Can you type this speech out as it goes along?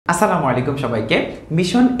আসসালামু আলাইকুম সবাইকে।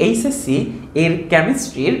 মিশন এইচএসসি এর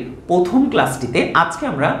কেমিস্ট্রির প্রথম ক্লাসটিতে আজকে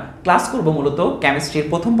আমরা ক্লাস করব মূলত কেমিস্ট্রির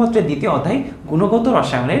প্রথম পত্রের দ্বিতীয় অধ্যায় গুণগত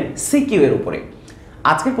রসায়নের সিকিউ এর উপরে।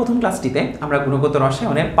 আজকের প্রথম ক্লাসটিতে আমরা গুণগত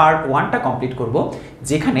রসায়নের পার্ট 1টা কমপ্লিট করব,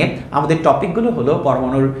 যেখানে আমাদের টপিকগুলো হলো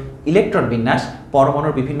পরমাণুর ইলেকট্রন বিন্যাস,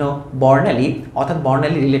 পরমাণুর বিভিন্ন বর্ণালী অর্থাৎ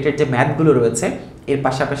বর্ণালী রিলেটেড যে ম্যাথগুলো রয়েছে, এর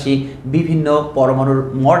পাশাপাশি বিভিন্ন পরমাণুর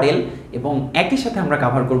মডেল এবং একই সাথে আমরা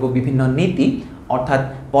কভার করব বিভিন্ন নীতি অর্থাৎ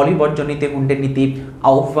পলিবর্জ্য নীতি, হুন্ডের নীতি,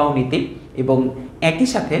 আউফবাউ নীতি এবং একই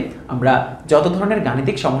সাথে আমরা যত ধরনের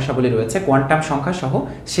গাণিতিক সমস্যাগুলি রয়েছে কোয়ান্টাম সংখ্যা সহ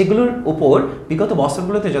সেগুলোর উপর বিগত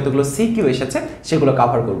বছরগুলোতে যতগুলো সিকিউ এসেছে সেগুলো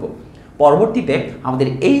কভার করব। পরবর্তীতে আমাদের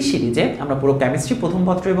এই সিরিজে আমরা পুরো কেমিস্ট্রি প্রথম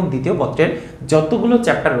পত্র এবং দ্বিতীয় পত্রের যতগুলো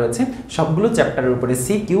চ্যাপ্টার রয়েছে সবগুলো চ্যাপ্টারের উপরে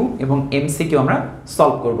সিকিউ এবং এমসিকিউ আমরা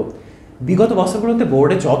সলভ করব। বিগত বছরগুলোতে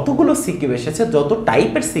বোর্ডে যতগুলো সিকিউ এসেছে, যত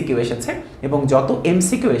টাইপের সিকিউ এসেছে এবং যত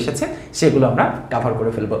এমসিকিউ এসেছে সেগুলো আমরা কভার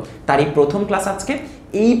করে ফেলবো। তারই প্রথম ক্লাস আজকে।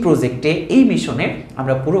 এই প্রজেক্টে, এই মিশনে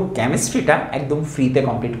আমরা পুরো কেমিস্ট্রিটা একদম ফ্রিতে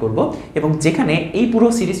কমপ্লিট করব এবং যেখানে এই পুরো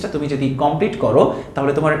সিরিজটা তুমি যদি কমপ্লিট করো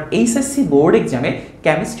তাহলে তোমার এইচএসসি বোর্ড এক্সামে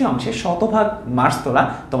কেমিস্ট্রি অংশে 100% মার্কস তোলা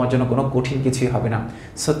তোমার জন্য কোনো কঠিন কিছুই হবে না।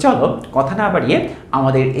 সো চলো কথা না বাড়িয়ে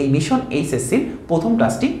আমাদের এই মিশন এইচএসসির প্রথম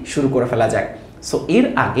ক্লাসটি শুরু করে ফেলা যাক। সো এর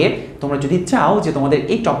আগে তোমরা যদি চাও যে তোমাদের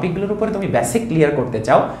এই টপিকগুলোর উপরে তুমি বেসিক ক্লিয়ার করতে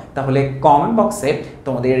চাও, তাহলে কমেন্ট বক্সে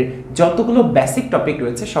তোমাদের যতগুলো বেসিক টপিক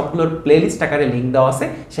রয়েছে সবগুলোর প্লেলিস্ট আকারে লিঙ্ক দেওয়া আছে,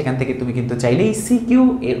 সেখান থেকে তুমি কিন্তু চাইলে এই সিকিউ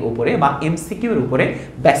এর উপরে বা এমসিকিউ এর উপরে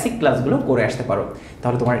বেসিক ক্লাসগুলো করে আসতে পারো।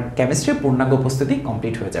 তাহলে তোমার কেমিস্ট্রির পূর্ণাঙ্গ উপস্থিতি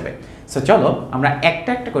কমপ্লিট হয়ে যাবে। সো চলো আমরা একটা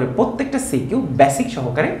একটা করে প্রত্যেকটা সিকিউ বেসিক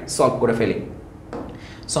সহকারে সলভ করে ফেলি।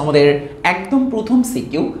 সো আমাদের একদম প্রথম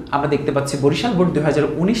সিকিউ আমরা দেখতে পাচ্ছি বরিশাল বোর্ড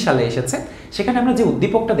 2019 সালে এসেছে। সেখানে আমরা যে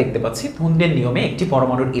উদ্দীপকটা দেখতে পাচ্ছি, হুন্ডের নিয়মে একটি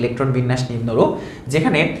পরমাণুর ইলেকট্রন বিন্যাস নিম্নরূপ,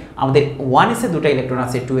 যেখানে আমাদের 1s এ দুটো ইলেকট্রন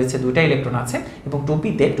আছে, 2s এ দুটো ইলেকট্রন আছে এবং 2p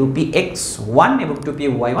তে 2px1 এবং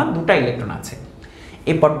 2py1 দুটো ইলেকট্রন আছে।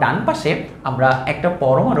 এরপর ডান পাশে আমরা একটা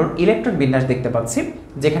পরমাণুর ইলেকট্রন বিন্যাস দেখতে পাচ্ছি,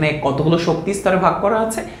 যেখানে কতগুলো শক্তি স্তরে ভাগ করা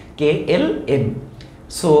আছে, k l m।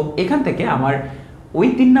 সো এখান থেকে আমার ওই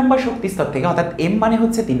 3 নম্বর শক্তি স্তর থেকে, অর্থাৎ m মানে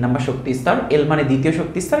হচ্ছে 3 নম্বর শক্তি স্তর, l মানে দ্বিতীয়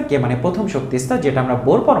শক্তি স্তর, k মানে প্রথম শক্তি স্তর, যেটা আমরা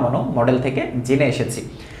বোর পরমাণু মডেল থেকে জেনে এসেছি।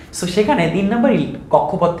 সো সেখানে 3 নম্বর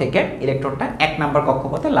কক্ষপথ থেকে ইলেকট্রনটা 1 নম্বর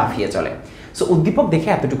কক্ষপথে লাফিয়ে চলে। সো উদ্দীপক দেখে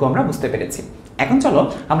এতটুকু আমরা বুঝতে পেরেছি। এখন চলো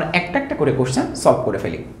আমরা একটা একটা করে কোশ্চেন সলভ করে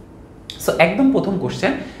ফেলি। সো একদম প্রথম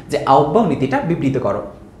কোশ্চেন, যে আউফবাউ নীতিটা বিবৃত করো।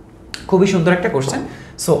 খুবই সুন্দর একটা কোশ্চেন।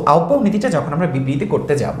 সো আউফবাউ নীতিটা যখন আমরা বিবৃতি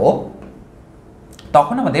করতে যাব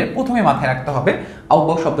তখন আমাদের প্রথমে মাথায় রাখতে হবে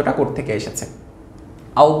আউফবাউ শব্দটা কোথা থেকে এসেছে।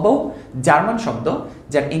 আউফবাউ জার্মান শব্দ,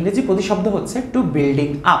 যার ইংরেজি প্রতিশব্দ হচ্ছে two building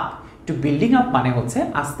up. Two building up মানে হচ্ছে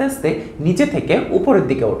আস্তে আস্তে নিচে থেকে উপরের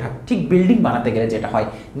দিকে ওঠা। ঠিক বিল্ডিং বানাতে গেলে যেটা হয়,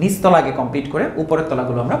 নিচতলা আগে কমপ্লিট করে উপরের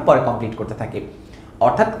তলাগুলো আমরা পরে কমপ্লিট করতে থাকি।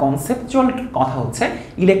 অর্থাৎ কনসেপচুয়াল কথা হচ্ছে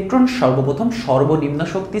ইলেকট্রন সর্বপ্রথম সর্বনিম্ন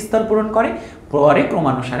শক্তি স্তর পূরণ করে, পরে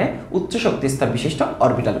ক্রমানুসারে উচ্চ শক্তি স্তর বিশিষ্ট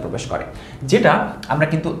অরবিটালে প্রবেশ করে, যেটা আমরা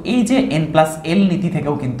কিন্তু এই যে n+l নীতি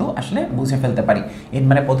থেকেও কিন্তু আসলে বুঝে ফেলতে পারি। n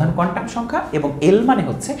মানে প্রধান কোয়ান্টাম সংখ্যা এবং l মানে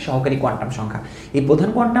হচ্ছে সহকারী কোয়ান্টাম সংখ্যা। এই প্রধান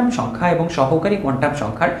কোয়ান্টাম সংখ্যা এবং সহকারী কোয়ান্টাম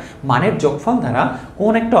সংখ্যার মানের যোগফল দ্বারা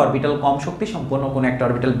কোন একটা অরবিটাল কম শক্তি সম্পন্ন, কোন একটা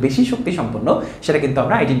অরবিটাল বেশি শক্তি সম্পন্ন, সেটা কিন্তু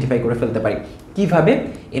আমরা আইডেন্টিফাই করে ফেলতে পারি। কিভাবে?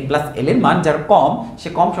 n+l এর মান যার কম সে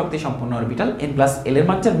কম শক্তি সম্পন্ন অরবিটাল, n+l এর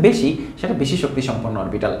মান যার বেশি সেটা বেশি শক্তি সম্পন্ন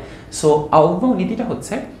অরবিটাল। সো আউফবাউ নীতিটা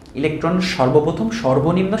হচ্ছে ইলেকট্রন সর্বপ্রথম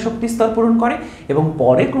সর্বনিম্ন শক্তি স্তর পূরণ করে এবং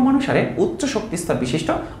পরে ক্রমানুসারে উচ্চ শক্তি স্তর বিশিষ্ট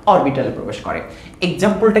অরবিটালে প্রবেশ করে।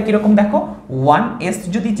 এক্সাম্পলটা কিরকম দেখো, 1s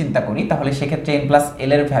যদি চিন্তা করি তাহলে সেক্ষেত্রে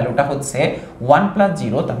n+l এর ভ্যালুটা হচ্ছে 1 +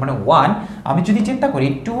 0, তার মানে 1। আমি যদি চিন্তা করি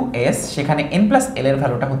 2s, সেখানে n+l এর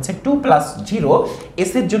ভ্যালুটা হচ্ছে 2 + 0,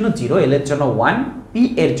 s এর জন্য 0, l এর জন্য 1, p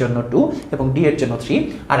এর জন্য 2 এবং d এর জন্য 3,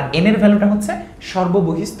 আর n এর ভ্যালুটা হচ্ছে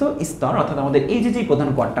সর্ববহিস্থ স্তর, অর্থাৎ আমাদের এই যে প্রধান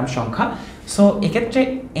কোয়ান্টাম সংখ্যা। সো এক্ষেত্রে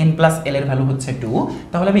n+l এর ভ্যালু হচ্ছে 2।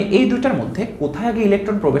 তাহলে আমি এই দুটার মধ্যে কোথায় আগে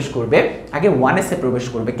ইলেকট্রন প্রবেশ করবে? আগে 1s এ প্রবেশ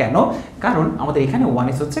করবে। কেন? কারণ আমাদের এখানে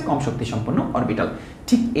 1s হচ্ছে কম শক্তি সম্পন্ন অরবিটাল।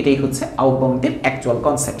 ঠিক এটাই হচ্ছে আউফবাউ নীতির অ্যাকচুয়াল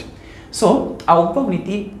কনসেপ্ট। সো আউফবাউ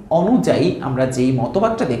নীতি অনুযায়ী আমরা যেই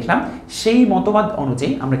মতবাদটা দেখলাম, সেই মতবাদ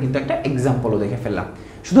অনুযায়ী আমরা কিন্তু একটা এক্সাম্পলও দেখে ফেললাম।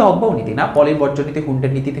 শুধু আউফবাউ নীতি না, পলিবর্জ্য নীতি,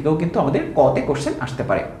 হুন্ডের নীতি থেকেও কিন্তু আমাদের কতে কোশ্চেন আসতে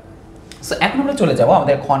পারে। সো এখন আমরা চলে যাব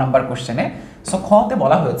আমাদের খ নাম্বার কোশ্চেনে। সো খতে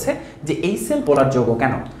বলা হয়েছে যে এই সেল পোলার যৌগ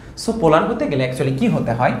কেন? সো পোলার হতে গেলে অ্যাকচুয়ালি কি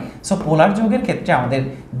হতে হয়? সো পোলার যৌগের ক্ষেত্রে আমাদের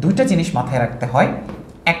দুইটা জিনিস মাথায় রাখতে হয়।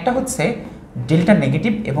 একটা হচ্ছে ডেল্টা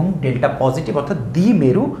নেগেটিভ এবং ডেল্টা পজিটিভ, অর্থাৎ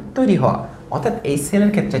দ্বিমেরু তৈরি হওয়া। অর্থাৎ এই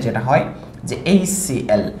সেলের ক্ষেত্রে যেটা হয় যে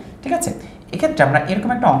HCl, ঠিক আছে, এক্ষেত্রে আমরা এরকম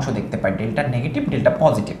একটা অংশ দেখতে পাই, ডেল্টা নেগেটিভ ডেল্টা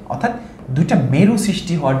পজিটিভ, অর্থাৎ দুইটা মেরু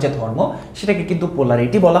সৃষ্টি হওয়ার যে ধর্ম সেটাকে কিন্তু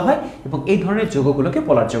পোলারিটি বলা হয় এবং এই ধরনের যৌগগুলোকে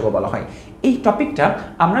পোলার যৌগ বলা হয়। এই টপিকটা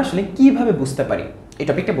আমরা আসলে কিভাবে বুঝতে পারি? এই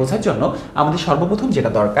টপিকটা বোঝার জন্য আমাদের সর্বপ্রথম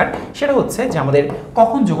যেটা দরকার সেটা হচ্ছে যে আমাদের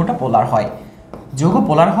কখন যৌগটা পোলার হয়। যৌগ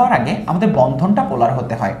পোলার হওয়ার আগে আমাদের বন্ধনটা পোলার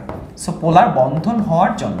হতে হয়। সো পোলার বন্ধন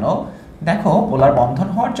হওয়ার জন্য দেখো, পোলার বন্ধন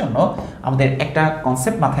হওয়ার জন্য আমাদের একটা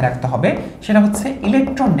কনসেপ্ট মাথায় রাখতে হবে, সেটা হচ্ছে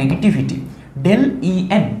ইলেকট্রোনেগেটিভিটি। ডেল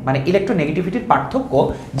ইএন মানে ইলেকট্রোনেগেটিভিটির পার্থক্য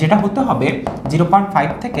যেটা হতে হবে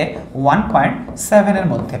 0.5 থেকে 1.7 এর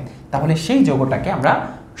মধ্যে, তাহলে সেই যৌগটাকে আমরা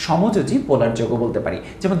সমযোজী পোলার যৌগ বলতে পারি।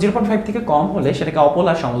 যেমন 0.5 থেকে কম হলে সেটাকে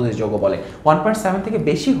অপোলার সমযোজী যৌগ বলে, 1.7 থেকে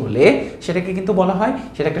বেশি হলে সেটাকে কিন্তু বলা হয়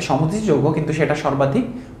সেটা একটা সমযোজী যৌগ, কিন্তু সেটা সর্বাধিক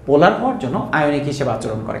পোলার হওয়ার জন্য আয়নিক হিসেবে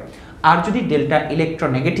আচরণ করে। আর যদি ডেল্টা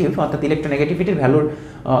ইলেকট্রোনেগেটিভ অর্থাৎ ইলেকট্রোনেগেটিভিটির ভ্যালুর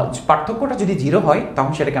পার্থক্যটা যদি 0 হয়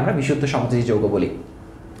তখন সেটাকে আমরা বিশুদ্ধ সমযোজী যৌগ বলি।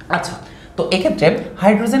 আচ্ছা, তো এক্ষেত্রে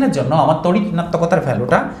হাইড্রোজেনের জন্য আমার তড়িৎ ঋণাত্মকতার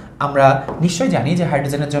ভ্যালুটা আমরা নিশ্চয়ই জানি যে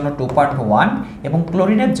হাইড্রোজেনের জন্য 2.1 এবং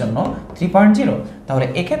ক্লোরিনের জন্য 3.0। তাহলে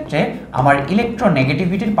এক্ষেত্রে আমার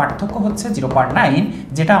ইলেকট্রোনেগেটিভিটির পার্থক্য হচ্ছে 0.9,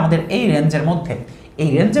 যেটা আমাদের এই রেঞ্জের মধ্যে। এই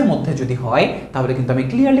রেঞ্জের মধ্যে যদি হয় তাহলে কিন্তু আমি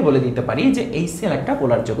ক্লিয়ারলি বলে দিতে পারি যে HCl একটা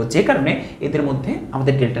পোলার যৌগ, যে কারণে এদের মধ্যে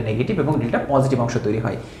আমাদের ডেল্টা নেগেটিভ এবং ডেল্টা পজিটিভ অংশ তৈরি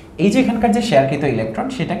হয়। এই যে এখানকার যে শেয়ারকৃত ইলেকট্রন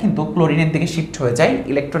সেটা কিন্তু ক্লোরিনের দিকে শিফট হয়ে যায়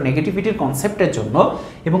ইলেকট্রোনেগেটিভিটির কনসেপ্টের জন্য,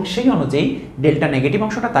 এবং সেই অনুযায়ী ডেল্টা নেগেটিভ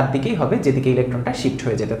অংশটা তার দিকেই হবে যেদিকে ইলেকট্রনটা শিফট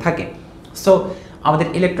হয়ে যেতে থাকে। সো আমাদের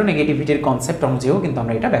ইলেকট্রোনেগেটিভিটির কনসেপ্ট অনুযায়ীও কিন্তু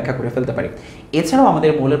আমরা এটা ব্যাখ্যা করে ফেলতে পারি। এছাড়াও আমাদের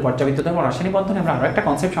মৌলের পর্যাবৃত্ত এবং রাসায়নিক বন্ধনে আমরা আরও একটা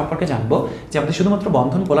কনসেপ্ট সম্পর্কে জানবো যে আমাদের শুধুমাত্র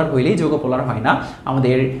বন্ধন পোলার হইলেই যৌগ পোলার হয় না,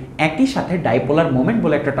 আমাদের একই সাথে ডাইপোলার মোমেন্ট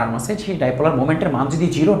বলে একটা টার্ম আছে, সেই ডাইপোলার মোমেন্টের মান যদি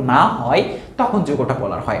 0 না হয় তখন যৌগটা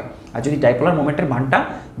পোলার হয়, আর যদি ডাইপোলার মোমেন্টের মানটা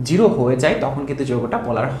 0 হয়ে যায় তখন কিন্তু যৌগটা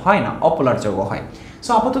পোলার হয় না, অপোলার যৌগ হয়।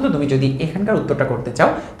 সো আপাতত তুমি যদি এখানকার উত্তরটা করতে চাও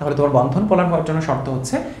তাহলে তোমার বন্ধন পোলার হওয়ার জন্য শর্ত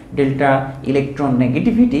হচ্ছে delta electron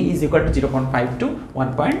negativity is equal to 0.5 two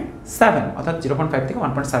 1.7, অর্থাৎ 0.5 থেকে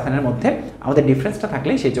 1.7 এর মধ্যে আমাদের ডিফারেন্সটা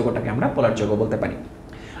থাকলে সেই যৌগটাকে আমরা পোলার যৌগ বলতে পারি।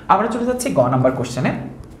 আমরা চলে যাচ্ছি গ নাম্বার কোশ্চেনে।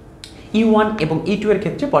 E1 এবং E2 এর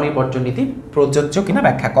ক্ষেত্রে পলিবর্জন নীতি প্রযোজ্য কিনা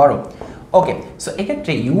ব্যাখ্যা করো। ওকে, সো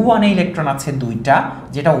এক্ষেত্রে U1 এ ইলেকট্রন আছে দুইটা,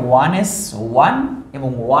 যেটা 1s1 এবং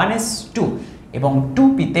 1s2, এবং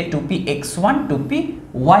 2p-তে 2px1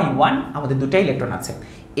 2py1 আমাদের দুটো ইলেকট্রন আছে।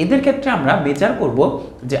 এদের ক্ষেত্রে আমরা মেজার করব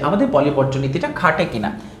যে আমাদের পলিবর্জন নীতিটা খাটে কিনা।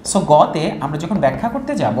 সো গতে আমরা যখন ব্যাখ্যা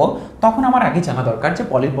করতে যাব তখন আমার আগে জানা দরকার যে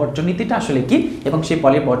পলিবর্জন নীতিটা আসলে কি, এবং সেই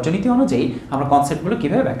পলিবর্জন নীতি অনুযায়ী আমরা কনসেপ্টগুলো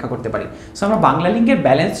কিভাবে ব্যাখ্যা করতে পারি। সো আমরা বাংলা লিঙ্কের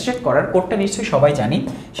ব্যালেন্স চেক করার কোডটা নিশ্চয়ই সবাই জানি,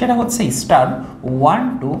 সেটা হচ্ছে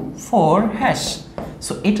 *124#।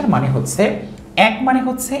 সো এটার মানে হচ্ছে এক মানে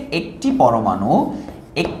হচ্ছে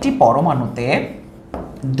একটি পরমাণুতে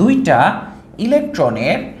দুইটা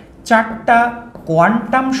ইলেকট্রনের 4টা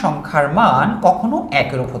কোয়ান্টাম সংখ্যার মান কখনো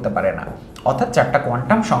একরূপ হতে পারে না, অর্থাৎ 4টা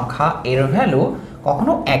কোয়ান্টাম সংখ্যা এর ভ্যালু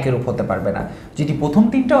কখনো একরূপ হতে পারবে না। যদি প্রথম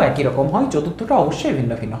 3টাও একই রকম হয়, চতুর্থটা অবশ্যই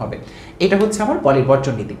ভিন্ন ভিন্ন হবে। এটা হচ্ছে আমার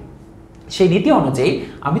পলিবর্জন নীতি। সেই নীতি অনুযায়ী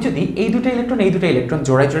আমি যদি এই দুটো ইলেকট্রন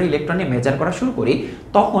জোড়ায় জোড়ায় ইলেকট্রন নিয়ে মেজার করা শুরু করি,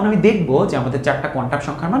 তখন আমি দেখব যে আমাদের 4টা কোয়ান্টাম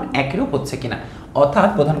সংখ্যার মান একইরূপ হচ্ছে কিনা, অর্থাৎ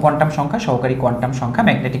প্রধান কোয়ান্টাম সংখ্যা, সহকারী কোয়ান্টাম সংখ্যা,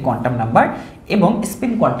 ম্যাগনেটিক কোয়ান্টাম নাম্বার এবং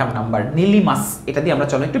স্পিন কোয়ান্টাম নাম্বার, নিলিমাস, এটা দিয়ে আমরা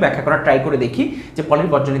চলো একটু ব্যাখ্যা করা ট্রাই করে দেখি যে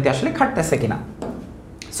পলিবর্জন নীতি আসলে খাটতেছে কিনা।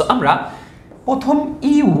 সো আমরা প্রথম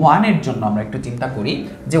E1 এর জন্য আমরা একটু চিন্তা করি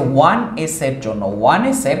যে 1s এর জন্য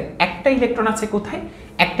 1s এর একটা ইলেকট্রন আছে কোথায়?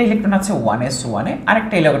 একটা ইলেকট্রন আছে 1s1 এ,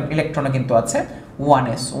 আরেকটা ইলেকট্রন কিন্তু আছে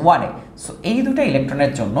 1s1 এ। সো এই দুটো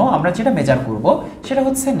ইলেকট্রনের জন্য আমরা যেটা মেজার করব সেটা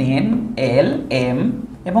হচ্ছে n, l, m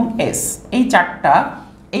এবং s। এই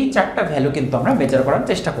চারটা ভ্যালু কিন্তু আমরা মেজার করার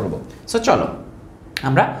চেষ্টা করব। সো চলো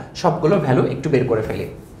আমরা সবগুলো ভ্যালু একটু বের করে ফেলি।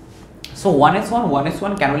 সো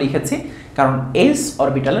 1s1 কেন লিখেছি? কারণ s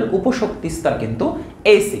অরবিটালের উপশক্তি স্তর কিন্তু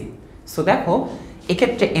ac। সো দেখো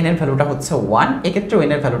এক্ষেত্রে n এর ভ্যালুটা হচ্ছে 1, এক্ষেত্রে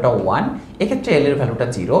n এর ভ্যালুটা 1, এক্ষেত্রে l এর ভ্যালুটা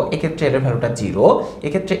 0, এক্ষেত্রে l এর ভ্যালুটা 0,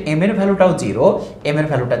 এক্ষেত্রে m এর ভ্যালুটাও 0, m এর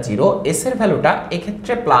ভ্যালুটা 0, s এর ভ্যালুটা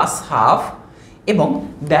এক্ষেত্রে +½ এবং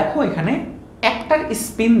দেখো এখানে একটার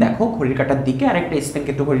স্পিন দেখো ঘড়ির কাঁটার দিকে আর একটা স্পিন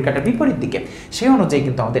কিন্তু ঘড়ির কাঁটার বিপরীত দিকে, সেই অনুযায়ী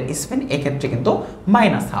কিন্তু আমাদের স্পিন এক্ষেত্রে কিন্তু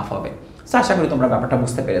 -½ হবে। সো আশা করি তোমরা ব্যাপারটা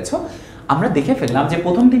বুঝতে পেরেছো। আমরা দেখে ফেললাম যে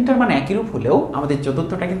প্রথম 3টার মান একই রূপ হলেও আমাদের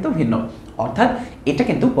চতুর্থটা কিন্তু ভিন্ন, অর্থাৎ এটা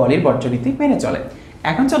কিন্তু পলিবর্জন নীতি মেনে চলে।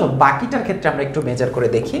 এখন চলো বাকিটার ক্ষেত্রে আমরা একটু মেজার করে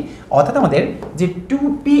দেখি, অর্থাৎ আমাদের যে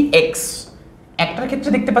 2px, একটার ক্ষেত্রে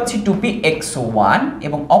দেখতে পাচ্ছি 2px1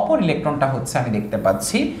 এবং অপর ইলেকট্রনটা হচ্ছে আমি দেখতে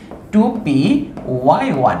পাচ্ছি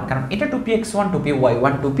 2py1, কারণ এটা 2px1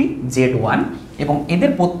 2py1 2pz1 এবং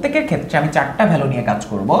এদের প্রত্যেকের ক্ষেত্রে আমি 4টা ভ্যালু নিয়ে কাজ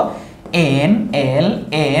করব, n, l,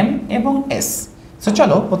 m এবং s। সো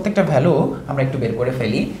চলো প্রত্যেকটা ভ্যালু আমরা একটু বের করে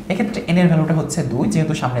ফেলি। এক্ষেত্রে n এর ভ্যালুটা হচ্ছে 2,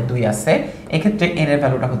 যেহেতু সামনে 2 আছে। এক্ষেত্রে n এর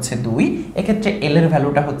ভ্যালুটা হচ্ছে 2, এক্ষেত্রে l এর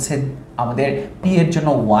ভ্যালুটা হচ্ছে আমাদের p এর জন্য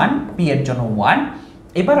 1, p এর জন্য 1।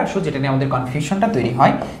 এবার আসো যেটা নিয়ে আমাদের কনফিউশনটা তৈরি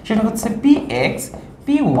হয় সেটা হচ্ছে px,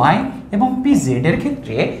 py এবং pz এর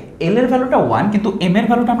ক্ষেত্রে l এর ভ্যালুটা 1, কিন্তু m এর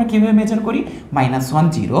ভ্যালুটা আমরা কিভাবে মেজার করি? -1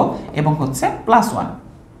 0 এবং হচ্ছে +1।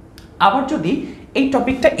 আবার যদি এই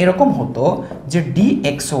টপিকটা এরকম হতো যে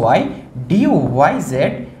dxy dyz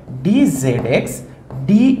dzx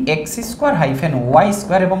dx² -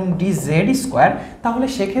 y² এবং dz², তাহলে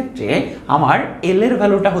সেক্ষেত্রে আমার l এর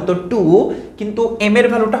ভ্যালুটা হতো 2, কিন্তু m এর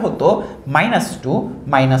ভ্যালুটা হতো -2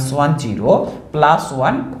 -1 0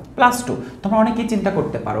 +1 +2। তোমরা অনেকেই চিন্তা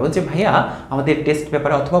করতে পারো যে ভাইয়া আমাদের টেস্ট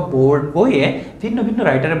পেপারে অথবা বোর্ড বইয়ে ভিন্ন ভিন্ন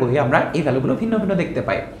রাইটারের বইয়ে আমরা এই ভ্যালুগুলো ভিন্ন ভিন্ন দেখতে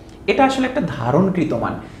পাই। এটা আসলে একটা ধারণকৃত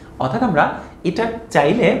মান, অর্থাৎ আমরা এটা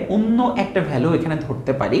চাইলে অন্য একটা ভ্যালু এখানে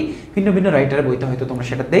ধরতে পারি। ভিন্ন ভিন্ন রাইটারের বইতে হয়তো তোমরা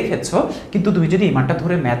সেটা দেখেছো, কিন্তু তুমি যদি এই মানটা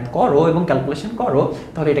ধরে ম্যাথ করো এবং ক্যালকুলেশন করো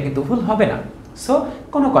তাহলে এটা কিন্তু ভুল হবে না। সো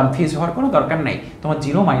কোনো কনফিউজ হওয়ার কোনো দরকার নাই। তোমার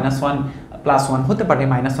 0 -1 +1 হতে পারে,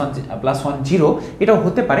 -1 +1 0 এটাও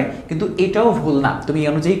হতে পারে, কিন্তু এটাও ভুল না। তুমি এই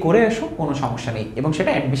অনুযায়ী করে এসো, কোনো সমস্যা নেই, এবং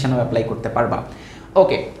সেটা অ্যাডমিশনেও অ্যাপ্লাই করতে পারবা।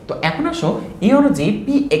 ওকে, তো এখন আসো এই অনুযায়ী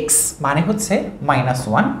px মানে হচ্ছে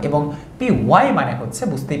 -1 এবং py মানে হচ্ছে,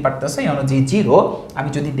 বুঝতেই পারতেছো, এই অনুযায়ী 0। আমি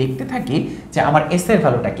যদি দেখতে থাকি যে আমার s এর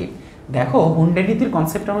ভ্যালুটা কি, দেখো হুন্ডের নীতির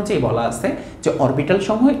কনসেপ্ট অনুযায়ী বলা আছে যে অরবিটাল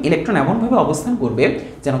সমূহ ইলেকট্রন এমনভাবে অবস্থান করবে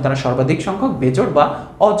যেন তারা সর্বাধিক সংখ্যক বেজোড় বা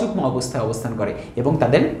অযুগ্ম অবস্থায় অবস্থান করে এবং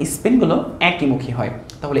তাদের স্পিনগুলো একইমুখী হয়।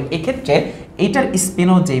 তাহলে এক্ষেত্রে এটার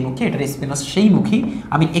স্পিনও যেই মুখী, এটার স্পিনও সেই মুখী।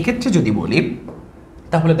 আমি এক্ষেত্রে যদি বলি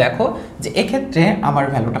তাহলে দেখো যে এক্ষেত্রে আমার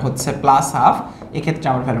ভ্যালুটা হচ্ছে +½ এক্ষেত্রে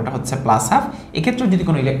আমার ভ্যালুটা হচ্ছে +½ এক্ষেত্রে যদি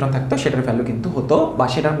কোনো ইলেকট্রন থাকতো সেটার ভ্যালু কিন্তু হতো বা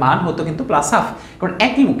সেটার মান হতো কিন্তু +½ কারণ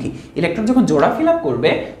একইমুখী। ইলেকট্রন যখন জোড়া ফিল আপ করবে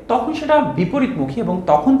তখন সেটা বিপরীতমুখী এবং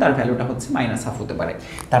তখন তার ভ্যালুটা হচ্ছে -½ হতে পারে।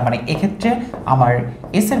 তার মানে এক্ষেত্রে আমার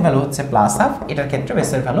s এর ভ্যালু হচ্ছে +½ এটার ক্ষেত্রে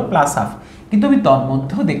s এর ভ্যালু +½ কিন্তু আমি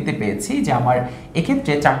তন্মধ্যেও দেখতে পেয়েছি যে আমার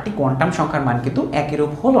এক্ষেত্রে 4টি কোয়ান্টাম সংখ্যার মান কিন্তু একই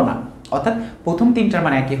রূপ হলো না, অর্থাৎ প্রথম 3টার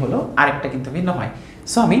মান একই হলো, আরেকটা কিন্তু ভিন্ন হয়।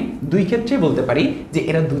 সো আমি দুই ক্ষেত্রেই বলতে পারি যে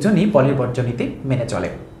এরা দুজনই পলিবর্জ্য নীতি মেনে চলে,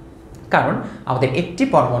 কারণ আমাদের একটি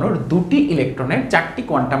পরমাণুর 2টি ইলেকট্রনের 4টি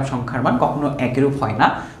কোয়ান্টাম সংখ্যার মান কখনো একইরূপ হয় না।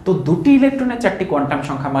 তো 2টি ইলেকট্রনের 4টি কোয়ান্টাম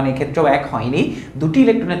সংখ্যার মান এক্ষেত্রেও এক হয়নি, 2টি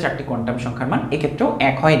ইলেকট্রনের 4টি কোয়ান্টাম সংখ্যার মান এক্ষেত্রেও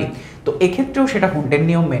এক হয়নি। তো এক্ষেত্রেও সেটা হুন্ডের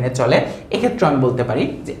নিয়ম মেনে চলে, এক্ষেত্রেও আমি বলতে পারি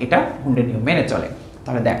যে এটা হুন্ডের নিয়ম মেনে চলে।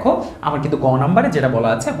 তাহলে দেখো আমার কিন্তু ক নম্বরে যেটা বলা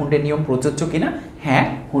আছে হুন্ডের নিয়ম প্রযোজ্য কিনা, হ্যাঁ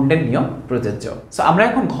হুন্ডের নিয়ম প্রযোজ্য। সো আমরা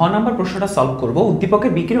এখন ঘ নম্বর প্রশ্নটা সলভ করব।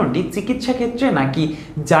 উদ্দীপকের বিকিরণটি চিকিৎসা ক্ষেত্রে নাকি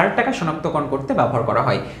জার টাকা শনাক্তকরণ করতে ব্যবহার করা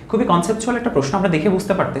হয়। খুবই কনসেপচুয়াল একটা প্রশ্ন, আমরা দেখে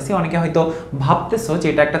বুঝতে পারতেছি। অনেকে হয়তো ভাবতেছো যে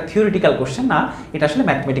এটা একটা থিওরিটিক্যাল কোশ্চেন, না এটা আসলে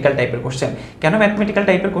ম্যাথমেটিক্যাল টাইপের কোশ্চেন। কেন ম্যাথমেটিক্যাল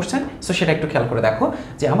টাইপের কোশ্চেন? সো সেটা একটু খেয়াল করে দেখো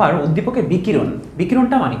যে আমার উদ্দীপকের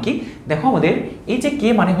বিকিরণটা মানে কি। দেখো আমাদের এই যে কে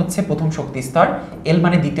মানে হচ্ছে প্রথম শক্তি স্তর, এল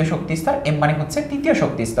মানে দ্বিতীয় শক্তি স্তর, এম মানে হচ্ছে তৃতীয়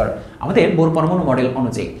শক্তি স্তর। আমাদের বোর পরমাণু মডেল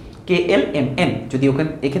অনুযায়ী KLMN যদি ওখানে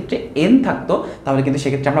এক্ষেত্রে n থাকতো তাহলে কিন্তু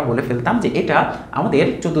সেক্ষেত্রে আমরা বলে ফেলতাম যে এটা আমাদের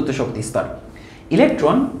চতুর্থ শক্তি স্তর।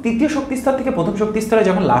 ইলেকট্রন তৃতীয় শক্তি স্তর থেকে প্রথম শক্তি স্তরে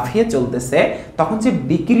যখন লাফিয়ে চলতেছে তখন যে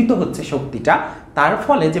বিকিরিত হচ্ছে শক্তিটা, তার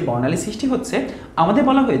ফলে যে বর্ণালী সৃষ্টি হচ্ছে, আমাদের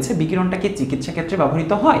বলা হয়েছে বিকিরণটা কি চিকিৎসা ক্ষেত্রে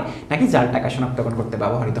ব্যবহৃত হয় নাকি জাল টাকা শনাক্তকরণ করতে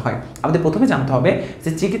ব্যবহৃত হয়। আমাদের প্রথমে জানতে হবে যে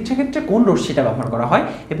চিকিৎসা ক্ষেত্রে কোন রশ্মিটা ব্যবহার করা হয়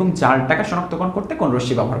এবং জাল টাকা শনাক্তকরণ করতে কোন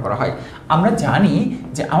রশ্মি ব্যবহার করা হয়। আমরা জানি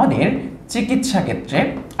যে আমাদের চিকিৎসা ক্ষেত্রে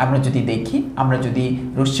আমরা যদি দেখি, আমরা যদি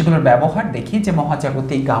রশ্মিগুলোর ব্যবহার দেখি যে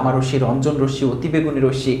মহাজাগতিক গামা রশ্মি, রঞ্জন রশ্মি, অতিবেগুনি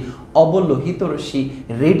রশ্মি, অবলোহিত রশ্মি,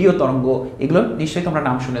 রেডিও তরঙ্গ, এগুলো নিশ্চয়ই তোমরা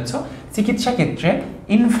নাম শুনেছ। চিকিৎসা ক্ষেত্রে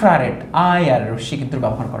ইনফ্রারেড IR রশ্মি কিন্তু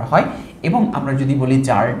ব্যবহার করা হয়। এবং আমরা যদি বলি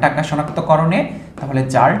জাল টাকা শনাক্তকরণে, তাহলে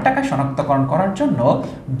জাল টাকা শনাক্তকরণ করার জন্য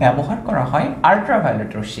ব্যবহার করা হয়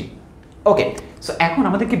আল্ট্রাভায়োলেট রশ্মি। ওকে, সো এখন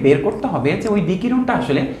আমাদেরকে বের করতে হবে যে ওই বিকিরণটা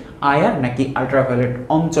আসলে IR নাকি আল্ট্রাভায়োলেট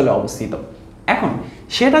অঞ্চলে অবস্থিত। এখন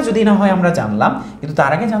সেটা যদি না হয় আমরা জানলাম, কিন্তু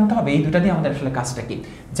তার আগে জানতে হবে এই দুটা দিয়ে আমাদের আসলে কাজটা কি।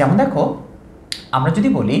 যেমন দেখো আমরা যদি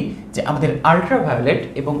বলি যে আমাদের আল্ট্রাভায়োলেট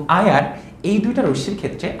এবং IR এই দুইটা রশ্মির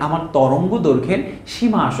ক্ষেত্রে আমার তরঙ্গ দৈর্ঘ্যের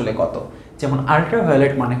সীমা আসলে কত। যেমন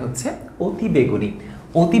আল্ট্রাভায়োলেট মানে হচ্ছে অতিবেগুনি,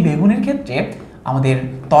 অতিবেগুনির ক্ষেত্রে আমাদের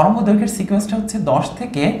তরঙ্গ দৈর্ঘ্যের সিকোয়েন্সটা হচ্ছে 10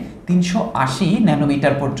 থেকে 380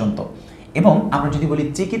 ন্যানোমিটার পর্যন্ত। এবং আমরা যদি বলি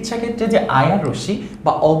চিকিৎসা ক্ষেত্রে যে IR রশ্মি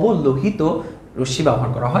বা অবলোহিত রশ্মি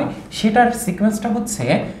ব্যবহার করা হয় সেটার সিকোয়েন্সটা হচ্ছে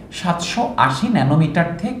 780 ন্যানোমিটার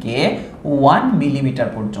থেকে 1 মিলিমিটার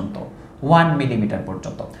পর্যন্ত, 1 মিলিমিটার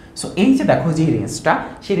পর্যন্ত। সো এই যে দেখো যে রেঞ্জটা,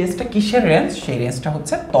 সেই রেঞ্জটা কিসের রেঞ্জ? সেই রেঞ্জটা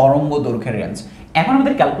হচ্ছে তরঙ্গ দৈর্ঘ্যের রেঞ্জ। এখন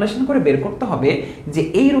আমাদের ক্যালকুলেশন করে বের করতে হবে যে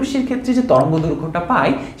এই রশ্মির ক্ষেত্রে যে তরঙ্গ দৈর্ঘ্যটা পাই,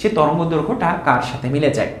 সেই তরঙ্গ দৈর্ঘ্যটা কার সাথে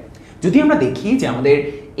মিলে যায়। যদি আমরা দেখি যে আমাদের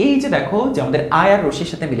এই যে দেখো যে আমাদের আয় আর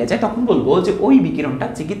রশ্মির সাথে মিলে যায়, তখন বলবো যে ওই বিকিরণটা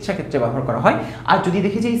চিকিৎসা ক্ষেত্রে ব্যবহার করা হয়। আর যদি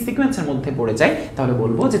দেখি যে এই সিকোয়েন্সের মধ্যে পড়ে যায়, তাহলে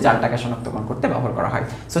বলবো যে জালটাকে শনাক্তকরণ করতে ব্যবহার করা হয়।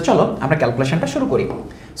 সো চলো আমরা ক্যালকুলেশনটা শুরু করি।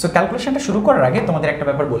 সো ক্যালকুলেশনটা শুরু করার আগে তোমাদের একটা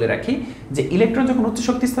ব্যাপার বলে রাখি, যে ইলেকট্রন যখন উচ্চ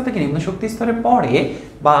শক্তি স্তর থেকে নিম্ন শক্তি স্তরে পড়ে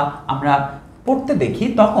বা আমরা পড়তে দেখি,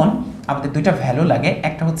 তখন আমাদের দুইটা ভ্যালু লাগে।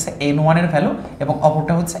 একটা হচ্ছে n1 এর ভ্যালু এবং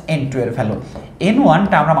অপরটা হচ্ছে n2 এর ভ্যালু।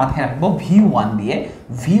 n1টা আমরা মাথায় রাখবো v1 দিয়ে।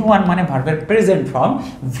 v1 মানে ভার্বের প্রেজেন্ট ফর্ম,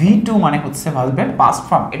 v2 মানে হচ্ছে ভার্বের পাস্ট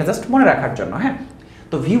ফর্ম। এটা জাস্ট মনে রাখার জন্য, হ্যাঁ।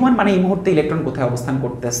 তো v1 মানে এই মুহূর্তে ইলেকট্রন কোথায় অবস্থান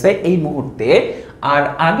করতেছে এই মুহূর্তে, আর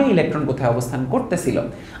আগে ইলেকট্রন কোথায় অবস্থান করতেছিল।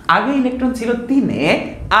 আগে ইলেকট্রন ছিল 3-এ,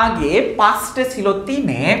 আগে পাস্টে ছিল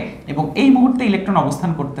 3-এ, এবং এই মুহূর্তে ইলেকট্রন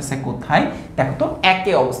অবস্থান করতেছে কোথায় দেখো তো,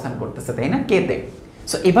 1-এ অবস্থান করতেছে, তাই না, k-তে।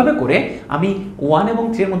 সো এভাবে করে আমি 1 এবং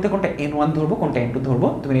 3 এর মধ্যে কোনটা n1 ধরবো কোনটা n2 ধরবো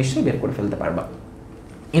তুমি নিশ্চয়ই বের করে ফেলতে পারবা।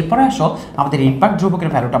 এরপরে আসো আমাদের ইম্প্যাক্ট ধ্রুবকের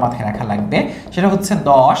ভ্যালুটা মাথায় রাখা লাগবে। সেটা হচ্ছে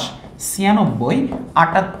 10, 96,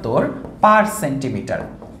 78 পার সেন্টিমিটার।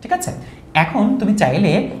 ঠিক আছে, এখন তুমি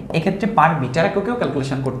চাইলে এক্ষেত্রে পার মিটার এককেও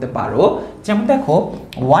ক্যালকুলেশন করতে পারো। যেমন দেখো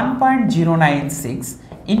 1.096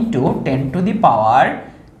 into 10 to the power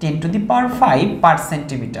 5 per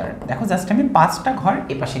centimetre. দেখো জাস্ট আমি 5টা ঘর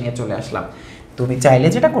এ পাশে নিয়ে চলে আসলাম। তুমি চাইলে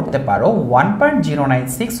যেটা করতে পারো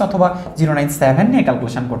 1.096 অথবা 097 নিয়ে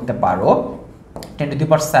ক্যালকুলেশন করতে পারো 10 to the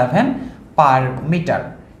power 7 per metre.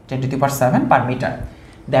 10 to the power 7 per metre.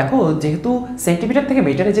 দেখো যেহেতু সেন্টিমিটার থেকে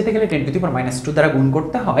মিটারে যেতে গেলে 10 টু দি পাওয়ার -2 দ্বারা গুণ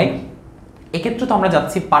করতে হয়, এক্ষেত্রে তো আমরা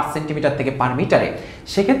যাচ্ছি পার সেন্টিমিটার থেকে পার মিটারে।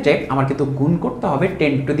 সেক্ষেত্রে আমার কিন্তু গুণ করতে হবে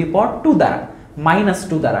 10 টু দি পাওয়ার 2 দ্বারা,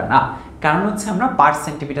 -2 দ্বারা না। কারণ হচ্ছে আমরা পার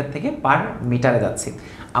সেন্টিমিটার থেকে পার মিটারে যাচ্ছি।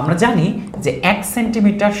 আমরা জানি যে 1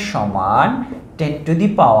 সেন্টিমিটার সমান 10 টু দি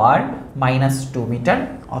পাওয়ার -2 মিটার,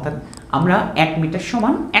 অর্থাৎ আমরা 1 মিটার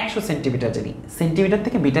সমান 100 সেন্টিমিটার জানি। সেন্টিমিটার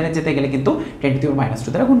থেকে মিটারে যেতে গেলে কিন্তু 10 টু দি পাওয়ার -2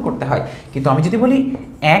 দ্বারা গুণ করতে হয়। কিন্তু আমি যদি বলি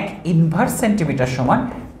 1 ইনভার্স সেন্টিমিটার সমান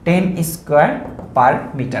 10 স্কয়ার পার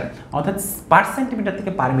মিটার, অর্থাৎ পার সেন্টিমিটার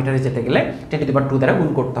থেকে পার মিটারে যেতে গেলে 10 টু দি পাওয়ার 2 দ্বারা গুণ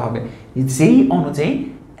করতে হবে। যেই অনুযায়ী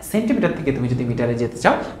সেন্টিমিটার থেকে তুমি যদি মিটারে যেতে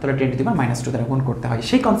চাও, তাহলে 10 টু দি পাওয়ার -2 দ্বারা গুণ করতে হয়।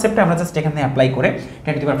 সেই কনসেপ্টটা আমরা জাস্ট এখানে অ্যাপ্লাই করে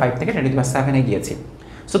 10 টু দি পাওয়ার 5 থেকে 10 টু দি পাওয়ার 7 এ গিয়েছি।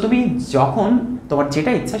 সো তুমি যখন তোমার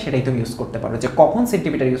যেটা ইচ্ছা সেটাই তুমি ইউজ করতে পারো, যে কখন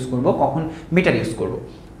সেন্টিমিটার ইউজ করব, কখন মিটার ইউজ করব।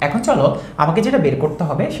 এখন চলো আমাকে যেটা বের করতে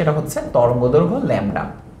হবে সেটা হচ্ছে তরঙ্গদৈর্ঘ্য ল্যামডা।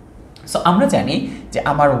 সো আমরা জানি যে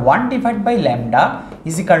আমার 1 divide by lambda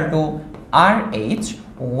is equal to RH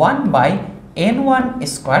 1 by n1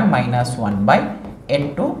 square minus 1 by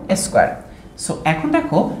n2 square. So এখন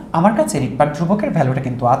দেখো আমার কাছে ইম্প্যাক্ট ধ্রুবকের ভ্যালুটা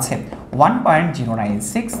কিন্তু আছে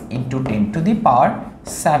 1.096 ইন্টু 10 টু দি পাওয়ার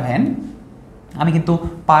 7। আমি কিন্তু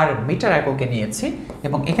পার মিটার এককে নিয়েছি,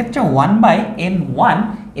 এবং এক্ষেত্রে 1 বাই n1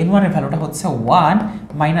 এর ভ্যালুটা হচ্ছে 1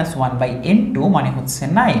 মাইনাস 1 বাই n2 মানে হচ্ছে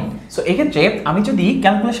 9। সো এক্ষেত্রে আমি যদি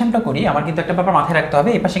ক্যালকুলেশনটা করি, আমার কিন্তু একটা ব্যাপার মাথায় রাখতে হবে,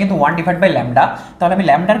 এই পাশে কিন্তু 1 ডিভাইড বাই ল্যামডা। তাহলে আমি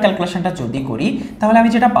ল্যামডার ক্যালকুলেশনটা যদি করি, তাহলে আমি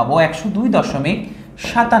যেটা পাবো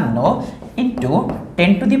 102.57 into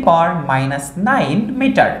 10 to the power -9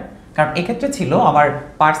 metre. কারণ এক্ষেত্রে ছিল আমার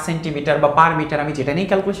পার সেন্টিমিটার বা পার মিটার, আমি যেটা নিয়ে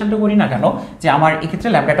ক্যালকুলেশনটা করি না কেন, যে আমার এক্ষেত্রে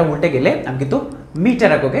ল্যামডাটা উল্টে গেলে আমি কিন্তু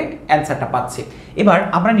মিটার এককে অ্যান্সারটা পাচ্ছি। এবার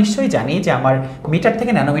আমরা নিশ্চয়ই জানি যে আমার মিটার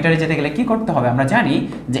থেকে ন্যানোমিটারে যেতে গেলে কি করতে হবে। আমরা জানি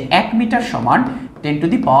যে 1 মিটার সমান 10 to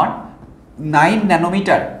the power 9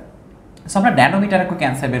 nanometre. So আমরা ন্যানোমিটার এককে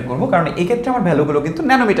অ্যান্সার বের করবো, কারণ এক্ষেত্রে আমার ভ্যালুগুলো কিন্তু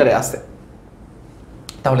ন্যানোমিটারে আছে।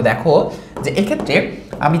 তাহলে দেখো যে এক্ষেত্রে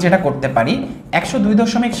আমি যেটা করতে পারি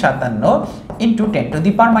 102.57 ইন্টু 10 টু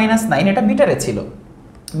দি পাওয়ার -9, এটা মিটারে ছিল।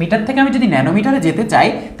 মিটার থেকে আমি যদি ন্যানোমিটারে যেতে চাই,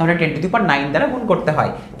 তাহলে 10 টু দি পাওয়ার 9 দ্বারা গুণ করতে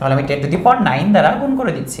হয়। তাহলে আমি 10 টু দি পাওয়ার 9 দ্বারা গুণ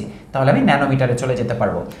করে দিচ্ছি, তাহলে আমি ন্যানোমিটারে চলে যেতে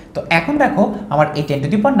পারবো। তো এখন দেখো আমার এই 10 to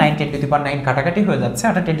the power 9 10 to the পাওয়ার 9 কাটাকাটি হয়ে যাচ্ছে,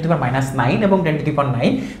 অর্থাৎ 10 টু দি পাওয়ার -9 এবং 10 টু দি পাওয়ার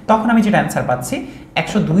 9। তখন আমি যেটা অ্যান্সার পাচ্ছি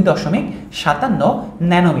 102.57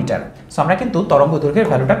 ন্যানোমিটার। সো আমরা কিন্তু তরঙ্গ দৈর্ঘ্যের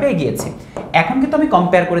ভ্যালুটা পেয়ে গিয়েছি। এখন কিন্তু আমি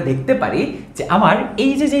কম্পেয়ার করে দেখতে পারি যে আমার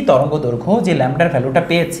এই যে তরঙ্গ দৈর্ঘ্য, যে ল্যামডার ভ্যালুটা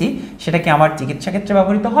পেয়েছি, সেটা কি আমার চিকিৎসা ক্ষেত্রে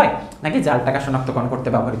ব্যবহৃত হয় নাকি জালটাকে শনাক্তকরণ করতে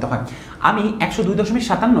ব্যবহৃত হয়। আমি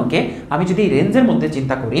 102.57কে আমি যদি এই রেঞ্জের মধ্যে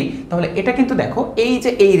চিন্তা করি, তাহলে এটা কিন্তু দেখো এই যে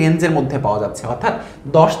এই রেঞ্জের মধ্যে পাওয়া যাচ্ছে, অর্থাৎ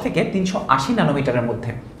 10 থেকে 380 ন্যানোমিটারের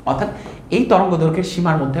মধ্যে, অর্থাৎ এই তরঙ্গ দৈর্ঘ্যের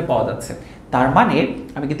সীমার মধ্যে পাওয়া যাচ্ছে। তার মানে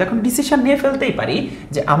আমি কিন্তু এখন ডিসিশন নিয়ে ফেলতেই পারি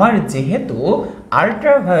যে আমার যেহেতু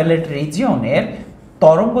আল্ট্রাভায়োলেট রিজিয়নের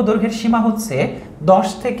তরঙ্গ দৈর্ঘ্যের সীমা হচ্ছে 10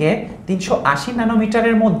 থেকে 380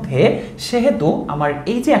 ন্যানোমিটারের মধ্যে, সেহেতু আমার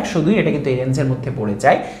এই যে 102 এটা কিন্তু এই রেঞ্জের মধ্যে পড়ে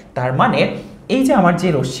যায়। তার মানে এই যে আমার যে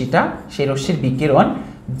রশ্মিটা, সেই রশ্মির বিকিরণ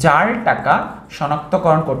জালটাকে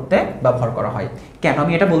শনাক্তকরণ করতে ব্যবহার করা হয়। কেন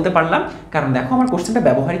আমি এটা বলতে পারলাম? কারণ দেখো আমার কোশ্চেনটা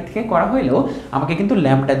ব্যবহারিক থেকে করা হলেও আমাকে কিন্তু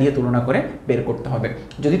ল্যাম্বডা দিয়ে তুলনা করে বের করতে হবে।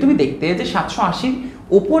 যদি তুমি দেখতে যে 780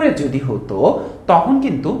 উপরে যদি হতো তখন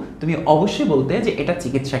কিন্তু তুমি অবশ্যই বলতে যে এটা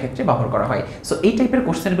চিকিৎসা ক্ষেত্রে ব্যবহার করা হয়। সো এই টাইপের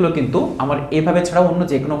কোশ্চেনগুলো কিন্তু আমার এভাবে ছাড়াও অন্য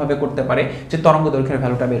যে কোনোভাবে করতে পারে, যে তরঙ্গ দৈর্ঘ্যের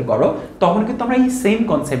ভ্যালুটা বের করো, তখন কিন্তু আমরা এই সেম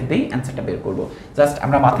কনসেপ্ট দিয়েই অ্যান্সারটা বের করবো। জাস্ট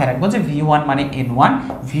আমরা মাথায় রাখবো যে V1 মানে N1,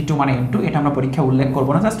 V2 মানে N2, এটা আমরা পরীক্ষা উল্লেখ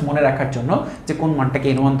করবো না, জাস্ট মনে রাখার জন্য যে কোন মানটাকে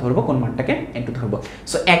N1 ধরবো কোন মানটাকে N2 ধরবো।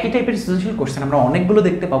 সো একই টাইপের সৃজনশীল কোশ্চেন আমরা অনেকগুলো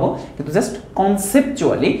দেখতে পাবো, কিন্তু জাস্ট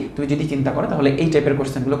কনসেপচুয়ালি তুমি যদি চিন্তা করো তাহলে এই টাইপের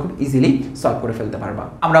কোশ্চেনগুলো খুব ইজিলি সলভ করে ফেলতে পারবা।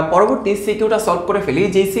 আমরা পরবর্তী সিকিউটা সলভ করে ফেলি,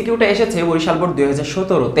 যে সিকিউটা এসেছে বরিশাল বোর্ড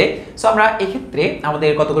 2017-তে। সো আমরা এক্ষেত্রে আমাদের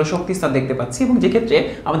কতগুলো শক্তি স্তর দেখতে পাচ্ছি, এবং যে ক্ষেত্রে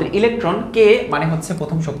আমাদের ইলেকট্রন কে মানে হচ্ছে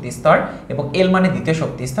প্রথম শক্তি স্তর, এবং এল মানে দ্বিতীয়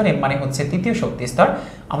শক্তি স্তর, এম মানে হচ্ছে তৃতীয় শক্তি স্তর।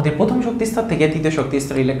 আমাদের প্রথম শক্তি স্তর থেকে তৃতীয় শক্তি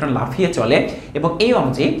স্তরে ইলেকট্রন লাফিয়ে চলে, এবং এই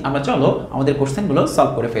অনুযায়ী আমরা চলো আমাদের কোশ্চেনগুলো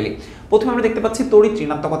সলভ করে ফেলি। প্রথমে আমরা দেখতে পাচ্ছি তড়িৎ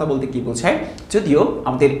ঋণাত্মকতা বলতে কি বোঝায়, যদিও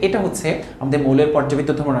আমাদের এটা হচ্ছে আমাদের মৌলের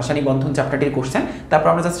পর্যাবৃত্ত ধর্ম রাসায়নিক বন্ধন চ্যাপ্টারটির কোশ্চেন, তারপর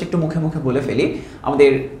আমরা জাস্ট একটু মুখে মুখে বলে ফেলি। আমাদের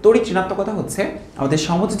তড়িৎ ঋণাত্মকতা হচ্ছে আমাদের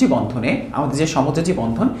সমযোজী বন্ধনে, আমাদের যে সমযোজী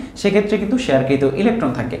বন্ধন সেক্ষেত্রে কিন্তু শেয়ারকৃত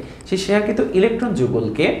ইলেকট্রন থাকে, সেই শেয়ারকৃত ইলেকট্রন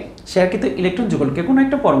যুগলকে কোনো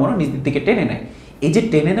একটা পরমাণু নিজের দিকে টেনে নেয়। এই যে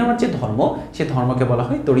টেনে নেওয়ার যে ধর্ম, সে ধর্মকে বলা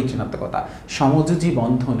হয় তড়িৎ ঋণাত্মকতা। সমযোজী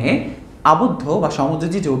বন্ধনে আবদ্ধ বা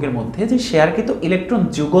সমযোজী যৌগের মধ্যে যে শেয়ারকৃত ইলেকট্রন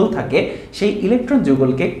যুগল থাকে, সেই ইলেকট্রন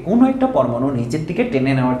যুগলকে কোনো একটা পরমাণু নিজের দিকে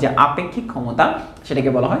টেনে নেওয়ার যে আপেক্ষিক ক্ষমতা, সেটাকে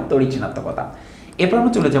বলা হয় তড়িৎ ঋণাত্মকতা। এরপর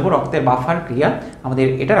আমরা চলে যাব রক্তের বাফার ক্রিয়া। আমাদের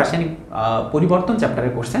এটা রাসায়নিক পরিবর্তন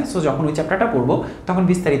চ্যাপ্টারের কোশ্চেন। সো যখন ওই চ্যাপ্টারটা পড়বো তখন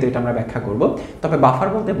বিস্তারিত এটা আমরা ব্যাখ্যা করব। তবে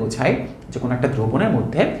বাফার বলতে বোঝায় যে কোনো একটা দ্রবণের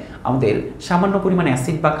মধ্যে আমাদের সামান্য পরিমাণে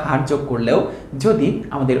অ্যাসিড বা ক্ষার যোগ করলেও যদি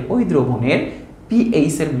আমাদের ওই দ্রবণের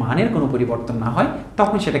pH এর মানের কোনো পরিবর্তন না হয়,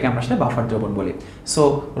 তখন সেটাকে আমরা আসলে বাফার দ্রবণ বলি। সো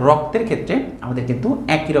রক্তের ক্ষেত্রে আমাদের কিন্তু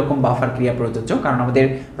একই রকম বাফার ক্রিয়া প্রযোজ্য, কারণ আমাদের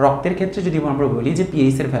রক্তের ক্ষেত্রে যদি আমরা বলি যে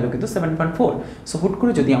pH এর ভ্যালু কিন্তু 7.4, সো হুট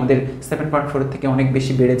করে যদি আমাদের 7.4 থেকে অনেক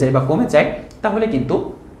বেশি বেড়ে যায় বা কমে যায়, তাহলে কিন্তু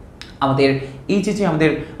আমাদের এই যে আমাদের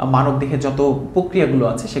মানব দেহে যত প্রক্রিয়াগুলো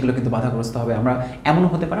আছে সেগুলো কিন্তু বাধাগ্রস্ত হবে, আমরা এমনও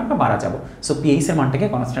হতে পারে আমরা মারা যাব। সো pH এর মানটাকে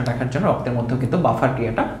কনস্ট্যান্ট রাখার জন্য রক্তের মধ্যেও কিন্তু বাফার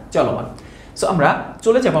ক্রিয়াটা চলমান। সো আমরা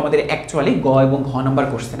চলে যাব আমাদের অ্যাকচুয়ালি গ এবং ঘ নম্বর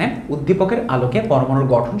কোশ্চেনে, উদ্দীপকের আলোকে পরমাণুর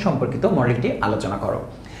গঠন সম্পর্কিত মডেলটি আলোচনা করো।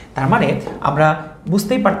 তার মানে আমরা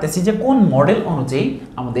বুঝতেই পারতেছি যে কোন মডেল অনুযায়ী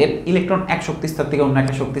আমাদের ইলেকট্রন এক শক্তি স্তর থেকে অন্য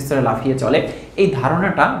একটা শক্তি স্তরে লাফিয়ে চলে, এই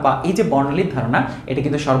ধারণাটা বা এই যে বর্ণালীর ধারণা, এটা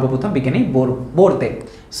কিন্তু সর্বপ্রথম বিজ্ঞানী বোর দেন।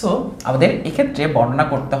 সো আমাদের এক্ষেত্রে বর্ণনা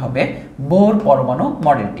করতে হবে বোর পরমাণু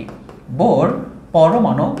মডেলটি। বোর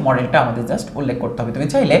পরমাণু মডেলটা আমাদের জাস্ট উল্লেখ করতে হবে। তুমি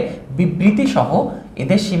চাইলে বিবৃতি সহ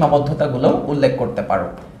এদের সীমাবদ্ধতাগুলো উল্লেখ করতে পারো।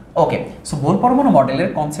 ওকে, সো বোর পরমাণু মডেলের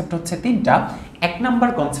কনসেপ্ট হচ্ছে তিনটা। এক নাম্বার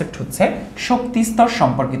কনসেপ্ট হচ্ছে শক্তি স্তর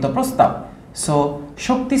সম্পর্কিত প্রস্তাব। সো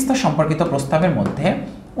শক্তি স্তর সম্পর্কিত প্রস্তাবের মধ্যে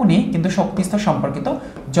উনি কিন্তু শক্তি স্তর সম্পর্কিত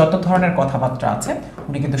যত ধরনের কথাবার্তা আছে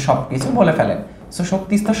উনি কিন্তু সব কিছু বলে ফেলেন। সো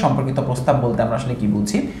শক্তি স্তর সম্পর্কিত প্রস্তাব বলতে আমরা আসলে কি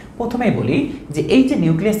বুঝি, প্রথমেই বলি যে এই যে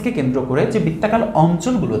নিউক্লিয়াসকে কেন্দ্র করে যে বৃত্তাকার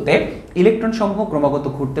অঞ্চলগুলোতে ইলেকট্রন সমূহ ক্রমাগত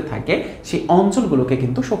ঘুরতে থাকে, সেই অঞ্চলগুলোকে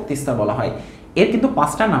কিন্তু শক্তি স্তর বলা হয়। এর কিন্তু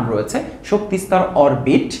পাঁচটা নাম রয়েছে, শক্তি স্তর,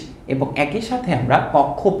 অরবিট, এবং একই সাথে আমরা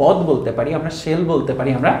কক্ষপথ বলতে পারি, আমরা শেল বলতে পারি,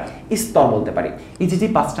 আমরা স্তর বলতে পারি। এই যে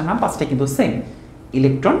পাঁচটা নাম, পাঁচটা কিন্তু সেম।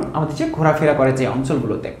 ইলেকট্রন আমাদের যে ঘোরাফেরা করে যে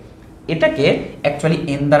অঞ্চলগুলোতে, এটাকে অ্যাকচুয়ালি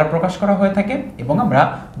এন দ্বারা প্রকাশ করা হয়ে থাকে, এবং আমরা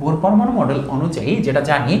বোর পরমাণু মডেল অনুযায়ী যেটা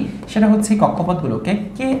জানি সেটা হচ্ছে কক্ষপথগুলোকে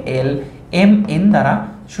কে এল এম এন দ্বারা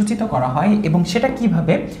সূচিত করা হয়। এবং সেটা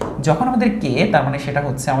কিভাবে, যখন আমাদের কে তার মানে সেটা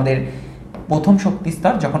হচ্ছে আমাদের প্রথম শক্তি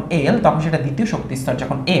স্তর, যখন এল তখন সেটা দ্বিতীয় শক্তি স্তর,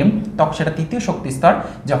 যখন এম তখন সেটা তৃতীয় শক্তি স্তর,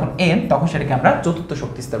 যখন এন তখন সেটাকে আমরা চতুর্থ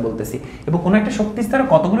শক্তি স্তর বলতেছি। এবং কোনো একটা শক্তি স্তরে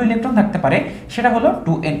কতগুলো ইলেকট্রন থাকতে পারে সেটা হলো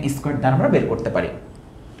 2n² দ্বারা আমরা বের করতে পারি।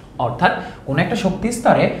 অর্থাৎ কোনো একটা শক্তি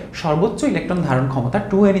স্তরে সর্বোচ্চ ইলেকট্রন ধারণ ক্ষমতা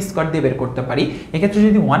 2n² দিয়ে বের করতে পারি। এক্ষেত্রে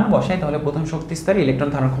যদি 1 বসাই তাহলে প্রথম শক্তি স্তরে ইলেকট্রন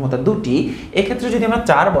ধারণ ক্ষমতা 2টি। এক্ষেত্রে যদি আমরা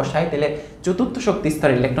 4 বসাই তাহলে চতুর্থ শক্তি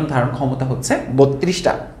স্তরে ইলেকট্রন ধারণ ক্ষমতা হচ্ছে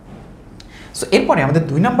 32টা। সো এরপরে আমাদের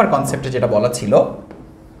 2 নম্বর কনসেপ্টে যেটা বলা ছিল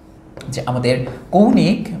যে আমাদের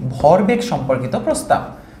কৌণিক ভরবেগ সম্পর্কিত প্রস্তাব।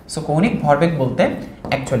 সো কৌণিক ভরবেগ বলতে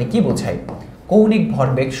অ্যাকচুয়ালি কি বোঝায়, কৌণিক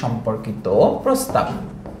ভরবেগ সম্পর্কিত প্রস্তাব।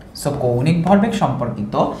 সো কৌণিক ভরবেগ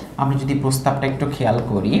সম্পর্কিত আমি যদি প্রস্তাবটা একটু খেয়াল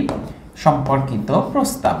করি, সম্পর্কিত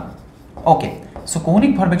প্রস্তাব। ওকে, সো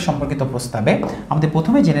কৌণিক ভরবেগ সম্পর্কিত প্রস্তাবে আমাদের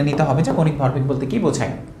প্রথমে জেনে নিতে হবে যে কৌণিক ভরবেগ বলতে কি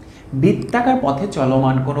বোঝায়। বৃত্তাকার পথে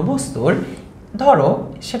চলমান কোনো বস্তুর, ধরো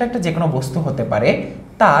সেটা একটা যে কোনো বস্তু হতে পারে,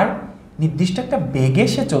 তার নির্দিষ্ট একটা বেগে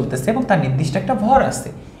সে চলতেছে এবং তার নির্দিষ্ট একটা ভর আছে,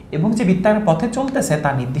 এবং যে বৃত্তাকার পথে চলতেছে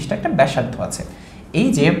তার নির্দিষ্ট একটা ব্যাসার্ধ আছে। এই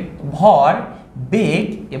যে ভর বেগ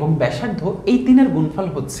এবং ব্যাসার্ধ এই তিনের গুণফল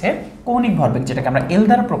হচ্ছে কৌণিক ভরবেগ, যেটাকে আমরা এল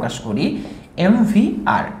দ্বারা প্রকাশ করি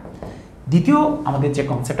mvr। দ্বিতীয় আমাদের যে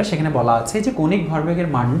কনসেপ্টটা সেখানে বলা আছে যে কৌণিক ভরবেগের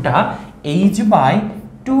মানটা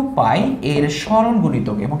h/2π এর সরল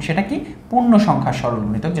গুণিতক, এবং সেটা কি পূর্ণ সংখ্যার সরল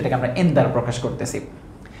গুণিতক, যেটাকে আমরা n দ্বারা প্রকাশ করতেছি।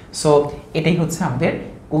 সো এটাই হচ্ছে আমাদের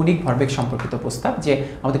কৌণিক ভরবেগ সম্পর্কিত প্রস্তাব, যে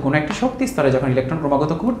আমাদের কোনো একটা শক্তি স্তরে যখন ইলেকট্রন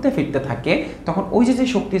ক্রমাগত ঘুরতে ফিরতে থাকে তখন ওই যে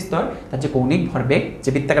শক্তি স্তর তার যে কৌণিক ভরবেগ যে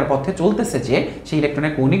বৃত্তাকার পথে চলতেছে, যে সেই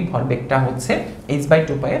ইলেকট্রনের কৌণিক ভরবেগটা হচ্ছে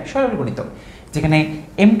h/2π এর সরল গুণিতক, যেখানে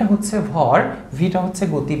mটা হচ্ছে ভর, vটা হচ্ছে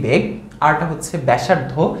গতিবেগ, rটা হচ্ছে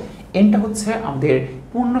ব্যাসার্ধ, nটা হচ্ছে আমাদের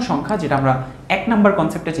পূর্ণ সংখ্যা, যেটা আমরা 1 নম্বর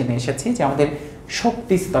কনসেপ্টে জেনে এসেছি যে আমাদের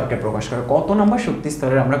শক্তি স্তরকে প্রকাশ করে কত নম্বর শক্তি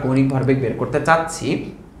স্তরের আমরা কৌণিক ভরবেগ বের করতে চাচ্ছি।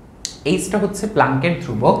 এইচটা হচ্ছে প্লাঙ্কের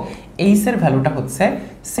ধ্রুবক, এইচ এর ভ্যালুটা হচ্ছে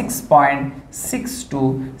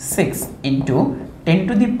 6.626 ইন্টু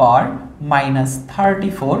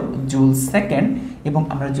 10⁻⁻34 জুল সেকেন্ড, এবং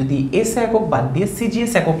আমরা যদি এস একক বাদ দিয়ে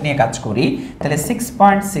সিজিএস একক নিয়ে কাজ করি তাহলে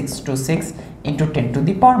 6.626 ইন্টু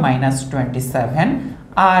 10⁻⁻27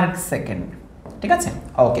 আর্ক সেকেন্ড। ঠিক আছে,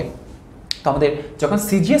 ওকে। তো আমাদের যখন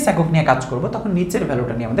সিজিএস একক নিয়ে কাজ করব তখন নিচের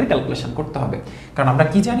ভ্যালুটা নিয়ে আমাদের ক্যালকুলেশন করতে হবে, কারণ আমরা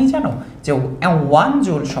কি জানি জানো যে 1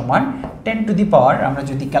 জুল সমান 10⁻, আমরা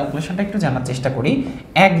যদি ক্যালকুলেশনটা একটু জানার চেষ্টা করি,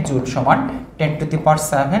 1 জুল সমান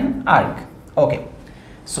 10⁻7 আর্ক। ওকে,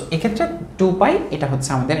 সো এক্ষেত্রে 2π এটা হচ্ছে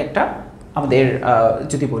আমাদের একটা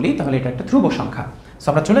যদি বলি তাহলে এটা একটা ধ্রুব সংখ্যা। সো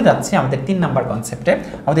আমরা চলে যাচ্ছি আমাদের 3 নাম্বার কনসেপ্টে।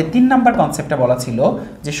 আমাদের 3 নাম্বার কনসেপ্টে বলা ছিল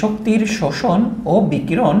যে শক্তির শোষণ ও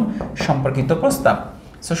বিকিরণ সম্পর্কিত প্রস্তাব।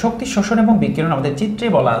 সো শক্তি শোষণ এবং বিকিরণ আমাদের চিত্রে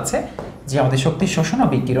বলা আছে যে আমাদের শক্তি শোষণ ও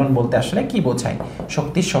বিকিরণ বলতে আসলে কি বোঝায়।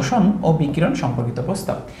 শক্তি শোষণ ও বিকিরণ সম্পর্কিত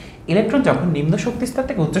প্রস্তাব, ইলেকট্রন যখন নিম্ন শক্তি স্তর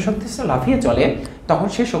থেকে উচ্চ শক্তি স্তরে লাফিয়ে চলে তখন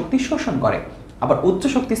সে শক্তি শোষণ করে, আবার উচ্চ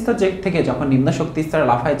শক্তি স্তর থেকে যখন নিম্ন শক্তি স্তরে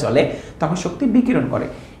লাফায় চলে তখন শক্তি বিকিরণ করে।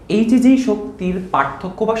 এই যে শক্তির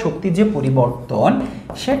পার্থক্য বা শক্তির যে পরিবর্তন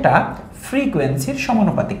সেটা ফ্রিকোয়েন্সির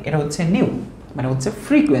সমানুপাতিক, এটা হচ্ছে নিউ, মানে হচ্ছে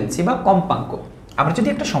ফ্রিকোয়েন্সি বা কম্পাঙ্ক। আমরা যদি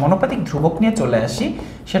একটা সমানুপাতিক ধ্রুবক নিয়ে চলে আসি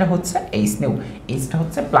সেটা হচ্ছে এইচ নিউ, এইচটা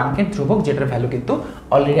হচ্ছে প্লাঙ্কের ধ্রুবক, যেটার ভ্যালু কিন্তু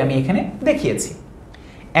অলরেডি আমি এখানে দেখিয়েছি।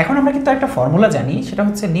 এখন আমরা কিন্তু একটা ফর্মুলা জানি, সেটা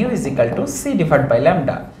হচ্ছে new is equal to C divide by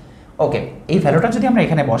lambda. ওকে, এই ভ্যালুটা যদি আমরা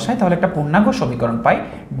এখানে বসাই তাহলে একটা পূর্ণাঙ্গ সমীকরণ পাই,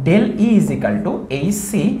 del E is equal to H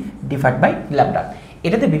C divide by lambda.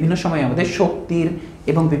 এটাতে বিভিন্ন সময় আমাদের শক্তির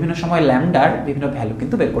এবং বিভিন্ন সময় ল্যামডার বিভিন্ন ভ্যালু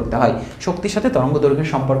কিন্তু বের করতে হয়। শক্তির সাথে তরঙ্গ দৈর্ঘ্যের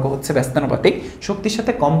সম্পর্ক হচ্ছে ব্যস্তানুপাতিক, শক্তির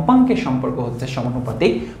সাথে কম্পাঙ্কের সম্পর্ক হচ্ছে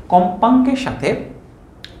সমানুপাতিক, কম্পাঙ্কের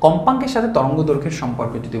সাথে তরঙ্গ দৈর্ঘ্যের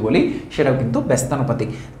সম্পর্ক যদি বলি সেটাও কিন্তু ব্যস্তানুপাতিক।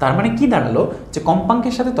 তার মানে কি দাঁড়ালো যে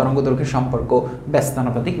কম্পাঙ্কের সাথে তরঙ্গ দৈর্ঘ্যের সম্পর্ক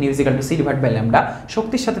ব্যস্তানুপাতিক, new is equal to C divide by lambda.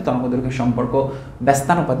 শক্তির সাথে তরঙ্গ দৈর্ঘ্যের সম্পর্ক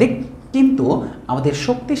ব্যস্তানুপাতিক, কিন্তু আমাদের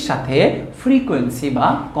শক্তির সাথে ফ্রিকোয়েন্সি বা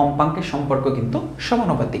কম্পাঙ্কের সম্পর্ক কিন্তু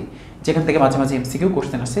সমানুপাতিক। যেখান থেকে মাঝে মাঝে এমসিকিউ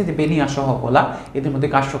কোশ্চেন আসছে যে বেনিয়া সহ কলা এদের মধ্যে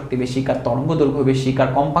কার শক্তি বেশি, কার তরঙ্গ দৈর্ঘ্য বেশি, কার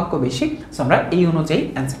কম্পাঙ্ক বেশি। সো আমরা এই অনুযায়ী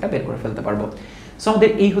অ্যান্সারটা বের করে ফেলতে পারবো। সো আমাদের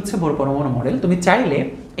এই হচ্ছে বোর পরমাণু মডেল। তুমি চাইলে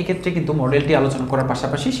এক্ষেত্রে কিন্তু মডেলটি আলোচনা করার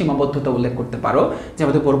পাশাপাশি সীমাবদ্ধতা উল্লেখ করতে পারো, যে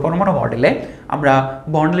আমাদের বোর পরমাণু মডেলে আমরা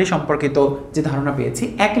বর্ণালী সম্পর্কিত যে ধারণা পেয়েছি,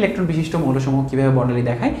 এক ইলেকট্রন বিশিষ্ট মৌলসমূহ কীভাবে বর্ণালী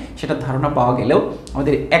দেখায় সেটার ধারণা পাওয়া গেলেও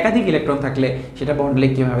আমাদের একাধিক ইলেকট্রন থাকলে সেটা বর্ণালী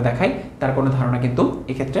কীভাবে দেখায় তার কোনো ধারণা কিন্তু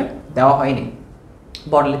এক্ষেত্রে দেওয়া হয়নি।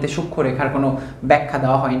 বর্ণালীতে সূক্ষ্ম রেখার কোনো ব্যাখ্যা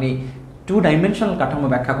দেওয়া হয়নি। 2 ডাইমেনশনাল কাঠামো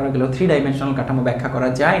ব্যাখ্যা করা গেলেও 3 ডাইমেনশনাল কাঠামো ব্যাখ্যা করা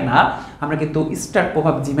যায় না। আমরা কিন্তু স্টার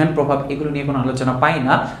প্রভাব, জিম্যান প্রভাব এগুলো নিয়ে কোনো আলোচনা পাই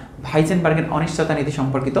না। হাইজেনবার্গের অনিশ্চয়তা নীতি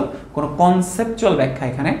সম্পর্কিত কোনো কনসেপচুয়াল ব্যাখ্যা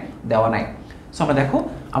এখানে দেওয়া নাই। সো আমরা দেখো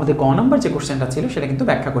আমাদের গ নম্বর যে কোশ্চেনটা ছিল সেটা কিন্তু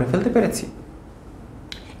ব্যাখ্যা করে ফেলতে পেরেছি।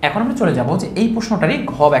 এখন আমরা চলে যাব যে এই প্রশ্নটারই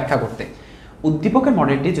ঘ ব্যাখ্যা করতে। উদ্দীপকের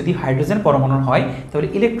মডেলটি যদি হাইড্রোজেন পরমাণুর হয় তাহলে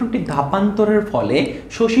ইলেকট্রনটি ধাপান্তরের ফলে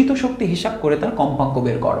শোষিত শক্তি হিসাব করে তার কম্পাঙ্ক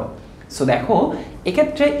বের করো। সো দেখো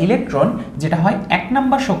এক্ষেত্রে ইলেকট্রন যেটা হয় 1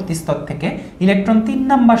 নাম্বার শক্তি স্তর থেকে ইলেকট্রন 3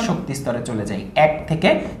 নাম্বার শক্তি স্তরে চলে যায়, 1 থেকে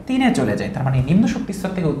 3-এ চলে যায়। তার মানে নিম্ন শক্তি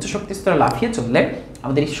স্তর থেকে উচ্চ শক্তি স্তরে লাফিয়ে চললে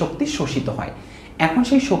আমাদের এই শক্তি শোষিত হয়। এখন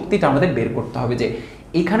সেই শক্তিটা আমাদের বের করতে হবে যে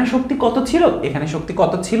এখানে শক্তি কত ছিল, এখানে শক্তি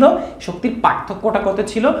কত ছিল, শক্তির পার্থক্যটা কত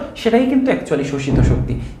ছিল, সেটাই কিন্তু অ্যাকচুয়ালি শোষিত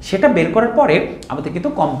শক্তি। সেটা বের করার পরে আমাদের কিন্তু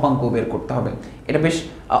কম্পাঙ্ক বের করতে হবে। এটা বেশ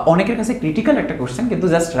অনেকের কাছে ক্রিটিক্যাল একটা কোশ্চেন, কিন্তু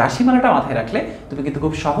জাস্ট রাশিমালাটা মাথায় রাখলে তুমি কিন্তু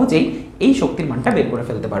খুব সহজেই এই শক্তির মানটা বের করে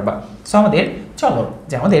ফেলতে পারবা। সো আমাদের চলো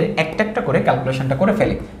যে আমাদের একটা একটা করে ক্যালকুলেশনটা করে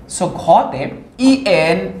ফেলি। সো ঘতে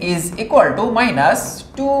En is equal to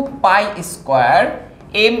 -2π²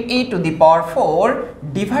 me to the power 4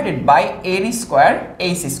 divided by n square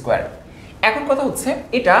h square। এখন কথা হচ্ছে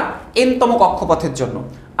এটা n-তম কক্ষপথের জন্য,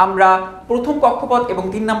 আমরা প্রথম কক্ষপথ এবং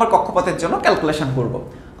 3 নম্বর কক্ষপথের জন্য ক্যালকুলেশন করব।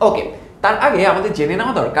 ওকে, তার আগে আমাদের জেনে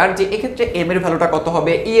নেওয়া দরকার যে এক্ষেত্রে m এর ভ্যালুটা কত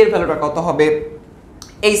হবে, e এর ভ্যালুটা কত হবে,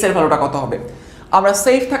 এইচ এর ভ্যালুটা কত হবে? আমরা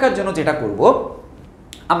সেফ থাকার জন্য যেটা করব,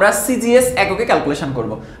 আমরা সিজিএস এককে ক্যালকুলেশন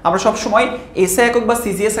করব। আমরা সব সময় এসআই একক বা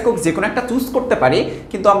সিজিএস একক যে কোনো একটা চুজ করতে পারি,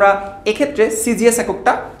 কিন্তু আমরা এক্ষেত্রে সিজিএস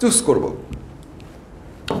এককটা চুজ করব।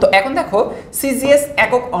 তো এখন দেখো সিজিএস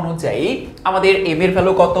একক অনুযায়ী আমাদের এম এর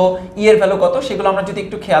ভ্যালু কত, ই এর ভ্যালু কত, সেগুলো আমরা যদি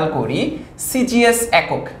একটু খেয়াল করি। সিজিএস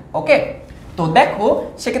একক, ওকে, তো দেখো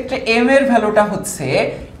সেক্ষেত্রে এম এর ভ্যালুটা হচ্ছে,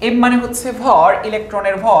 এম মানে হচ্ছে ভর,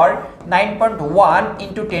 ইলেকট্রনের ভর 9.1 ×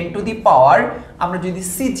 10⁻, আমরা যদি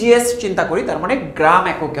সিজিএস চিন্তা করি তার মানে গ্রাম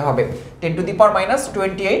এককে হবে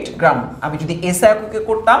 10⁻⁻28 গ্রাম। আমি যদি এসআই এককে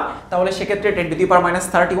করতাম তাহলে সেক্ষেত্রে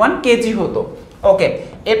 10⁻31 কেজি হতো। ওকে,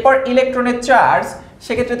 এরপর ইলেকট্রনের চার্জ,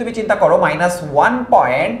 সেক্ষেত্রে তুমি চিন্তা করো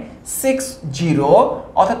 -1.60,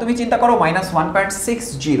 অর্থাৎ তুমি চিন্তা করো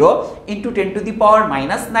 -1.60 ×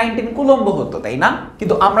 10⁻⁻19 কুলম্ব হতো, তাই না?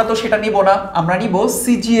 কিন্তু আমরা তো সেটা নিব না, আমরা নিব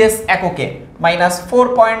সিজিএস এককে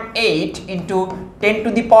 -4.8 ×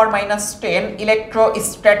 10⁻⁻10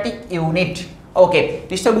 ইলেকট্রোস্ট্যাটিক ইউনিট। ওকে,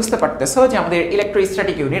 নিশ্চয় বুঝতে পারতেছো যে আমাদের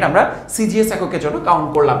ইলেকট্রোস্ট্যাটিক ইউনিট আমরা সিজিএস এককের জন্য কাউন্ট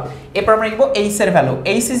করলাম। এরপর আমরা নিব এইচ এর ভ্যালু,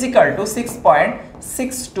 এইচ =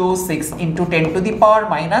 6.626 ×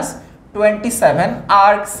 10⁻⁻27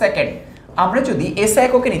 আর্ক সেকেন্ড। আমরা যদি এসআই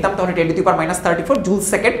এককে নিতাম তাহলে 10⁻34 জুল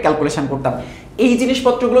সেকেন্ড ক্যালকুলেশন করতাম। এই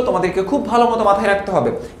জিনিসপত্রগুলো তোমাদেরকে খুব ভালো মতো মাথায় রাখতে হবে,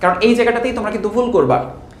 কারণ এই জায়গাটাতেই তোমরা কিন্তু ভুল করবা।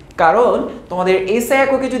 কারণ তোমাদের এসআই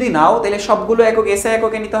এককে যদি নাও তাহলে সবগুলো একক এসআই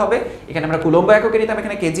এককে নিতে হবে। এখানে আমরা কুলম্ব এককে নিতাম,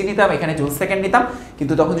 এখানে কেজি নিতাম, এখানে জুল সেকেন্ড নিতাম।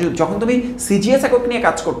 কিন্তু যখন তুমি সিজিএস একক নিয়ে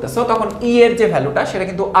কাজ করতেছো তখন ই এর যে ভ্যালুটা সেটা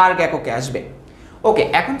কিন্তু আর্গ এককে আসবে। ওকে,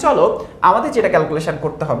 এখন চলো আমাদের যেটা ক্যালকুলেশন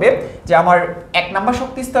করতে হবে যে আমার 1 নাম্বার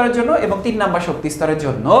শক্তি স্তরের জন্য এবং 3 নাম্বার শক্তি স্তরের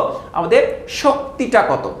জন্য আমাদের শক্তিটা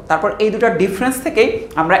কত, তারপর এই দুটার ডিফারেন্স থেকেই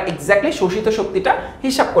আমরা এক্স্যাক্টলি শোষিত শক্তিটা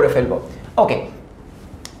হিসাব করে ফেলবো। ওকে,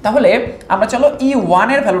 তাহলে আমরা চলো E1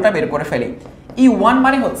 এর ভ্যালুটা বের করে ফেলি। E1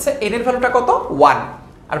 মানে হচ্ছে এর ভ্যালুটা কত, 1,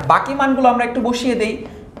 আর বাকি মানগুলো আমরা একটু বসিয়ে দেই।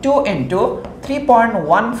 2 ×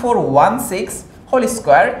 3.1416 হোল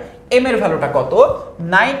স্কয়ার, এম এর ভ্যালুটা কত,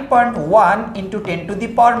 9.1 ×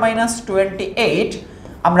 10⁻⁻28।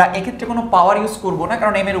 আমরা এক্ষেত্রে কোনো পাওয়ার ইউজ করব না,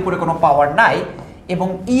 কারণ এম এর উপরে কোনো পাওয়ার নাই। এবং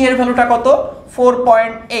ই এর ভ্যালুটা কত,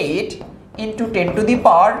 4.8 ×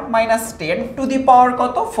 10⁻⁻10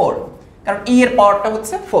 কত, 4, কারণ ই এর পাওয়ারটা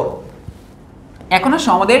হচ্ছে 4। এখন আসো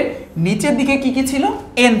আমাদের নিচের দিকে কি কি ছিল,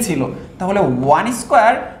 এন ছিল, তাহলে 1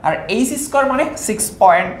 স্কয়ার আর এইচ স্কয়ার মানে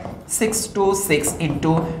 6.626 ×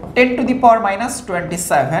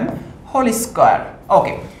 10⁻⁻27 হোল স্কয়ার।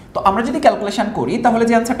 ওকে, তো আমরা যদি ক্যালকুলেশন করি তাহলে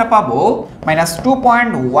যে অ্যানসারটা পাবো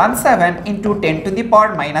 -2.17 ×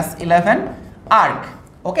 10⁻⁻11 আর্ক।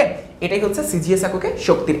 ওকে, এটাই হচ্ছে সিজিএস এককে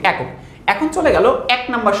শক্তির একক। এখন চলে গেল 1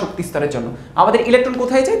 নাম্বার শক্তি স্তরের জন্য। আমাদের ইলেকট্রন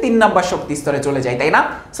কোথায় যায়, 3 নাম্বার শক্তি স্তরে চলে যায়, তাই না?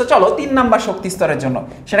 সো চলো 3 নাম্বার শক্তি স্তরের জন্য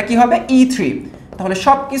সেটা কি হবে, E3। তাহলে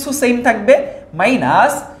সবকিছু সেম থাকবে,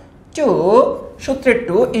 -2 সূত্রের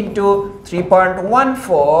 2 ×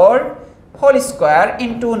 3.14 হোল স্কয়ার ×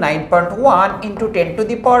 9.1 ×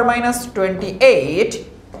 10⁻⁻28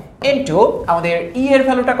 ইনটু আমাদের ই এর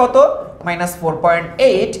ভ্যালুটা কত,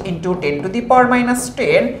 -4.8 ×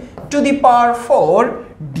 10⁻⁻10⁴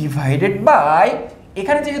 ডিভাইডেড বাই,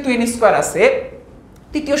 এখানে যেহেতু n স্কয়ার আছে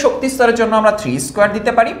তৃতীয় শক্তি স্তরের জন্য আমরা 3 স্কয়ার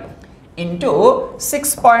দিতে পারি, ইনটু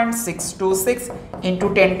 6.626 ×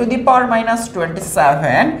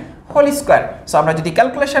 10⁻⁻27 হোল স্কয়ার। সো আমরা যদি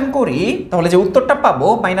ক্যালকুলেশন করি তাহলে যে উত্তরটা পাবো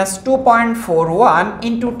 -2.41 ×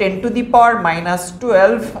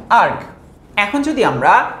 10⁻⁻12 আর্ক। এখন যদি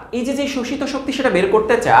আমরা এই যে শোষিত শক্তি সেটা বের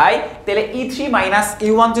করতে চাই তাহলে E3 -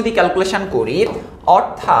 E1 যদি ক্যালকুলেশন করি,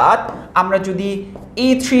 অর্থাৎ আমরা যদি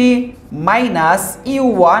E3 -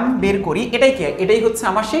 E1 বের করি, এটাই হচ্ছে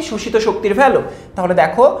আমার সেই শোষিত শক্তির ভ্যালু। তাহলে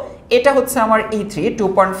দেখো এটা হচ্ছে আমার E3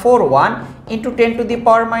 2.41 ×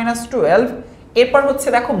 10⁻⁻12। এরপর হচ্ছে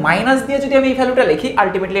দেখো মাইনাস দিয়ে যদি আমি এই ভ্যালুটা লিখি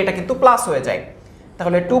আলটিমেটলি এটা কিন্তু প্লাস হয়ে যায়।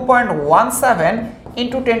 তাহলে 2.17 ×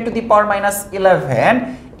 10⁻⁻11,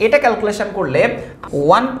 এটা ক্যালকুলেশন করলে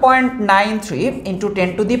 1.93 ×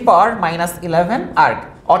 10⁻⁻11 আর্ক,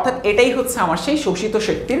 অর্থাৎ এটাই হচ্ছে আমার সেই শোষিত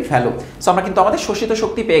শক্তির ভ্যালু। সো আমরা কিন্তু আমাদের শোষিত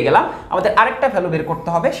শক্তি পেয়ে গেলাম। আমাদের আরেকটা ভ্যালু বের করতে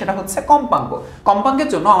হবে, সেটা হচ্ছে কম্পাঙ্ক। কম্পাঙ্কের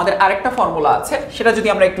জন্য আমাদের আরেকটা ফর্মুলা আছে, সেটা যদি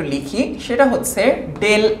আমরা একটু লিখি, সেটা হচ্ছে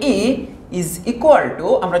del E is equal to,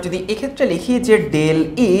 আমরা যদি এক্ষেত্রে লিখি যে del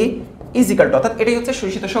E is equal to, অর্থাৎ এটাই হচ্ছে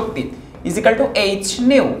শোষিত শক্তি, is equal to h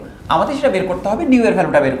new. আমাদের সেটা বের করতে হবে, নিউ এর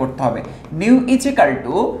ভ্যালুটা বের করতে হবে। New is equal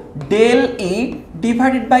to del E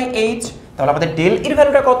divided by h। তাহলে আমাদের del এর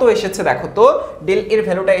ভ্যালুটা কত এসেছে দেখো তো, del এর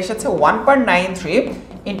ভ্যালুটা এসেছে 1.93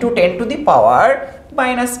 ×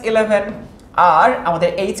 10⁻⁻11। আর আমাদের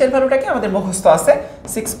এইচ এর ভ্যালুটা কি আমাদের মুখস্থ আছে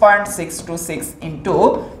 6.626 into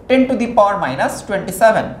 10 to the power minus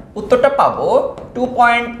 27। উত্তরটা পাবো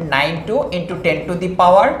 2.92 into 10 to the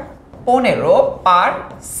power 15 per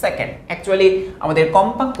second. Actually আমাদের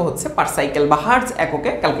কম্পাঙ্ক হচ্ছে পার সাইকেল বা হার্টজ এককে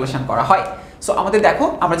ক্যালকুলেশন করা হয়। সো আমাদের দেখো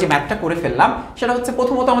আমরা যে ম্যাথটা করে ফেললাম সেটা হচ্ছে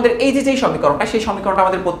প্রথমত আমাদের এই যে সমীকরণটা, সেই সমীকরণটা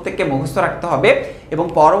আমাদের প্রত্যেককে মুখস্থ রাখতে হবে এবং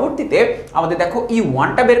পরবর্তীতে আমাদের দেখো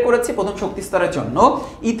E1টা বের করেছি প্রথম শক্তি স্তরের জন্য,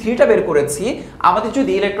 E3টা বের করেছি। আমাদের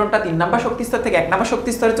যদি ইলেকট্রনটা 3 নাম্বার শক্তি স্তর থেকে 1 নাম্বার শক্তি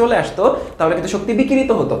স্তরে চলে আসতো তাহলে কিন্তু শক্তি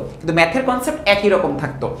বিকিরিত হতো, কিন্তু ম্যাথের কনসেপ্ট একই রকম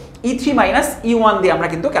থাকতো। E3 মাইনাস E1 দিয়ে আমরা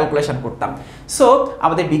কিন্তু ক্যালকুলেশন করতাম। সো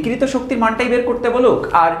আমাদের বিকিরিত শক্তির মানটাই বের করতে বলুক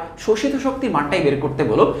আর শোষিত শক্তির মানটাই বের করতে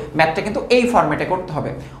বলুক, ম্যাথটা কিন্তু এই ফরম্যাটে করতে হবে।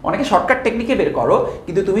 অনেকে শর্টকাট টেকনিকে বের করো,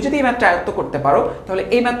 কিন্তু তুমি যদি এই ম্যাথটা আয়ত্ত করতে পারো তাহলে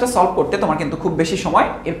এই ম্যাথটা সলভ করতে তোমার কিন্তু খুব বেশি সময়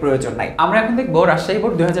এর প্রয়োজন নাই। আমরা এখন দেখবো রাজশাহী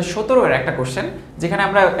বোর্ড 2017 এর একটা কোশ্চেন, যেখানে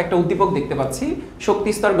আমরা একটা উদ্দীপক দেখতে পাচ্ছি শক্তি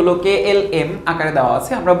স্তরগুলোকে LM আকারে দেওয়া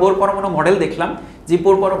আছে। আমরা বোর পরমাণু মডেল দেখলাম, যে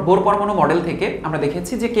বোর পরমাণু মডেল থেকে আমরা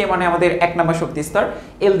দেখেছি যে কে মানে আমাদের 1 নম্বর শক্তি স্তর,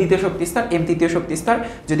 L দ্বিতীয় শক্তি স্তর, M তৃতীয় শক্তি স্তর।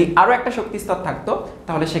 যদি আরো একটা শক্তি স্তর থাকতো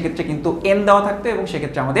তাহলে সেক্ষেত্রে কিন্তু N দেওয়া থাকতো এবং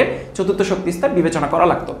সেক্ষেত্রে আমাদের চতুর্থ শক্তি স্তর বিবেচনা করা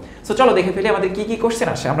লাগতো। সো চলো দেখে ফেলি আমাদের কি কি কোশ্চেন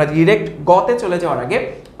আসে। আমরা ডিরেক্ট গতে চলে যাওয়ার আগে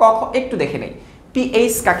একটু দেখে নেই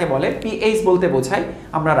পিএইচ কাকে বলে। পিএইচ বলতে বোঝায়,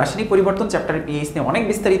 আমরা রাসায়নিক পরিবর্তন চ্যাপ্টারে পিএইচ নিয়ে অনেক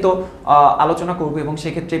বিস্তারিত আলোচনা করব এবং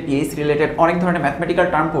সেক্ষেত্রে পিএইচ রিলেটেড অনেক ধরনের ম্যাথমেটিক্যাল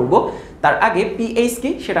টার্ম পড়ব। তার আগে পিএইচ কি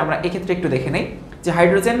সেটা আমরা এক্ষেত্রে একটু দেখে নেই। যে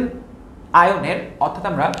হাইড্রোজেন আয়নের, অর্থাৎ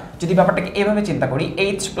আমরা যদি ব্যাপারটাকে এভাবে চিন্তা করি,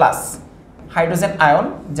 H+ হাইড্রোজেন আয়ন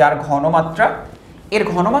যার ঘনমাত্রা, এর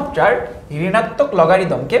ঘনমাত্রার ঋণাত্মক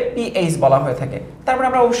লগারিদমকে পিএইচ বলা হয়ে থাকে। তারপরে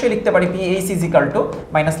আমরা অবশ্যই লিখতে পারি পিএইচ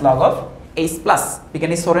 = log of H+।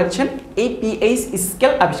 বিজ্ঞানী সোরেনসেন এই পিএইচ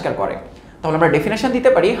স্কেল আবিষ্কার করে। তাহলে আমরা ডেফিনেশন দিতে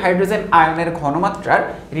পারি হাইড্রোজেন আয়নের ঘনমাত্রার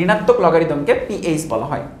ঋণাত্মক লগারিদমকে পিএইচ বলা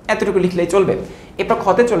হয়। এতটুকু লিখলেই চলবে। এরপর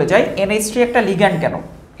ক্ষতে চলে যায়, NH3 একটা লিগ্যান্ড কেন?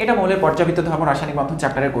 এটা মৌলের পর্যাবৃত্ত ধর্ম রাসায়নিক বন্ধন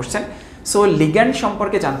চ্যাপ্টারের কোশ্চেন। সো লিগ্যান্ড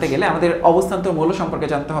সম্পর্কে জানতে গেলে আমাদের অবস্থান্তর মৌল সম্পর্কে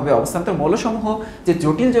জানতে হবে, অবস্থান্তর মৌলসমূহ যে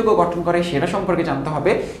জটিল যৌগ গঠন করে সেটা সম্পর্কে জানতে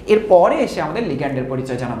হবে। এরপরে এসে আমাদের লিগ্যান্ডের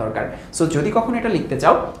পরিচয় জানা দরকার। সো যদি কখনো এটা লিখতে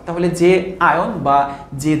চাও তাহলে যে আয়ন বা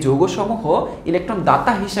যে যৌগসমূহ ইলেকট্রন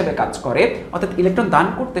দাতা হিসেবে কাজ করে, অর্থাৎ ইলেকট্রন দান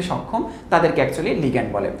করতে সক্ষম, তাদেরকে অ্যাকচুয়ালি লিগ্যান্ড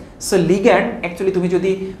বলে। সো লিগ্যান্ড অ্যাকচুয়ালি তুমি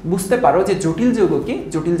যদি বুঝতে পারো যে জটিল যৌগ কি,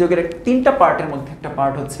 জটিল যৌগের 3টা পার্টের মধ্যে একটা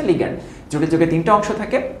পার্ট হচ্ছে লিগ্যান্ড। জটিল যৌগের 3টা অংশ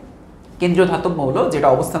থাকে, কেন্দ্রীয় ধাতব মৌল যেটা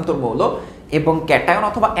অবস্থান্তর মৌল, এবং ক্যাটায়ন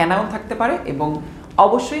অথবা অ্যানায়ন থাকতে পারে, এবং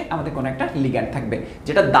অবশ্যই আমাদের কোনো একটা লিগ্যান্ড থাকবে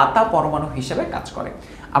যেটা দাতা পরমাণু হিসেবে কাজ করে।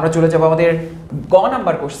 আমরা চলে যাব আমাদের গ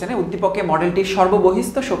নাম্বার কোশ্চেনে। উদ্দীপকে মডেলটির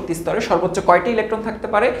সর্ববহিস্থ শক্তি স্তরে সর্বোচ্চ কয়টি ইলেকট্রন থাকতে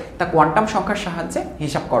পারে তা কোয়ান্টাম সংখ্যার সাহায্যে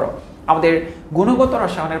হিসাব করো। আমাদের গুণগত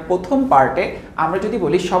রসায়নের প্রথম পার্টে আমরা যদি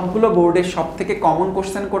বলি সবগুলো বোর্ডের সব থেকে কমন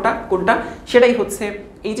কোশ্চেন কোনটা, সেটাই হচ্ছে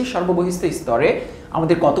এই যে সর্ববহিস্থ স্তরে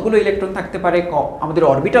আমাদের কতগুলো ইলেকট্রন থাকতে পারে, আমাদের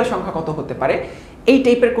অরবিটাল সংখ্যা কত হতে পারে, এই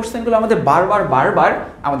টাইপের কোশ্চেনগুলো আমাদের বারবার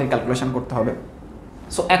আমাদের ক্যালকুলেশন করতে হবে।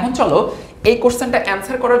 সো এখন চলো এই কোশ্চেনটা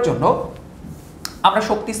অ্যান্সার করার জন্য আমরা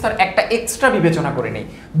শক্তি স্তর একটা এক্সট্রা বিবেচনা করে নেই।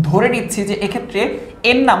 ধরে নিচ্ছি যে এক্ষেত্রে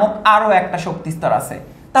N নামক আরো একটা শক্তি স্তর আছে,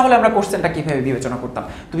 তাহলে আমরা কোশ্চেনটা কিভাবে বিবেচনা করতাম?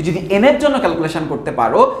 তুমি যদি N এর জন্য ক্যালকুলেশন করতে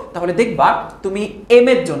পারো তাহলে দেখবা তুমি M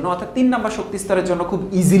এর জন্য, অর্থাৎ 3 নাম্বার শক্তি স্তরের জন্য খুব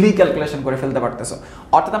ইজিলি ক্যালকুলেশন করে ফেলতে পারতেছো।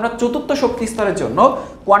 অর্থাৎ আমরা চতুর্থ শক্তি স্তরের জন্য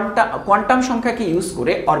কোয়ান্টাম সংখ্যাকে ইউজ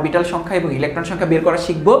করে অরবিটাল সংখ্যা এবং ইলেকট্রন সংখ্যা বের করা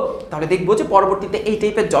শিখবো। তাহলে দেখবো যে পরবর্তীতে এই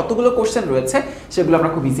টাইপের যতগুলো কোশ্চেন রয়েছে সেগুলো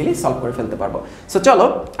আমরা খুব ইজিলি সলভ করে ফেলতে পারবো। সো চলো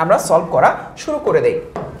আমরা সলভ করা শুরু করে দেই।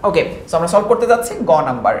 ওকে, সো আমরা সলভ করতে যাচ্ছি গ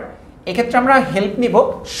নাম্বার। এক্ষেত্রে আমরা হেল্প নিব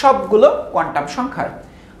সবগুলো কোয়ান্টাম সংখ্যার।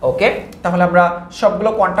 ওকে, তাহলে আমরা সবগুলো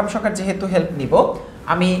কোয়ান্টাম সংখ্যার যেহেতু হেল্প নিব,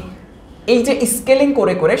 আমি এই যে স্কেলিং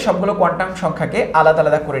করে করে সবগুলো কোয়ান্টাম সংখ্যাকে আলাদা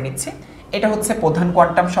আলাদা করে নিচ্ছি। এটা হচ্ছে প্রধান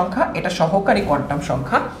কোয়ান্টাম সংখ্যা, এটা সহকারী কোয়ান্টাম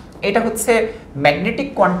সংখ্যা, এটা হচ্ছে ম্যাগনেটিক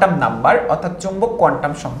কোয়ান্টাম নাম্বার অর্থাৎ চৌম্বক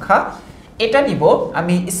কোয়ান্টাম সংখ্যা, এটা নিব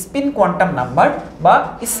আমি স্পিন কোয়ান্টাম নাম্বার বা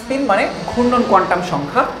স্পিন মানে ঘূর্ণন কোয়ান্টাম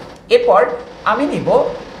সংখ্যা। এরপর আমি নিব,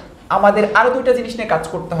 আমাদের আরো দুইটা জিনিস নিয়ে কাজ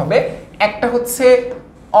করতে হবে। একটা হচ্ছে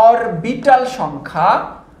অরবিটাল সংখ্যা।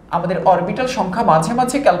 আমাদের অরবিটাল সংখ্যা মাঝে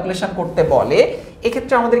মাঝে ক্যালকুলেশন করতে বলে,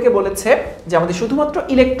 এক্ষেত্রে আমাদেরকে বলেছে যে আমাদের শুধুমাত্র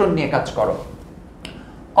ইলেকট্রন নিয়ে কাজ করো।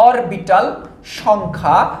 অরবিটাল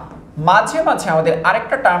সংখ্যা মাঝে মাঝে আমাদের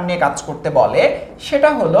আরেকটা টার্ম নিয়ে কাজ করতে বলে, সেটা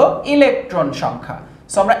হলো ইলেকট্রন সংখ্যা।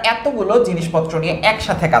 সো আমরা এতগুলো জিনিসপত্র নিয়ে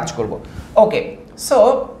একসাথে কাজ করব। ওকে, সো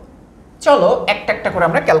চলো একটা একটা করে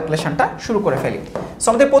আমরা ক্যালকুলেশনটা শুরু করে ফেলি। সো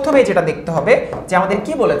আমাদের প্রথমে যেটা দেখতে হবে যে আমাদের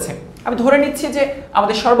কি বলেছে। আমি ধরে নিচ্ছি যে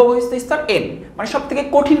আমাদের সর্ববহিস্থ স্তর N, মানে সব থেকে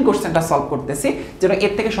কঠিন কোশ্চেনটা সলভ করতেছি, যেন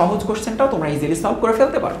এর থেকে সহজ কোশ্চেনটাও তোমরা ইজিলি সলভ করে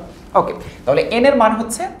ফেলতে পারো। ওকে, তাহলে N এর মান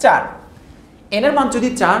হচ্ছে 4। N এর মান যদি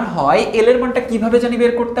 4 হয়, L এর মানটা কিভাবে জানি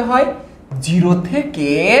বের করতে হয়? 0 থেকে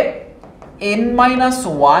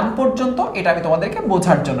n-1 পর্যন্ত, এটা আমি তোমাদেরকে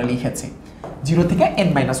বোঝার জন্য লিখেছি, 0 থেকে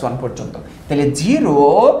n-1 পর্যন্ত। তাহলে 0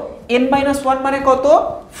 n-1 মানে কত?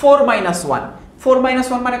 4-1,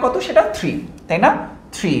 4-1 মানে কত? সেটা 3, তাই না?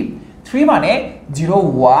 3 মানে 0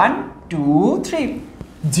 1 2 3।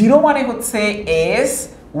 0 মানে হচ্ছে s,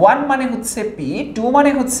 1 মানে হচ্ছে p, 2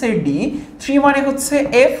 মানে হচ্ছে d, 3 মানে হচ্ছে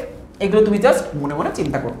f। এগুলো তুমি জাস্ট মনে মনে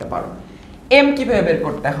চিন্তা করতে পারো। m কিভাবে বের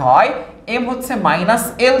করতে হয়? m হচ্ছে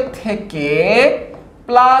 -l থেকে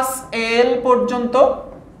 +l পর্যন্ত,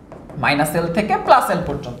 -l থেকে +l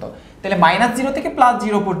পর্যন্ত। তাহলে -0 থেকে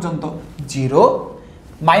 +0 পর্যন্ত 0,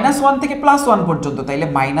 -1 থেকে +1 পর্যন্ত, তাইলে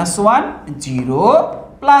 -1 0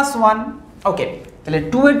 +1। ওকে, তাহলে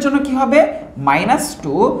 2 এর জন্য কি হবে?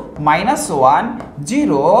 -2 -1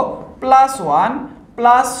 0 +1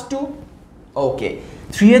 +2। ওকে,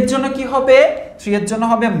 3 এর জন্য কি হবে? 3 এর জন্য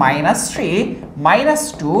হবে -3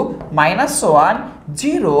 -2 -1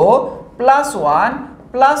 0 +1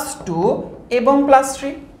 +2 এবং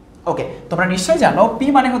 +3। ওকে, তোমরা নিশ্চয়ই জানো p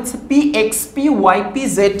মানে হচ্ছে px py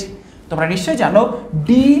pz। তোমরা নিশ্চয়ই জানো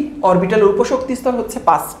d অরবিটালের উপশক্তি স্তর হচ্ছে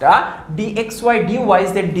 5টা, dxy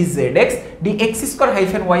dyz dzx dx²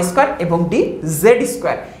 - y² এবং dz²।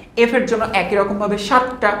 f এর জন্য একই রকম ভাবে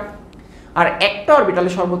 7টা। আর একটা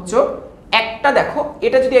অরবিটালে সর্বোচ্চ একটা, দেখো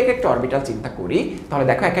এটা যদি এক একটা অরবিটাল চিন্তা করি, তাহলে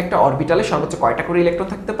দেখো এক একটা অরবিটালে সর্বোচ্চ কয়টা করে ইলেকট্রন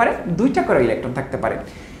থাকতে পারে? 2টা করে ইলেকট্রন থাকতে পারে।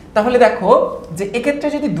 তাহলে দেখো যে এক্ষেত্রে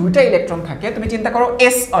যদি 2টা ইলেকট্রন থাকে, তুমি চিন্তা করো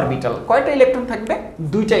s অরবিটাল, কয়টা ইলেকট্রন থাকবে?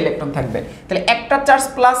 2টা ইলেকট্রন থাকবে। তাহলে একটা চার্জ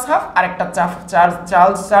 +½ আর একটা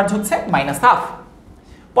চার্জ হচ্ছে -½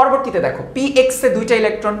 পরবর্তীতে দেখো px এ 2টা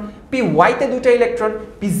ইলেকট্রন, py তে 2টা ইলেকট্রন,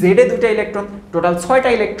 pz এ 2টা ইলেকট্রন, টোটাল 6টা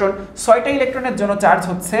ইলেকট্রন। 6টা ইলেকট্রনের জন্য চার্জ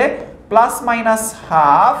হচ্ছে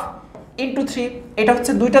 +-½ × 3। এটা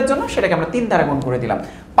হচ্ছে 2টার জন্য, সেটাকে আমরা 3 দ্বারা গুণ করে দিলাম।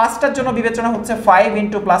 5টার জন্য বিবেচনা হচ্ছে 5 ×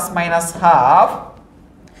 +-½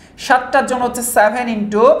 7টার জন্য হচ্ছে 7 ×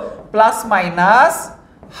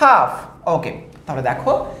 +-½ ওকে, তাহলে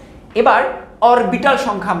দেখো এবার অরবিটাল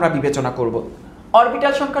সংখ্যা আমরা বিবেচনা করব।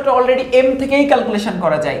 অরবিটাল সংখ্যাটা অলরেডি m থেকেই ক্যালকুলেশন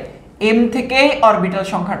করা যায়। m থেকেই অরবিটাল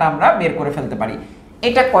সংখ্যাটা আমরা বের করে ফেলতে পারি।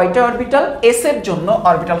 এটা কয়টা অরবিটাল? s এর জন্য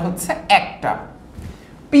অরবিটাল হচ্ছে একটা,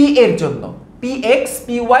 p এর জন্য px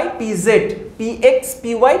py pz px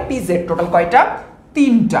py pz total কয়টা?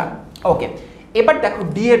 3টা। ওকে, এবার দেখো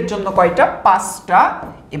d এর জন্য কয়টা? 5টা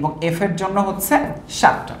এবং f এর জন্য হচ্ছে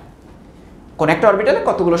 7টা। কোন একটা অরবিটালে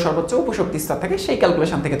কতগুলো সর্বোচ্চ উপশক্তি স্তর থাকে সেই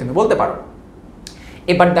ক্যালকুলেশন থেকে তুমি বলতে পারো।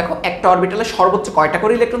 এবার দেখো একটা অরবিটালে সর্বোচ্চ কয়টা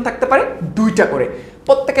করে ইলেকট্রন থাকতে পারে? 2টা করে।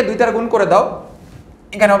 প্রত্যেককে 2 দ্বারা গুণ করে দাও।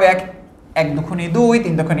 এখানে হবে 1 2 2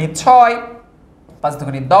 3 2 6 5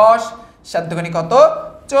 2 10 7 2 কত?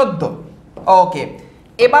 14। ওকে,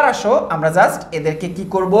 এবার আসো আমরা জাস্ট এদেরকে কি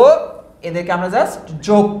করব? এদেরকে আমরা জাস্ট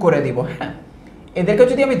যোগ করে দিব। হ্যাঁ, এদেরকে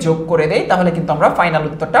যদি আমি যোগ করে দেই তাহলে কিন্তু আমরা ফাইনাল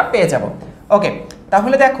উত্তরটা পেয়ে যাব। ওকে,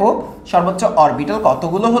 তাহলে দেখো সর্বোচ্চ অরবিটাল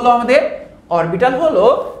কতগুলো হলো আমাদের? অরবিটাল হলো,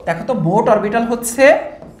 দেখো তো মোট অরবিটাল হচ্ছে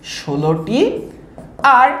 16টি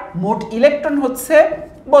আর মোট ইলেকট্রন হচ্ছে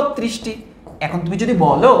 32টি। এখন তুমি যদি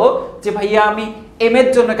বলো যে ভাইয়া আমি m এর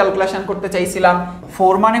জন্য ক্যালকুলেশন করতে চাইছিলাম,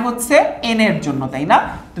 4 মানে হচ্ছে n এর জন্য, তাই না?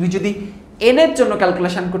 তুমি যদি n এর জন্য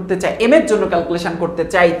ক্যালকুলেশন করতে চাই, m এর জন্য ক্যালকুলেশন করতে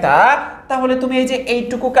চাইতা, তাহলে তুমি এই যে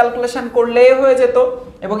এইটুকু ক্যালকুলেশন করলেই হয়ে যেত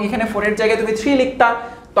এবং এখানে 4 এর জায়গায় তুমি 3 লিখতা,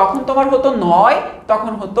 তখন তোমার হতো 9,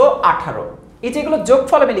 তখন হতো 18। এই যেগুলো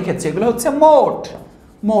যোগফল আমি লিখেছি এগুলো হচ্ছে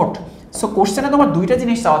মোট। সো কোশ্চেনে তোমার 2টা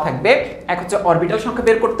জিনিস চাওয়া থাকবে, এক হচ্ছে অরবিটাল সংখ্যা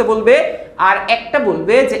বের করতে বলবে আর একটা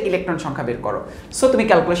বলবে যে ইলেকট্রন সংখ্যা বের করো। সো তুমি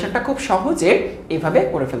ক্যালকুলেশনটা খুব সহজে এইভাবে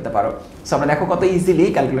করে ফেলতে পারো। সো আমরা দেখো কত ইজিলি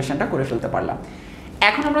ক্যালকুলেশনটা করে ফেলতে পারলাম।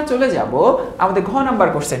 এখন আমরা চলে যাব আমাদের ঘ নাম্বার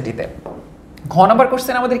কোশ্চেনটিতে। ঘ নাম্বার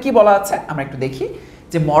কোশ্চেন আমাদের কি বলা আছে আমরা একটু দেখি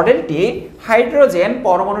যে মডেলটি হাইড্রোজেন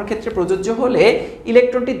পরমাণুর ক্ষেত্রে প্রযোজ্য হলে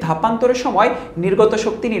ইলেকট্রনটি ধাপান্তরের সময় নির্গত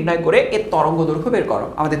শক্তি নির্ণয় করে এর তরঙ্গ দৈর্ঘ্য বের করো।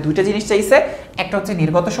 আমাদের 2টা জিনিস চাইছে, একটা হচ্ছে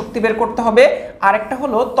নির্গত শক্তি বের করতে হবে আর একটা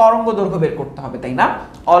হলো তরঙ্গ দৈর্ঘ্য বের করতে হবে, তাই না?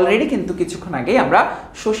 অলরেডি কিন্তু কিছুক্ষণ আগেই আমরা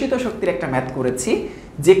শোষিত শক্তির একটা ম্যাথ করেছি,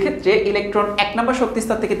 যে ক্ষেত্রে ইলেকট্রন 1 নম্বর শক্তি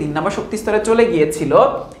স্তর থেকে 3 নম্বর শক্তি স্তরে চলে গিয়েছিল,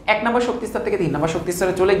 1 নম্বর শক্তি স্তর থেকে 3 নম্বর শক্তি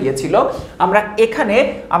স্তরে চলে গিয়েছিল।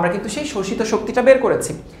 আমরা কিন্তু সেই শোষিত শক্তিটা বের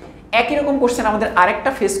করেছি। একই রকম কোশ্চেন আমাদের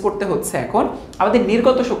আরেকটা ফেস করতে হচ্ছে, এখন আমাদের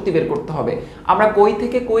নির্গত শক্তি বের করতে হবে। আমরা কই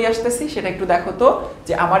থেকে কই আসতেছি সেটা একটু দেখো তো,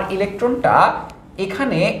 যে আমার ইলেকট্রনটা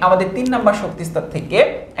এখানে আমাদের 3 নাম্বার শক্তি স্তর থেকে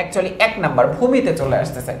অ্যাকচুয়ালি 1 নাম্বার ভূমিতে চলে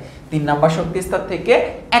আসতেছে, 3 নাম্বার শক্তি স্তর থেকে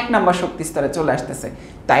 1 নাম্বার শক্তি স্তরে চলে আসতেছে।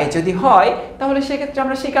 তাই যদি হয় তাহলে সেক্ষেত্রে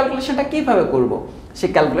আমরা সেই ক্যালকুলেশনটা কিভাবে করব?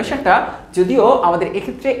 সেই ক্যালকুলেশনটা যদিও আমাদের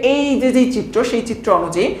এক্ষেত্রে এই যে চিত্র, সেই চিত্র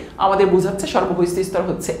অনুযায়ী আমাদের বোঝাচ্ছে সর্ববহিঃস্থ স্তর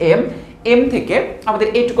হচ্ছে m থেকে আমাদের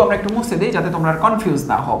এইটুকু আমরা একটু মুছে দিই যাতে তোমরা কনফিউজ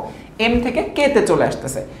না হও। m থেকে k তে চলে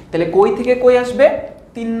আসতেছে, তাহলে কই থেকে কই আসবে?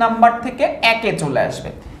 3 নাম্বার থেকে 1 এ চলে আসবে।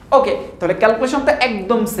 ওকে, তাহলে ক্যালকুলেশনটা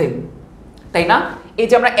একদম সেম, তাই না? এই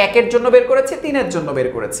যে আমরা 1 এর জন্য বের করেছি, 3 এর জন্য বের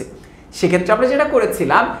করেছি, সেক্ষেত্রে আমরা যেটা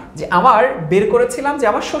করেছিলাম যে বের করেছিলাম যে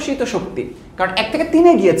আমার শোষিত শক্তি, কারণ 1 থেকে 3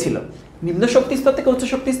 এ গিয়েছিল। নিম্ন শক্তি স্তর থেকে উচ্চ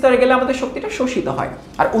শক্তি স্তরে গেলে আমাদের শক্তিটা শোষিত হয়,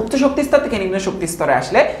 আর উচ্চ শক্তি স্তর থেকে নিম্ন শক্তি স্তরে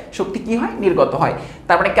আসলে শক্তি কি হয়? নির্গত হয়।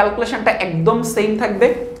 তার মানে ক্যালকুলেশনটা একদম সেম থাকবে,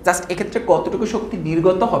 জাস্ট এক্ষেত্রে কতটুকু শক্তি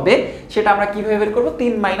নির্গত হবে সেটা আমরা কিভাবে বের করব?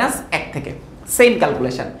 3 - 1 থেকে, সেম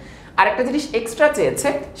ক্যালকুলেশন। আরেকটা জিনিস এক্সট্রা চেয়েছে,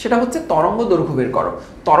 সেটা হচ্ছে তরঙ্গ দৈর্ঘ্য বের করো।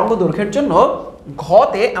 তরঙ্গ দৈর্ঘ্যের জন্য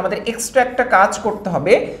ঘতে আমাদের এক্সট্রা একটা কাজ করতে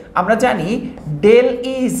হবে। আমরা জানি del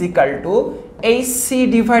E is equal to hc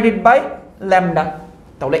divided by lambda.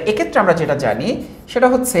 তাহলে এক্ষেত্রে আমরা যেটা জানি সেটা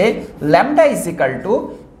হচ্ছে lambda is equal to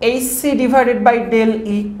hc divided by del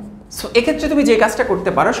E. So এক্ষেত্রে তুমি যে কাজটা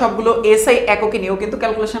করতে পারো, সবগুলো এসআই এককে নিয়েও কিন্তু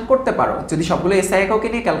ক্যালকুলেশন করতে পারো। যদি সবগুলো এসআই এককে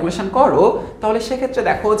নিয়ে ক্যালকুলেশন করো, তাহলে সেক্ষেত্রে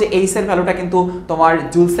দেখো যে এইচ এর ভ্যালুটা কিন্তু তোমার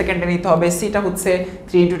জুল সেকেন্ডে নিতে হবে, সিটা হচ্ছে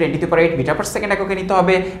 3 × 10⁸ মিটার পার সেকেন্ড এককে নিতে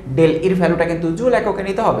হবে, ডেল ইর ভ্যালুটা কিন্তু জুল এককে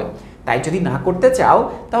নিতে হবে। তাই যদি না করতে চাও,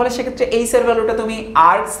 তাহলে সেক্ষেত্রে এইচ এর ভ্যালুটা তুমি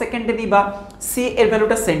আর্ক সেকেন্ডে নিবা, সি এর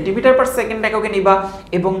ভ্যালুটা সেন্টিমিটার পার সেকেন্ড এককে নিবা,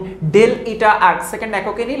 এবং ডেল ইটা আর্ক সেকেন্ড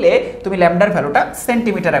এককে নিলে তুমি ল্যামডার ভ্যালুটা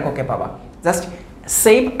সেন্টিমিটার এককে পাবা। জাস্ট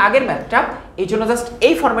সেম আগের ম্যাথটা, এই জন্য জাস্ট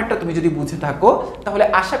এই ফরম্যাটটা তুমি যদি বুঝে থাকো, তাহলে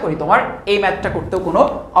আশা করি তোমার এই ম্যাথটা করতেও কোনো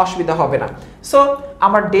অসুবিধা হবে না। সো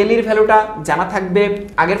আমার ডেলির ভ্যালুটা জানা থাকবে,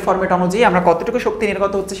 আগের ফরম্যাট অনুযায়ী আমরা কতটুকু শক্তি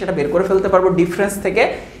নির্গত হচ্ছে সেটা বের করে ফেলতে পারবো ডিফারেন্স থেকে,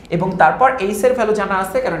 এবং তারপর এইচ এর ভ্যালু জানা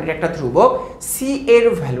আছে কারণ এটা একটা ধ্রুবক, সি এর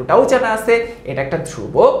ভ্যালুটাও জানা আছে, এটা একটা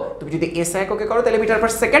ধ্রুবক। তুমি যদি এস এককে করো তাহলে মিটার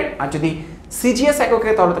পার সেকেন্ড, আর যদি সিজিএস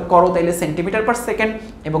এককে করো তাহলে সেন্টিমিটার পার সেকেন্ড,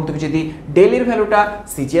 এবং তুমি যদি ডেলির ভ্যালুটা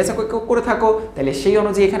সিজিএস এককে করে থাকো তাহলে সেই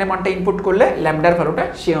অনুযায়ী এখানে মানটা ইনপুট করলে ল্যামডার ভ্যালুটা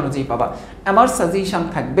সেই অনুযায়ী পাবা। আমার সাজেশন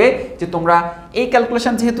থাকবে যে তোমরা এই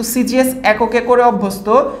ক্যালকুলেশন যেহেতু সিজিএস এককে করে অভ্যস্ত,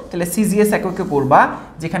 তাহলে সিজিএস এককে করবা,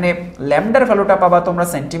 যেখানে ল্যামডার ভ্যালুটা পাবা তোমরা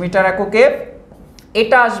সেন্টিমিটার এককে,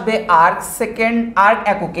 এটা আসবে আর্ক সেকেন্ড আর্ক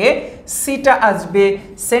এককে, সিটা আসবে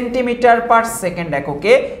সেন্টিমিটার পার সেকেন্ড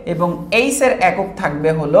এককে, এবং এইচ এর একক থাকবে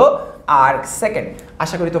হলো আর্ক সেকেন্ড।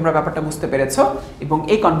 আশা করি তোমরা ব্যাপারটা বুঝতে পেরেছো এবং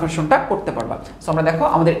এই কনভার্সনটা করতে পারবা। সো আমরা দেখো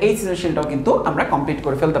আমাদের এই সৃজনশীলটাও কিন্তু আমরা কমপ্লিট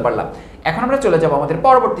করে ফেলতে পারলাম। এখন আমরা চলে যাব আমাদের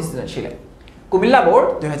পরবর্তী সৃজনশীলে, কুমিল্লা বোর্ড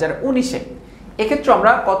 2019-এ। এক্ষেত্রে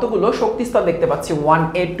আমরা কতগুলো শক্তি স্তর দেখতে পাচ্ছি,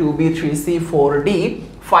 1A 2B 3C 4D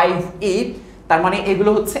 5E, তার মানে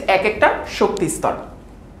এগুলো হচ্ছে এক একটা শক্তি স্তর।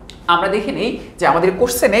 আমরা দেখে নেই যে আমাদের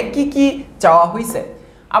কোশ্চেনে কি কি চাওয়া হয়েছে।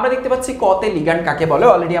 আমরা দেখতে পাচ্ছি কতে লিগ্যান্ড কাকে বলে,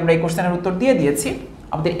 অলরেডি আমরা এই কোশ্চেনের উত্তর দিয়ে দিয়েছি।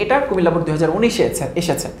 আমাদের এটা কুমিল্লা বোর্ড 2019-এ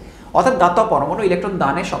এসেছে, অর্থাৎ দাতা পরমাণু ইলেকট্রন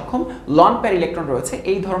দানে সক্ষম লন পেয়ার ইলেকট্রন রয়েছে,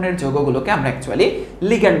 এই ধরনের যৌগগুলোকে আমরা অ্যাকচুয়ালি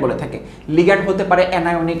লিগ্যান্ড বলে থাকি। লিগ্যান্ড হতে পারে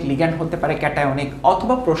অ্যানায়নিক, লিগ্যান্ড হতে পারে ক্যাটায়নিক,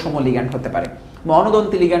 অথবা প্রশম লিগ্যান্ড হতে পারে,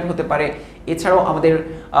 মনোদন্তী লিগ্যান্ড হতে পারে। এছাড়াও আমাদের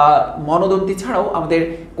মনোদন্তী ছাড়াও আমাদের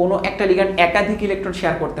কোনো একটা লিগ্যান্ড একাধিক ইলেকট্রন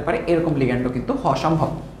শেয়ার করতে পারে, এরকম লিগ্যান্ডও কিন্তু হওয়া সম্ভব।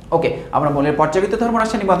 ওকে, আমরা মৌলের পর্যাবৃত্ত ধর্ম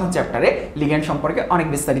রাসায়নিক বন্ধন চ্যাপ্টারে লিগ্যান্ড সম্পর্কে অনেক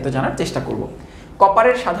বিস্তারিত জানার চেষ্টা করব।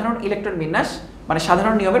 কপারের সাধারণ ইলেকট্রন বিন্যাস মানে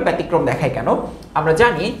সাধারণ নিয়মের ব্যতিক্রম দেখায় কেন? আমরা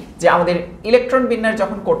জানি যে আমাদের ইলেকট্রন বিন্যাস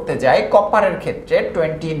যখন করতে যায় কপারের ক্ষেত্রে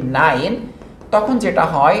 29, তখন যেটা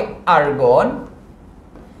হয় আর্গন,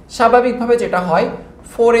 স্বাভাবিকভাবে যেটা হয়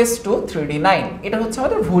 4s2 3d9, এটা হচ্ছে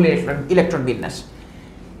আমাদের ভুল ইলেকট্রন বিন্যাস।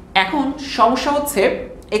 এখন সমস্যা হচ্ছে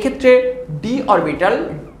এক্ষেত্রে ডি অরবিটাল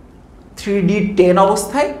 3d10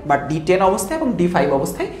 অবস্থায় বা d10 অবস্থায় এবং d5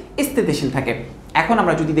 অবস্থায় স্থিতিশীল থাকে। এখন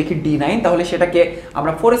আমরা যদি দেখি d9, তাহলে সেটাকে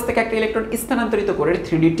আমরা 4s থেকে একটা ইলেকট্রন স্থানান্তরিত করে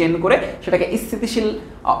 3d10 করে সেটাকে স্থিতিশীল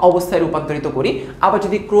অবস্থায় রূপান্তরিত করি। আবার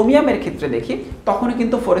যদি ক্রোমিয়ামের ক্ষেত্রে দেখি, তখনও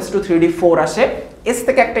কিন্তু 4s2 3d4 আসে, s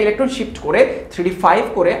থেকে একটা ইলেকট্রন শিফট করে 3d5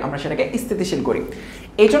 করে আমরা সেটাকে স্থিতিশীল করি।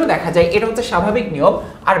 এই জন্য দেখা যায় এটা হচ্ছে স্বাভাবিক নিয়ম।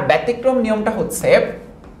 আর ব্যতিক্রম নিয়মটা হচ্ছে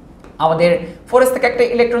আমাদের 4s থেকে একটা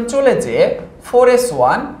ইলেকট্রন চলে যেয়ে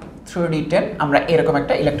 4s1 3d10 আমরা এরকম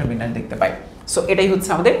একটা ইলেকট্রন বিন্যাস দেখতে পাই। সো এটাই হচ্ছে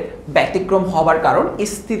আমাদের ব্যতিক্রম হওয়ার কারণ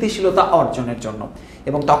স্থিতিশীলতা অর্জনের জন্য।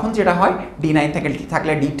 এবং তখন যেটা হয় d9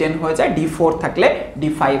 থাকলে d10 হয়ে যায়, d4 থাকলে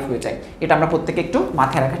d5 হয়ে যায়। এটা আমরা প্রত্যেকে একটু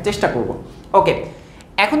মাথায় রাখার চেষ্টা করব। ওকে,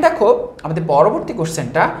 এখন দেখো আমাদের পরবর্তী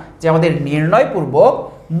কোশ্চেনটা যে আমাদের নির্ণয়পূর্বক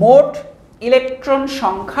মোট ইলেকট্রন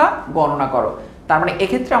সংখ্যা গণনা করো। তার মানে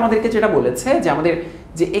এক্ষেত্রে আমাদেরকে যেটা বলেছে যে আমাদের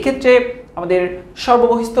যে এক্ষেত্রে আমাদের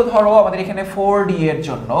সর্ববহিস্থ ধরো আমাদের এখানে 4d এর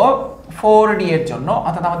জন্য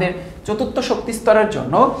অর্থাৎ আমাদের চতুর্থ শক্তি স্তরের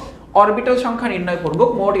জন্য অরবিটাল সংখ্যা নির্ণয়পূর্বক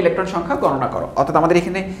মোট ইলেকট্রন সংখ্যা গণনা করো। অর্থাৎ আমাদের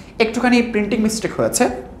এখানে একটুখানি প্রিন্টিং মিস্টেক হয়েছে,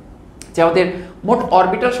 যে আমাদের মোট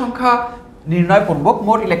অরবিটাল সংখ্যা নির্ণয়পূর্বক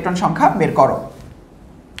মোট ইলেকট্রন সংখ্যা বের করো।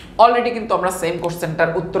 অলরেডি কিন্তু আমরা সেম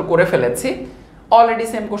কোশ্চেনটার উত্তর করে ফেলেছি। অলরেডি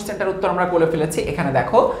সেম কোশ্চেনটার উত্তর আমরা করে ফেলেছি। এখানে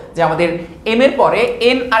দেখো যে আমাদের m এর পরে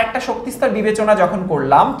n আরেকটা শক্তিস্তর বিবেচনা যখন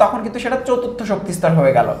করলাম তখন কিন্তু সেটা চতুর্থ শক্তিস্তর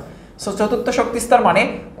হয়ে গেল। সো চতুর্থ শক্তিস্তর মানে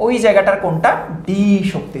ওই জায়গাটার কোনটা, ডি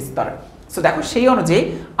শক্তিস্তর। সো দেখো সেই অনুযায়ী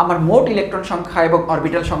আমার মোট ইলেকট্রন সংখ্যা এবং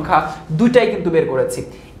অরবিটাল সংখ্যা দুইটাই কিন্তু বের করেছি।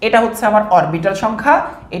 এটা হচ্ছে আমার অরবিটাল সংখ্যা,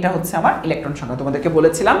 এটা হচ্ছে আমার ইলেকট্রন সংখ্যা। তোমাদেরকে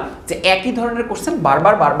বলেছিলাম যে একই ধরনের কোশ্চেন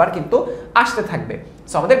বারবার কিন্তু আসতে থাকবে।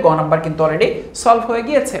 সো আমাদের গ নাম্বার কিন্তু অলরেডি সলভ হয়ে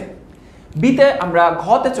গিয়েছে। বিতে আমরা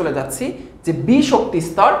ঘতে চলে যাচ্ছি, যে বি শক্তি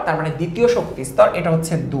স্তর তার মানে দ্বিতীয় শক্তি স্তর, এটা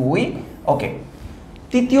হচ্ছে 2। ওকে,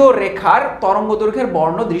 তৃতীয় রেখার তরঙ্গ দৈর্ঘ্যের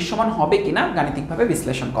বর্ণ দৃশ্যমান হবে কিনা গাণিতিকভাবে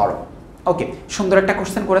বিশ্লেষণ করো। ওকে, সুন্দর একটা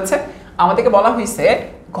কোশ্চেন করেছে। আমাদেরকে বলা হয়েছে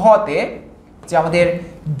ঘতে যে আমাদের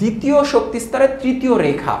দ্বিতীয় শক্তি স্তরের তৃতীয়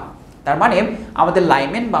রেখা, তার মানে আমাদের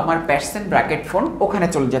লাইমেন বা আমার পার্সেন্ট ব্র্যাকেট ফোন ওখানে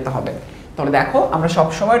চলে যেতে হবে। তাহলে দেখো আমরা সব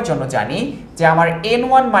সময়ের জন্য জানি যে আমার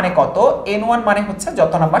n1 মানে কত, n1 মানে হচ্ছে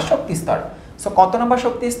যত নম্বর শক্তি স্তর। সো কত নম্বর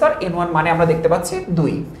শক্তি স্তর, n1 মানে আমরা দেখতে পাচ্ছি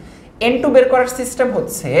 2। n2 বের করার সিস্টেম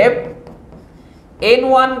হচ্ছে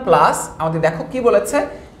n1 প্লাস আমাদের দেখো কি বলেছে,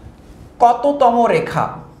 কততম রেখা,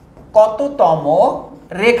 কততম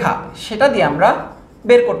রেখা সেটা দিয়ে আমরা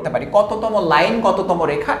বের করতে পারি, কততম লাইন কততম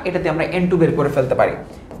রেখা এটা দিয়ে আমরা n2 বের করে ফেলতে পারি।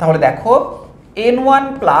 তাহলে দেখো n1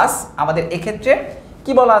 প্লাস আমাদের এক্ষেত্রে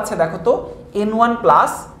কি বলা আছে দেখো তো, n1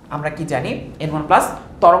 প্লাস আমরা কি জানি, n1 প্লাস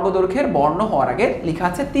তরঙ্গ দৈর্ঘ্যের বর্ণ হওয়ার আগে লেখা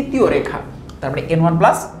আছে তৃতীয় রেখা, তার মানে n1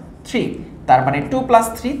 প্লাস 3, তার মানে 2 প্লাস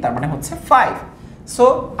 3 তার মানে হচ্ছে 5। সো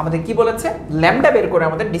আমাদের কি বলেছে, ল্যামডা বের করে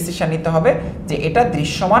আমাদের ডিসিশন নিতে হবে যে এটা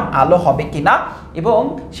দৃশ্যমান আলো হবে কিনা এবং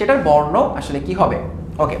সেটার বর্ণ আসলে কি হবে।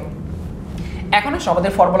 ওকে, এখন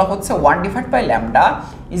আমাদের ফর্মুলা হচ্ছে 1 divide by lambda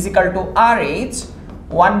is equal to RH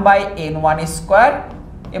 1 by n1 square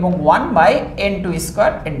এবং 1 বাই n2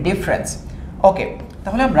 স্কয়ার এর ডিফারেন্স। ওকে,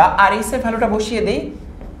 তাহলে আমরা RH এর ভ্যালুটা বসিয়ে দেই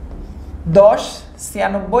 10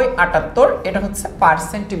 96 78, এটা হচ্ছে পার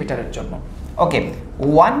সেন্টিমিটারের জন্য। ওকে,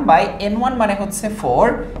 1 বাই n1 মানে হচ্ছে 4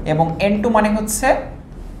 এবং n2 মানে হচ্ছে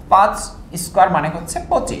 5 স্কয়ার মানে হচ্ছে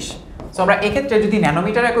 25। সো আমরা এক্ষেত্রে যদি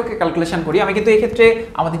ন্যানোমিটার এককে ক্যালকুলেশন করি, আমি কিন্তু এক্ষেত্রে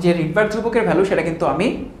আমাদের যে রিডবার্গ ধ্রুবকের ভ্যালু সেটা কিন্তু আমি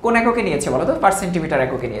কোন এককে নিয়েছি বলো তো, পার সেন্টিমিটার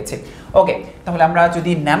এককে নিয়েছি। ওকে, তাহলে আমরা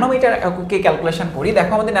যদি ন্যানোমিটার এককে ক্যালকুলেশন করি,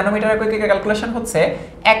 দেখো আমাদের ন্যানোমিটার এককে ক্যালকুলেশন হচ্ছে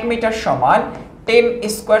 1 মিটার সমান 10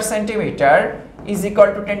 square centimetre is equal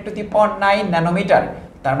to 10 to the power 9 nanometre.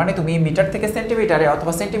 তার মানে তুমি মিটার থেকে সেন্টিমিটারে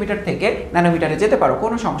অথবা সেন্টিমিটার থেকে ন্যানোমিটারে যেতে পারো,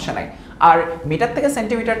 কোনো সমস্যা নাই। আর মিটার থেকে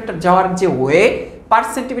সেন্টিমিটার যাওয়ার যে ওয়ে, পার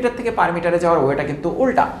সেন্টিমিটার থেকে পার মিটারে যাওয়ার ওয়েটা কিন্তু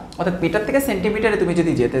উল্টা। অর্থাৎ মিটার থেকে সেন্টিমিটারে তুমি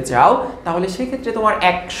যদি যেতে চাও তাহলে সেই ক্ষেত্রে তোমার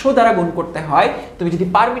 100 দ্বারা গুণ করতে হয়। তুমি যদি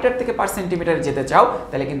পার মিটার থেকে পার সেন্টিমিটারে যেতে চাও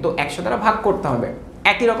তাহলে কিন্তু 100 দ্বারা ভাগ করতে হবে।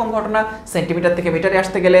 একই রকম ঘটনা, সেন্টিমিটার থেকে মিটারে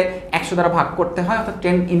আসতে গেলে 100 দ্বারা ভাগ করতে হয়, অর্থাৎ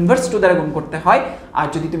 10 ইনভার্স 2 দ্বারা গুণ করতে হয়। আর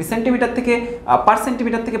যদি তুমি সেন্টিমিটার থেকে পার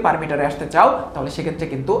সেন্টিমিটার থেকে পার মিটারে আসতে চাও তাহলে সেক্ষেত্রে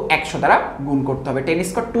কিন্তু 100 দ্বারা গুণ করতে হবে, 10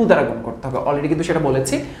 স্কয়ার 2 দ্বারা গুণ করতে হবে। অলরেডি কিন্তু সেটা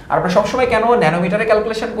বলেছি। আর আমরা সবসময় কেন ন্যানোমিটারে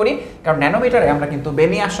ক্যালকুলেশন করি, কারণ ন্যানোমিটারে আমরা কিন্তু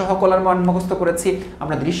বেনিয়াস সহ কলার মান মুখস্থ করেছি,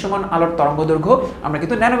 আমরা দৃশ্যমান আলোর তরঙ্গ দৈর্ঘ্য আমরা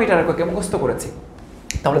কিন্তু ন্যানোমিটার এককে মুখস্থ করেছি।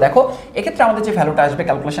 তাহলে দেখো এক্ষেত্রে আমাদের যে ভ্যালুটা আসবে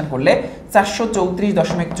ক্যালকুলেশন করলে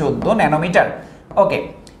 434.14 ন্যানোমিটার। ওকে,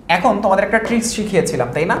 এখন তোমাদের একটা ট্রিক্স শিখিয়েছিলাম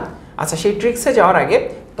তাই না? আচ্ছা, সেই ট্রিক্সে যাওয়ার আগে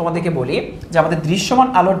তোমাদেরকে বলি যে আমাদের দৃশ্যমান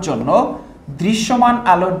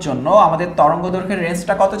আলোর জন্য আমাদের তরঙ্গ দৈর্ঘ্যের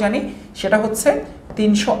রেঞ্জটা কত জানি, সেটা হচ্ছে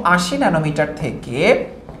 380 ন্যানোমিটার থেকে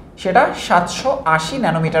সেটা 780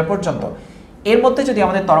 ন্যানোমিটার পর্যন্ত। এর মধ্যে যদি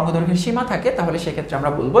আমাদের তরঙ্গ দৈর্ঘ্যের সীমা থাকে তাহলে সেক্ষেত্রে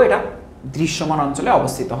আমরা বলবো এটা দৃশ্যমান অঞ্চলে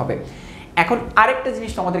অবস্থিত হবে। এখন আরেকটা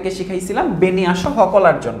জিনিস তোমাদেরকে শিখাইছিলাম বেনি আস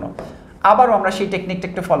হকলার জন্য, আবারও আমরা সেই টেকনিকটা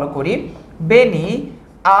একটু ফলো করি। বেনি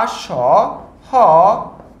আস হ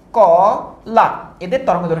ক লা, এদের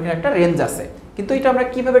তরঙ্গ দৈর্ঘ্যের একটা রেঞ্জ আছে, কিন্তু এটা আমরা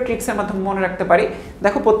কিভাবে ট্রিক্সের মাধ্যমে মনে রাখতে পারি,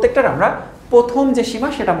 দেখো প্রত্যেকটার আমরা প্রথম যে সীমা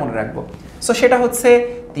সেটা মনে রাখবো। সো সেটা হচ্ছে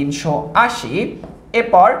 380,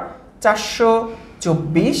 এরপর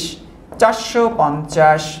 424,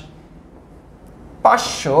 450,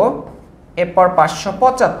 500, এরপর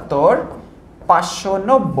 575,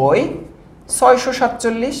 590,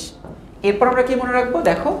 647। এরপর আমরা কি মনে রাখবো,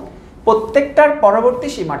 দেখো প্রত্যেকটার পরবর্তী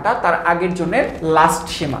সীমাটা তার আগের জনের লাস্ট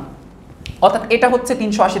সীমা। অর্থাৎ এটা হচ্ছে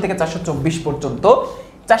 380 থেকে 424 পর্যন্ত,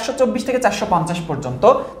 424 থেকে 450 পর্যন্ত,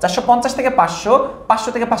 450 থেকে 500, 500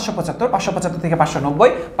 থেকে 575, 575 থেকে 590,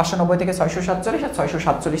 590 থেকে 647, আর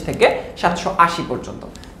 647 থেকে 780 পর্যন্ত।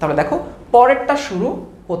 তাহলে দেখো পরেরটা শুরু,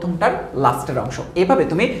 প্রথমটার লাস্টের অংশ। এভাবে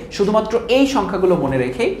তুমি শুধুমাত্র এই সংখ্যাগুলো মনে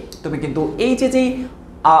রেখেই তুমি কিন্তু এই যে যেই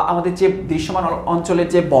আমাদের যে দৃশ্যমান অঞ্চলের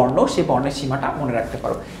যে বর্ণ, সেই বর্ণের সীমাটা মনে রাখতে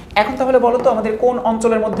পারো। এখন তাহলে বলো তো আমাদের কোন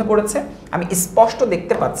অঞ্চলের মধ্যে পড়েছে? আমি স্পষ্ট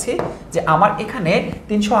দেখতে পাচ্ছি যে আমার এখানে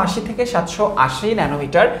 380 থেকে 780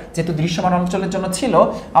 ন্যানোমিটার যেহেতু দৃশ্যমান অঞ্চলের জন্য ছিল,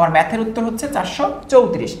 আমার ম্যাথের উত্তর হচ্ছে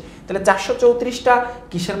 434। তাহলে 434টা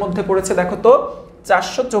কিসের মধ্যে পড়েছে দেখো তো?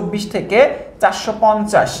 424 থেকে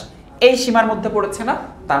 450 এই সীমার মধ্যে পড়েছে না?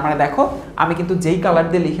 তার মানে দেখো আমি কিন্তু যেই কালার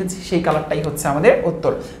দিয়ে লিখেছি সেই কালারটাই হচ্ছে আমাদের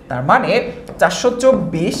উত্তর। তার মানে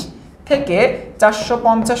 424 থেকে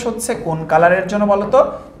 450 হচ্ছে কোন কালারের জন্য বলো তো?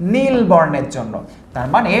 নীল বর্ণের জন্য। তার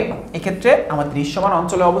মানে এক্ষেত্রে আমার দৃশ্যমান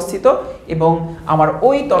অঞ্চলে অবস্থিত এবং আমার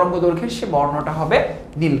ওই তরঙ্গ দৈর্ঘ্যের সে বর্ণটা হবে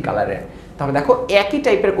নীল কালারের। তাহলে দেখো একই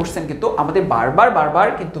টাইপের কোশ্চেন কিন্তু আমাদের বারবার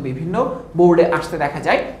কিন্তু বিভিন্ন বোর্ডে আসতে দেখা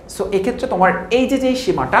যায়। সো এক্ষেত্রে তোমার এই যে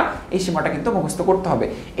সীমাটা, এই সীমাটা কিন্তু মুখস্থ করতে হবে।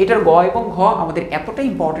 এটার গ এবং ঘ আমাদের এতটাই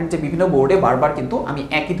ইম্পর্টেন্ট যে বিভিন্ন বোর্ডে বারবার কিন্তু আমি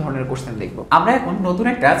একই ধরনের কোশ্চেন দেখব। আমরা এখন নতুন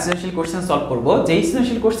একটা সৃজনশীল কোশ্চেন সলভ করব, যেই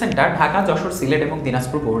সৃজনশীল কোশ্চেনটা ঢাকা, যশোর, সিলেট এবং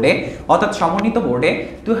দিনাজপুর বোর্ডে অর্থাৎ সমন্বিত বোর্ডে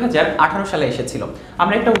 2018 সালে এসেছিল।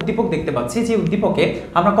 আমরা একটা উদ্দীপক দেখতে পাচ্ছি, যে উদ্দীপকে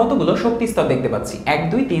আমরা কতগুলো শক্তি স্তর দেখতে পাচ্ছি, 1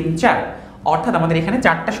 2 3 4, অর্থাৎ আমাদের এখানে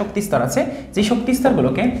 4টা শক্তি স্তর আছে, যে শক্তি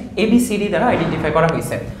স্তরগুলোকে ABCD দ্বারা আইডেন্টিফাই করা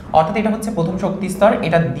হয়েছে। অর্থাৎ এটা হচ্ছে প্রথম শক্তি স্তর,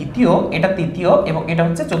 এটা দ্বিতীয়, এটা তৃতীয় এবং এটা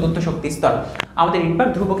হচ্ছে চতুর্থ শক্তি স্তর। আমাদের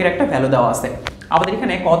ইনভার্ট ধ্রুবকের একটা ভ্যালু দেওয়া আছে। আমাদের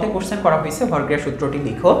এখানে কতে কোশ্চেন করা হয়েছে, ভরক্রিয়া সূত্রটি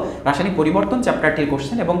লিখো, রাসায়নিক পরিবর্তন চ্যাপ্টারটির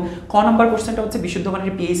কোশ্চেন, এবং ক নম্বর কোশ্চেনটা হচ্ছে বিশুদ্ধ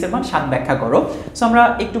পানির পিএইচ এর মান 7 ব্যাখ্যা করো। সো আমরা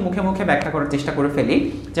একটু মুখে মুখে ব্যাখ্যা করার চেষ্টা করে ফেলি।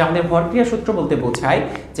 যে আমাদের ভরক্রিয়া সূত্র বলতে বোঝায়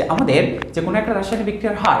যে আমাদের যে কোনো একটা রাসায়নিক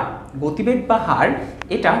বিক্রিয়ার হার, গতিবেগ বা হার,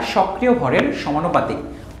 এটা সক্রিয় ভরের সমানুপাতিক।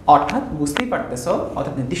 অর্থাৎ বুঝতেই পারতেছো,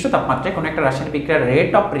 অর্থাৎ নির্দিষ্ট তাপমাত্রায় কোনো একটা রাসায়নিক বিক্রিয়ার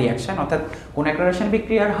রেট অফ রিঅ্যাকশন, অর্থাৎ কোনো একটা রাসায়নিক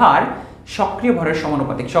বিক্রিয়ার হার সক্রিয় ভরের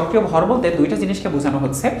সমানুপাতিক। সক্রিয় ভর বলতে দুইটা জিনিসকে বোঝানো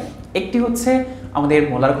হচ্ছে, একটি হচ্ছে আমাদের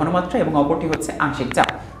মোলার ঘনমাত্রা এবং অপরটি হচ্ছে আংশিক চাপ।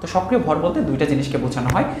 তো সক্রিয় ভর বলতে দুইটা জিনিসকে বোঝানো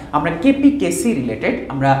হয়। আমরা কেপি কেসি রিলেটেড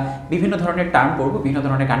আমরা বিভিন্ন ধরনের টার্ম পড়ব, বিভিন্ন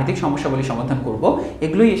ধরনের গাণিতিক সমস্যাগুলি সমাধান করব।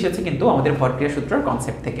 এগুলোই এসেছে কিন্তু আমাদের ভরক্রিয়া সূত্রের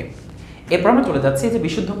কনসেপ্ট থেকে। এরপর আমরা চলে যাচ্ছি যে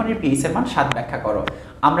বিশুদ্ধ পানির পিএইচ এর মান 7 ব্যাখ্যা করো।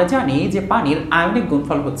 আমরা জানি যে পানির আয়নিক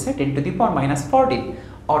গুণফল হচ্ছে 10⁻⁻14।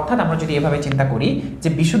 অর্থাৎ আমরা যদি এভাবে চিন্তা করি যে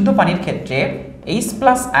বিশুদ্ধ পানির ক্ষেত্রে H+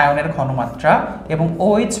 আয়নের ঘনমাত্রা এবং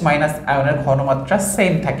OH- আয়নের ঘনমাত্রা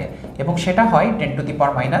সেম থাকে এবং সেটা হয়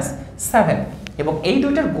 10⁻⁷, এবং এই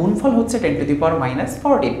দুইটার গুণফল হচ্ছে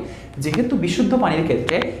 10⁻⁻14। যেহেতু বিশুদ্ধ পানির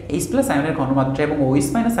ক্ষেত্রে H+ আয়নের ঘনমাত্রা এবং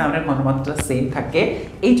OH- আয়নের ঘনমাত্রা সেম থাকে,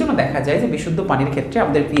 এই জন্য দেখা যায় যে বিশুদ্ধ পানির ক্ষেত্রে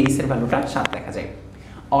আমাদের পিএইচ এর ভ্যালুটা 7 দেখা যায়।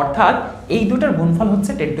 অর্থাৎ এই দুটার গুণফল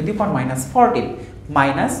হচ্ছে 10⁻⁻14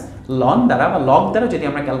 মাইনাস লন দ্বারা বা লগ দ্বারা যদি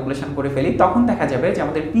আমরা ক্যালকুলেশন করে ফেলি, তখন দেখা যাবে যে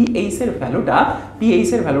আমাদের পিএইচ এর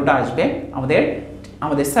ভ্যালুটা আসবে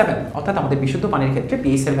আমাদের 7। অর্থাৎ আমাদের বিশুদ্ধ পানির ক্ষেত্রে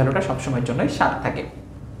পিএইচ এর ভ্যালুটা সবসময়ের জন্যই 7 থাকে।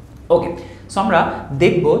 ওকে, সো আমরা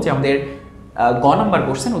দেখব যে আমাদের গ নাম্বার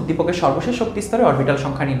কোশ্চেন, উদ্দীপকের সর্বশেষ শক্তি স্তরে অরবিটাল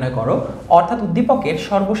সংখ্যা নির্ণয় করো। অর্থাৎ উদ্দীপকের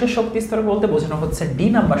সর্বশেষ শক্তি স্তর বলতে বোঝানো হচ্ছে ডি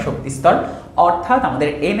নাম্বার শক্তি স্তর। অর্থাৎ আমাদের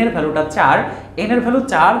এন এর ভ্যালুটা 4, এন এর ভ্যালু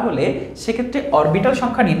 4 হলে সেক্ষেত্রে অরবিটাল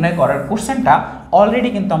সংখ্যা নির্ণয় করার কোশ্চেনটা অলরেডি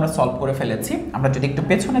কিন্তু আমরা সলভ করে ফেলেছি। আমরা যদি একটু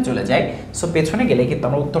পেছনে চলে যাই, সো পেছনে গেলে কিন্তু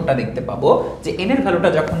আমরা উত্তরটা দেখতে পাবো যে এন এর ভ্যালুটা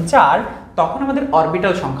যখন 4, তখন আমাদের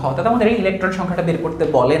অরবিটাল সংখ্যা, অর্থাৎ আমাদের এই ইলেকট্রন সংখ্যাটা বের করতে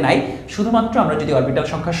বলে নাই, শুধুমাত্র আমরা যদি অরবিটাল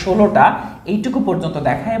সংখ্যা 16টা এইটুকু পর্যন্ত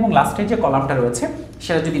দেখাই এবং লাস্টের যে কলামটা রয়েছে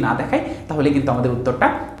সেটা যদি না দেখাই, তাহলে কিন্তু আমাদের উত্তরটা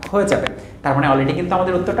হয়ে যাবে। তার মানে অলরেডি কিন্তু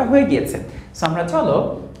আমাদের উত্তরটা হয়ে গিয়েছে। সো আমরা চলো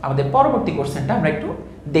আমাদের পরবর্তী কোশ্চেনটা আমরা একটু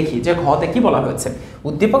দেখি যে ঘতে কি বলা হয়েছে।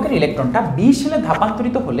 উদ্দীপকের ইলেকট্রনটা বিশালে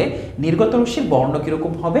ধাপান্তরিত হলে নির্গত রশ্মির বর্ণ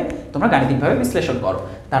কিরকম হবে, তোমরা গাণিতিকভাবে বিশ্লেষণ করো।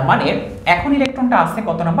 তার মানে এখন ইলেকট্রনটা আসছে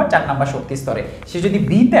কত নাম্বার? 4 নাম্বার শক্তি স্তরে। সে যদি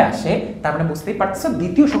বিতে আসে, তার মানে বুঝতেই পারছো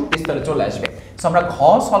দ্বিতীয় শক্তি স্তরে চলে আসবে। সো আমরা ঘ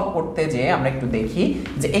সলভ করতে যে আমরা একটু দেখি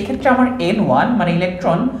যে এক্ষেত্রে আমার N1 মানে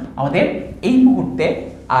ইলেকট্রন আমাদের এই মুহূর্তে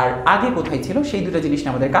আর আগে কোথায় ছিল, সেই দুটো জিনিস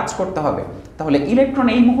নিয়ে আমাদের কাজ করতে হবে। তাহলে ইলেকট্রন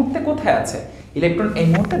এই মুহূর্তে কোথায় আছে? ইলেকট্রন এই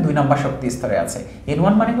মুহূর্তে 2 নম্বর শক্তি স্তরে আছে।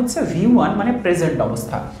 N1 মানে হচ্ছে V1 মানে প্রেজেন্ট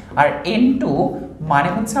অবস্থা, আর N2 মানে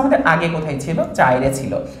হচ্ছে আমাদের আগে কোথায় ছিল, 4 এ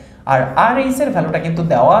ছিল। আর RH এর ভ্যালুটা কিন্তু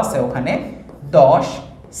দেওয়া আছে ওখানে 10,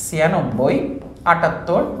 96,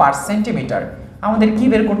 78 পার সেন্টিমিটার। আমাদের কি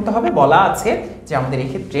বের করতে হবে? বলা আছে যে আমাদের এই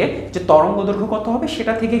ক্ষেত্রে যে তরঙ্গ দৈর্ঘ্য কত হবে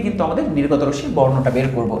সেটা থেকে কিন্তু আমাদের নির্গত রশ্মির বর্ণটা বের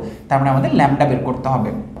করব। তার মানে আমাদের ল্যাম্বডা বের করতে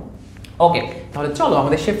হবে। ওকে, তাহলে চলো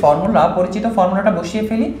আমাদের সেই ফর্মুলা, পরিচিত ফর্মুলাটা বসিয়ে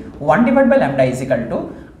ফেলি। 1/λ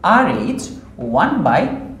 = RH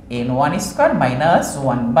 1/n1² মাইনাস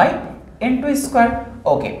 1/n2²।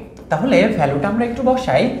 ওকে, তাহলে ভ্যালুটা আমরা একটু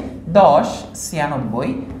বসাই। 10, 96,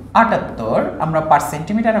 78 আমরা পার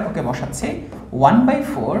সেন্টিমিটার এককে বসাচ্ছি।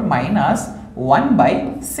 1/4 মাইনাস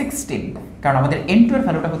 1/16 কারণ আমাদের n2 এর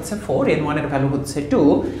ভ্যালুটা হচ্ছে 4, n1 এর ভ্যালু হচ্ছে 2।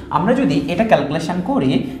 আমরা যদি এটা ক্যালকুলেশন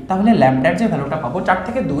করি তাহলে ল্যামডার যে ভ্যালুটা পাবো 4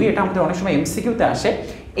 থেকে 2, এটা আমাদের অনেক সময় এমসিকিউতে আসে,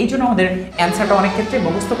 এই জন্য আমাদের অ্যান্সারটা অনেক ক্ষেত্রে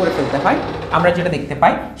মুখস্থ করে ফেলতে হয়। আমরা যেটা দেখতে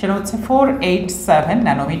পাই সেটা হচ্ছে 487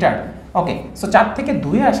 ন্যানোমিটার। ওকে, সো 4 থেকে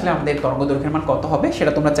 2 আসলে আমাদের তরঙ্গ দৈর্ঘ্যের মান কত হবে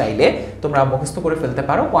সেটা তোমরা চাইলে তোমরা মুখস্থ করে ফেলতে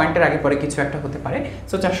পারো, পয়েন্টের আগে পরে কিছু একটা হতে পারে।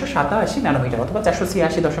 সো 487 ন্যানোমিটার অথবা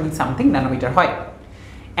 486 সামথিং ন্যানোমিটার হয়।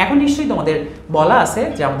 এখন নিশ্চয়ই তোমাদের বলা আছে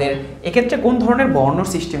যে আমাদের এক্ষেত্রে কোন ধরনের বর্ণ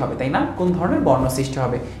সৃষ্টি হবে, তাই না? কোন ধরনের বর্ণ সৃষ্টি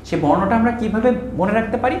হবে সেই বর্ণটা আমরা কিভাবে মনে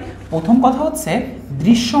রাখতে পারি? প্রথম কথা হচ্ছে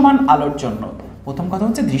দৃশ্যমান আলোর জন্য,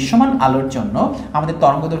 দৃশ্যমান আলোর জন্য আমাদের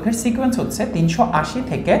তরঙ্গ দৈর্ঘ্যের সিকোয়েন্স হচ্ছে 380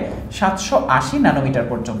 থেকে 780 ন্যানোমিটার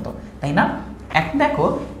পর্যন্ত, তাই না? এখন দেখো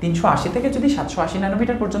 380 থেকে যদি 780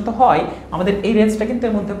 ন্যানোমিটার পর্যন্ত হয়, আমাদের এই রেঞ্জটা কিন্তু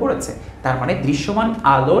এর মধ্যে পড়েছে, তার মানে দৃশ্যমান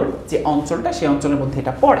আলোর যে অঞ্চলটা সেই অঞ্চলের মধ্যে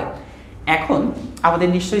এটা পড়ে। এখন আমাদের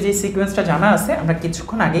নিশ্চয়ই যে সিকোয়েন্সটা জানা আছে, আমরা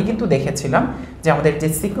কিছুক্ষণ আগেই কিন্তু দেখেছিলাম যে আমাদের যে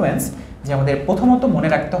সিকোয়েন্স, যে আমাদের প্রথমত মনে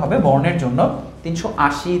রাখতে হবে বর্ণের জন্য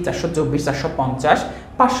 380, 424, 450,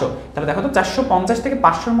 500। তাহলে দেখো তো 450 থেকে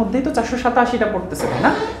 500-র মধ্যেই তো 487টা পড়তেছে, তাই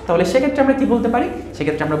না? তাহলে সেক্ষেত্রে আমরা কি বলতে পারি?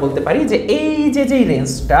 সেক্ষেত্রে আমরা বলতে পারি যে এই যে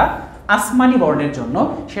রেঞ্জটা আসমানি বর্ণের জন্য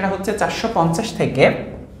সেটা হচ্ছে 450 থেকে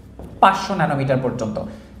 500 ন্যানোমিটার পর্যন্ত।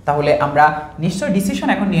 তাহলে আমরা নিশ্চয় ডিসিশন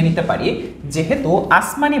এখন নিয়ে নিতে পারি, যেহেতু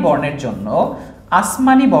আসমানি বর্ণের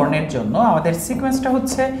জন্য আমাদের সিকোয়েন্সটা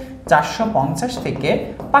হচ্ছে 450 থেকে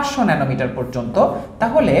 500 ন্যানোমিটার পর্যন্ত,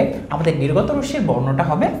 তাহলে আমাদের নির্গত রশ্মির বর্ণটা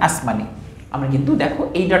হবে আসমানি। আমরা কিন্তু দেখো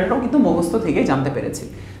এই ডাটাটাও কিন্তু মুখস্থ থেকে জানতে পেরেছি।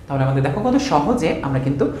 তাহলে আমাদের দেখো কত সহজে আমরা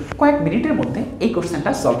কিন্তু কয়েক মিনিটের মধ্যে এই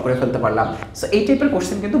কোশ্চেনটা সলভ করে ফেলতে পারলাম। সো এই টাইপের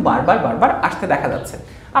কোশ্চেন কিন্তু বারবার আসতে দেখা যাচ্ছে।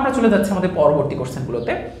 আমরা চলে যাচ্ছি আমাদের পরবর্তী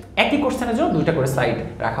কোশ্চেনগুলোতে। একই কোশ্চেনের জন্য 2টা করে সাইড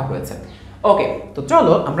রাখা হয়েছে। ওকে, তো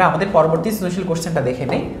চলো আমরা আমাদের পরবর্তী সৃজনশীল কোশ্চেনটা দেখে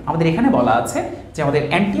নেই। আমাদের এখানে বলা আছে যে আমাদের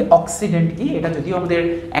অ্যান্টিঅক্সিডেন্ট কি, এটা যদিও আমাদের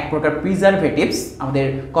এক প্রকার প্রিজারভেটিভস, আমাদের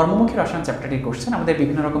কর্মমুখী রসায়ন চ্যাপ্টারটির কোশ্চেন। আমাদের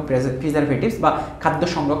বিভিন্ন রকম প্রিজারভেটিভস বা খাদ্য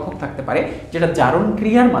সংরক্ষক থাকতে পারে, যেটা জারণ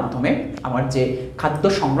ক্রিয়ার মাধ্যমে আমার যে খাদ্য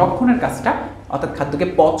সংরক্ষণের কাজটা, অর্থাৎ খাদ্যকে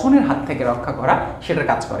পচনের হাত থেকে রক্ষা করা, সেটার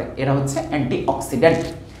কাজ করে। এরা হচ্ছে অ্যান্টিঅক্সিডেন্ট।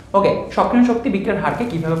 ওকে, সক্রিয়ণ শক্তি বিক্রিয়ার হারকে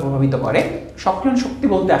কিভাবে প্রভাবিত করে? সক্রিয়ণ শক্তি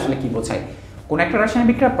বলতে আসলে কি বোঝায়? কোন একটা রাসায়নিক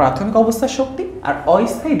বিক্রিয়ার প্রাথমিক অবস্থার শক্তি আর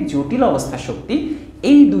অস্থায়ী জটিল অবস্থার শক্তি,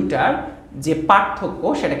 এই দুইটার যে পার্থক্য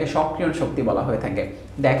সেটাকে সক্রিয়ণ শক্তি বলা হয়ে থাকে।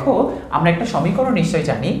 দেখো আমরা একটা সমীকরণ নিশ্চয়ই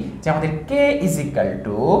জানি যে আমাদের K =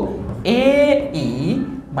 AE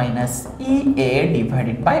 - EA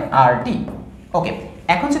divided by RT। ওকে,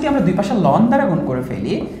 এখন যদি আমরা দুই পাশে লন দ্বারা গুণ করে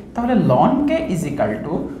ফেলি, তাহলে ln K =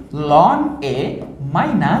 ln A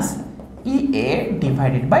 - EA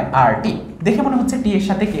divided by RT। দেখে মনে হচ্ছে টি এর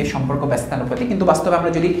সাথে কে সম্পর্ক ব্যস্তানুপাতিক, কিন্তু বাস্তবে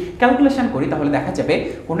আমরা যদি ক্যালকুলেশন করি তাহলে দেখা যাবে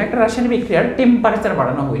কোনো একটা রাসায়নিক বিক্রিয়ার টেম্পারেচার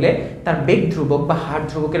বাড়ানো হইলে তার বেগ ধ্রুবক বা হার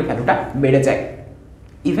ধ্রুবকের ভ্যালুটা বেড়ে যায়।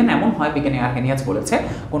 ইভেন এমন হয়, বিজ্ঞানী আর্হেনিয়াস বলেছে,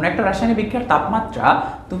 কোনো একটা রাসায়নিক বিক্রিয়ার তাপমাত্রা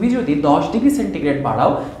তুমি যদি 10 ডিগ্রি সেন্টিগ্রেড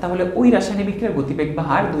বাড়াও, তাহলে ওই রাসায়নিক বিক্রিয়ার গতিবেগ বা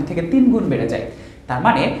হার 2 থেকে 3 গুণ বেড়ে যায়। তার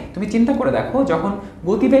মানে তুমি চিন্তা করে দেখো, যখন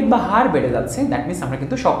গতিবেগ বা হার বেড়ে যাচ্ছে, দ্যাট মিনস আমরা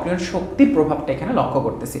কিন্তু সক্রিয়ণ শক্তির প্রভাবটা এখানে লক্ষ্য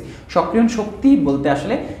করতেছি। সক্রিয়ণ শক্তি বলতে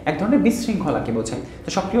আসলে এক ধরনের বিশৃঙ্খলাকে বোঝায়। তো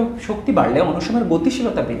সক্রিয় শক্তি বাড়লে অনুসময়ের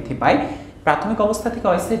গতিশীলতা বৃদ্ধি পায়, প্রাথমিক অবস্থা থেকে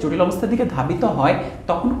অস্থায়ী জটিল অবস্থার দিকে ধাবিত হয়,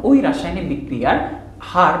 তখন ওই রাসায়নিক বিক্রিয়ার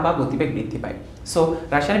হার বা গতিবেগ বৃদ্ধি পায়। সো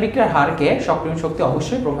রাসায়নিক বিক্রিয়ার হারকে সক্রিয়ণ শক্তি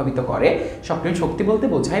অবশ্যই প্রভাবিত করে। সক্রিয়ণ শক্তি বলতে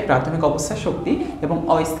বোঝায় প্রাথমিক অবস্থার শক্তি এবং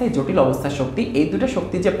অস্থায়ী জটিল অবস্থার শক্তি, এই দুটো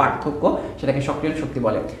শক্তির যে পার্থক্য সেটাকে সক্রিয়ণ শক্তি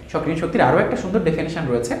বলে। সক্রিয়ণ শক্তির আরও একটা সুন্দর ডেফিনেশন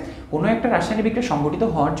রয়েছে। কোনো একটা রাসায়নিক বিক্রিয়া সংঘটিত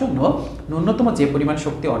হওয়ার জন্য ন্যূনতম যে পরিমাণ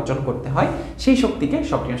শক্তি অর্জন করতে হয় সেই শক্তিকে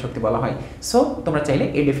সক্রিয়ণ শক্তি বলা হয়। সো তোমরা চাইলে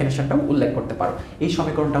এই ডেফিনেশনটাও উল্লেখ করতে পারো, এই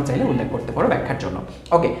সমীকরণটাও চাইলে উল্লেখ করতে পারো ব্যাখ্যার জন্য।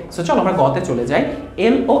 ওকে, সো চলো আমরা গতে চলে যাই।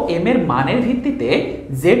 এল ও এম এর মানের ভিত্তিতে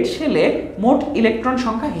জেড শেলে মোট ইলেকট্রন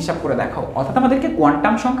সংখ্যা হিসাব করে দেখাও। অর্থাৎ আমাদেরকে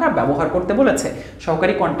কোয়ান্টাম সংখ্যা ব্যবহার করতে বলেছে।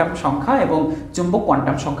 সহকারী কোয়ান্টাম সংখ্যা এবং চুম্বক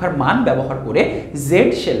কোয়ান্টাম সংখ্যার মান ব্যবহার করে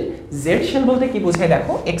জেড শেল বলতে কি বোঝায়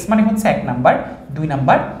দেখো, এক্স মানে হচ্ছে 1 নাম্বার, 2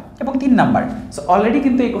 নাম্বার এবং 3 নাম্বার। সো অলরেডি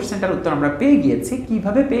কিন্তু এই কোশ্চেনটার উত্তর আমরা পেয়ে গিয়েছি।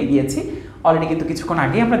 কিভাবে পেয়ে গিয়েছি? অলরেডি কিন্তু কিছুক্ষণ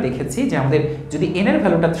আগে আমরা দেখেছি যে আমাদের যদি n এর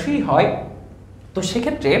ভ্যালুটা 3 হয়, তো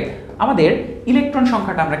সেক্ষেত্রে আমাদের ইলেকট্রন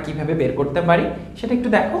সংখ্যাটা আমরা কিভাবে বের করতে পারি সেটা একটু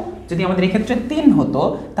দেখো। যদি আমাদের এক্ষেত্রে 3 হতো,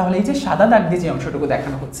 তাহলে এই যে সাদা দাগ দিয়ে যে অংশটুকু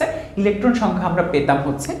দেখানো হচ্ছে, ইলেকট্রন সংখ্যা আমরা পেতাম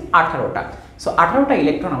হচ্ছে 18টা। সো 18টা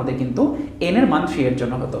ইলেকট্রন আমাদের কিন্তু n এর মান 3 এর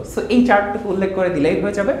জন্য হতো। সো এই চার্টটুকু উল্লেখ করে দিলেই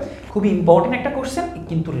হয়ে যাবে। খুবই ইম্পর্টেন্ট একটা কোশ্চেন,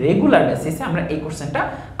 কিন্তু রেগুলার বেসিসে আমরা এই কোশ্চেনটা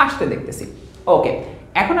আসতে দেখতেছি। ওকে,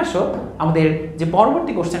 এখন আসো আমাদের যে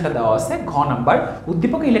পরবর্তী কোশ্চেনটা দেওয়া আছে ঘ নাম্বার,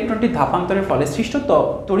 উদ্দীপকে ইলেকট্রনটির ধাপান্তরের ফলে সৃষ্ট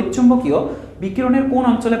তড়িৎচুম্বকীয় বিকিরণের কোন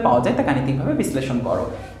অঞ্চলে পাওয়া যায় তা গাণিতিকভাবে বিশ্লেষণ করো।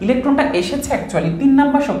 ইলেকট্রনটা এসেছে অ্যাকচুয়ালি 3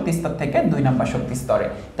 নাম্বার শক্তি স্তর থেকে 2 নাম্বার শক্তি স্তরে,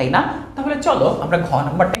 তাই না? তাহলে চলো আমরা ঘ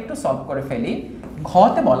নাম্বারটা একটু সলভ করে ফেলি।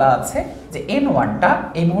 ঘতে বলা আছে যে n1টা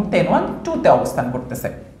এই মুহূর্তে n1 2 তে অবস্থান করতেছে,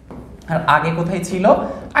 আর আগে কোথায় ছিল?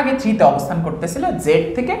 আগে 3 তে অবস্থান করতেছিল। z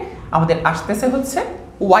থেকে আমাদের আসতেছে হচ্ছে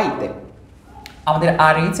y তে। আমাদের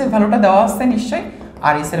RH এর ভ্যালুটা দেওয়া আছে নিশ্চয়ই।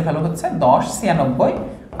 RH এর ভ্যালু হচ্ছে 10 96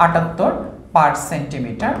 78 পার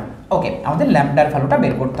সেন্টিমিটার। ওকে, আমাদের ল্যামডার ভ্যালুটা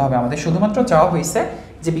বের করতে হবে। আমাদের শুধুমাত্র চাওয়া হয়েছে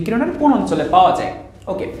যে বিকিরণের কোন অঞ্চলে পাওয়া যায়।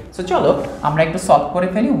 ওকে, সো চলো আমরা একটু সলভ করে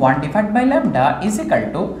ফেলি। 1 divide by lambda is equal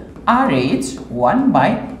to RH 1 by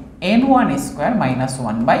n1 square minus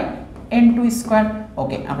 1 by n2 square.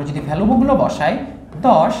 ওকে, আমরা যদি ভ্যালুগুলো বসাই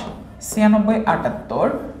 10 96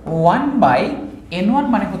 78 1 বাই n1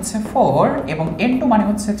 মানে হচ্ছে 4 এবং n2 মানে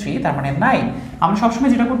হচ্ছে 3, তার মানে 9। আমরা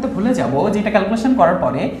সবসময় যেটা করতে ভুলে যাব, যেটা ক্যালকুলেশন করার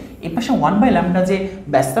পরে এর পাশে 1 বাই ল্যামডা যে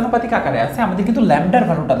ব্যস্তানুপাতিক আকারে আছে, আমাদের কিন্তু ল্যামডার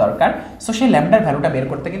ভ্যালুটা দরকার। সো সেই ল্যামডার ভ্যালুটা বের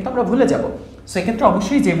করতে কিন্তু আমরা ভুলে যাব। সো এক্ষেত্রে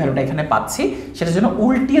অবশ্যই যে ভ্যালুটা এখানে পাচ্ছি সেটার জন্য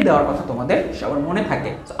উল্টিয়ে দেওয়ার কথা তোমাদের সবার মনে থাকে।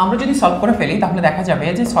 সো আমরা যদি সলভ করে ফেলি তাহলে দেখা যাবে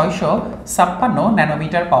যে 656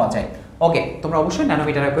 ন্যানোমিটার পাওয়া যায়। ওকে, তোমরা অবশ্যই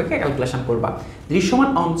ন্যানোমিটার এককে ক্যালকুলেশন করবা।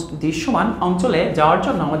 দৃশ্যমান অঞ্চলে যাওয়ার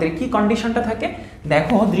জন্য আমাদের কি কন্ডিশনটা থাকে?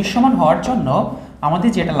 দেখো, দৃশ্যমান হওয়ার জন্য আমাদের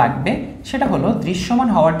যেটা লাগবে সেটা হলো, দৃশ্যমান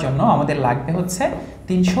হওয়ার জন্য আমাদের লাগবে হচ্ছে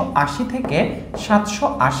 380 থেকে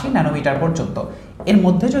 780 ন্যানোমিটার পর্যন্ত। এর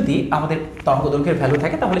মধ্যে যদি আমাদের তরঙ্গদৈর্ঘ্যের ভ্যালু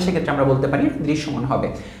থাকে তাহলে সেক্ষেত্রে আমরা বলতে পারি দৃশ্যমান হবে।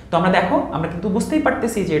 তো আমরা দেখো, আমরা কিন্তু বুঝতেই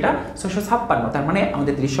পারতেছি যে এটা 656, তার মানে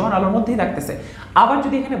আমাদের দৃশ্যমান আলোর মধ্যেই থাকতেছে। আবার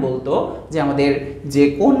যদি এখানে বলতো যে আমাদের যে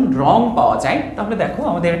কোন রং পাওয়া যায়, তাহলে দেখো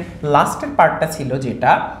আমাদের লাস্টের পার্টটা ছিল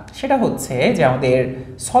যেটা, সেটা হচ্ছে যে আমাদের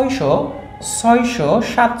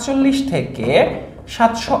 647 থেকে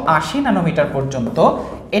 780 ন্যানোমিটার পর্যন্ত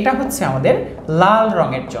এটা হচ্ছে আমাদের লাল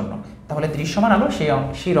রঙের জন্য। তাহলে দৃশ্যমান আলো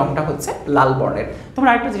সেই রংটা হচ্ছে লাল বর্ণের। তোমরা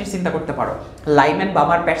আরেকটা জিনিস চিন্তা করতে পারো, লাইম্যান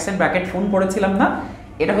বামার প্যাটসন ব্র্যাকেট ফোন পড়েছিলাম না?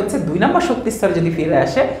 এটা হচ্ছে 2 নাম্বার শক্তি স্তরে যদি ফিরে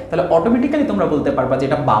আসে তাহলে অটোমেটিক্যালি তোমরা বলতে পারবা যে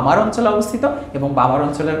এটা বামার অঞ্চলে অবস্থিত এবং বামার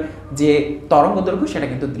অঞ্চলের যে তরঙ্গদৈর্ঘ্য সেটা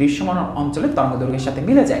কিন্তু দৃশ্যমান অঞ্চলের তরঙ্গদৈর্ঘ্যের সাথে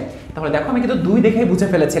মিলে যায়। তাহলে দেখো, আমি কিন্তু 2 দেখেই বুঝে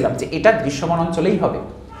ফেলেছিলাম যে এটা দৃশ্যমান অঞ্চলেই হবে।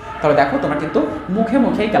 তাহলে দেখো, তোমরা কিন্তু মুখে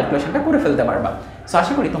মুখেই ক্যালকুলেশনটা করে ফেলতে পারবা। সো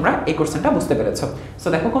আশা করি তোমরা এই কোশ্চেনটা বুঝতে পেরেছো। সো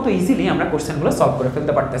দেখো কত ইজিলি আমরা কোশ্চেনগুলো সলভ করে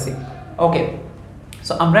ফেলতে পারতেছি। ওকে,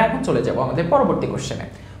 সো আমরা এখন চলে যাব আমাদের পরবর্তী কোশ্চেনে।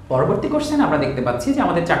 পরবর্তী কোশ্চেনে আমরা দেখতে পাচ্ছি যে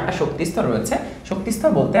আমাদের 4টা শক্তিস্তর রয়েছে। শক্তিস্তর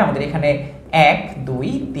বলতে আমাদের এখানে 1 2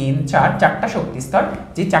 3 4 4টা শক্তিস্তর।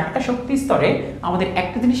 যে 4টা শক্তিস্তরে আমাদের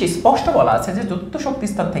একটা জিনিস স্পষ্ট বলা আছে যে চতুর্থ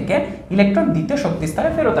শক্তিস্তর থেকে ইলেকট্রন দ্বিতীয় শক্তিস্তরে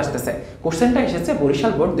ফেরত আসতেছে। কোশ্চেনটা এসেছে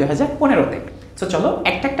বরিশাল বোর্ড 2015-তে। সো চলো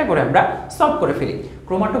একটা একটা করে আমরা সলভ করে ফেলি।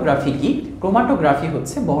 ক্রোমাটোগ্রাফি কি? ক্রোমাটোগ্রাফি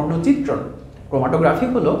হচ্ছে বর্ণচিত্রণ। ক্রোমাটোগ্রাফি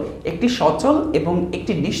হলো একটি সচল এবং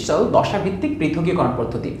একটি নিশ্চল দশাভিত্তিক পৃথকীকরণ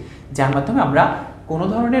পদ্ধতি, যার মাধ্যমে আমরা কোনো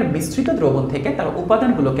ধরনের মিশ্রিত দ্রবণ থেকে তার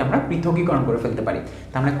উপাদানগুলোকে আমরা পৃথকীকরণ করে ফেলতে পারি।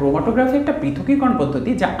 তার মানে ক্রোমাটোগ্রাফি একটা পৃথকীকরণ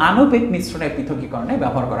পদ্ধতি যা আণবিক মিশ্রণের পৃথকীকরণে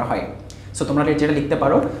ব্যবহার করা হয়। সো তোমরা যেটা লিখতে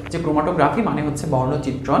পারো যে ক্রোমাটোগ্রাফি মানে হচ্ছে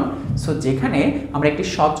বর্ণচিত্রণ। সো যেখানে আমরা একটি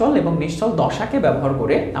সচল এবং নিশ্চল দশাকে ব্যবহার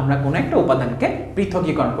করে আমরা কোনো একটা উপাদানকে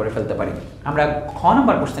পৃথকীকরণ করে ফেলতে পারি। আমরা খ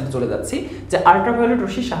নম্বর কোশ্চেনে চলে যাচ্ছি যে আল্ট্রাভায়োলেট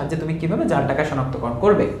রশ্মির সাহায্যে তুমি কিভাবে জাল টাকা শনাক্তকরণ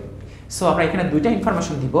করবে। সো আমরা এখানে দুইটা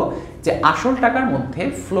ইনফরমেশন দিব যে আসল টাকার মধ্যে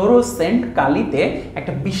ফ্লোরোসেন্ট কালিতে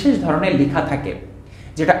একটা বিশেষ ধরনের লেখা থাকে,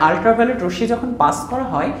 যেটা আল্ট্রাভায়োলেট রশ্মি যখন পাস করা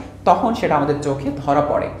হয় তখন সেটা আমাদের চোখে ধরা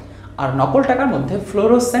পড়ে। আর নকল টাকার মধ্যে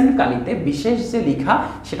ফ্লোরোসেন্ট কালিতে বিশেষ যে লেখা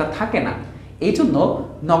সেটা থাকে না। এই জন্য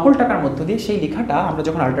নকল টাকার মধ্য দিয়ে সেই লেখাটা আমরা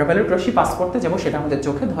যখন আল্ট্রাভায়োলেট রশ্মি পাস করতে যাব সেটা আমাদের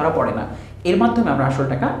চোখে ধরা পড়ে না। এর মাধ্যমে আমরা আসল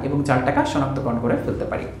টাকা এবং জাল টাকা শনাক্তকরণ করে ফেলতে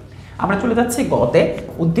পারি। আমরা চলে যাচ্ছি গতে।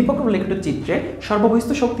 উদ্দীপক উল্লেখিত চিত্রে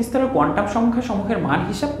সর্ববহিস্থ শক্তিস্তরের কোয়ান্টাম সংখ্যা সমূহের মান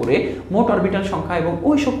হিসাব করে মোট অরবিটাল সংখ্যা এবং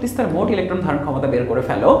ওই শক্তিস্তরের মোট ইলেকট্রন ধারণ ক্ষমতা বের করে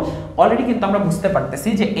ফেলো। অলরেডি কিন্তু আমরা বুঝতে পারতেছি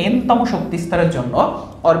যে n-তম শক্তিস্তরের জন্য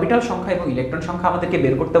অরবিটাল সংখ্যা এবং ইলেকট্রন সংখ্যা আমাদেরকে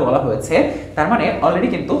বের করতে বলা হয়েছে। তার মানে অলরেডি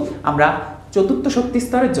কিন্তু আমরা চতুর্থ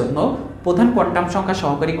শক্তিস্তরের জন্য প্রধান কোয়ান্টাম সংখ্যা,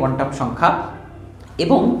 সহকারী কোয়ান্টাম সংখ্যা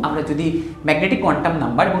এবং আমরা যদি ম্যাগনেটিক কোয়ান্টাম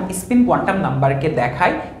নাম্বার এবং স্পিন কোয়ান্টাম নাম্বারকে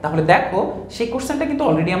দেখাই তাহলে দেখো সেই কোশ্চেনটা কিন্তু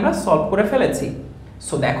অলরেডি আমরা সলভ করে ফেলেছি।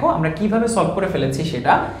 সো দেখো আমরা কিভাবে সলভ করে ফেলেছি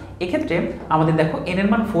সেটা। এক্ষেত্রে আমাদের দেখো n এর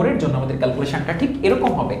মান 4 এর জন্য আমাদের ক্যালকুলেশনটা ঠিক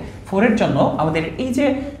এরকম হবে। 4 এর জন্য আমাদের এই যে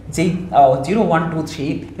যেই 0 1 2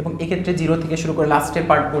 3 এবং এক্ষেত্রে 0 থেকে শুরু করে লাস্টের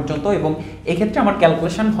পার্ট পর্যন্ত, এবং এক্ষেত্রে আমার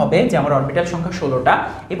ক্যালকুলেশন হবে যে আমার অরবিটাল সংখ্যা 16টা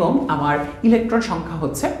এবং আমার ইলেকট্রন সংখ্যা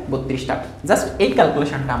হচ্ছে 32টা। জাস্ট এই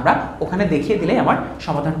ক্যালকুলেশনটা আমরা ওখানে দেখিয়ে দিলেই আমার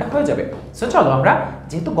সমাধানটা হয়ে যাবে। সো চলো আমরা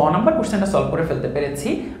যেহেতু গ নাম্বার কোশ্চেনটা সলভ করে ফেলতে পেরেছি,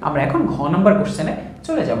 আমরা এখন ঘ নাম্বার কোশ্চেনে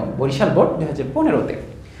চলে যাব। বরিশাল বোর্ড 2015-তে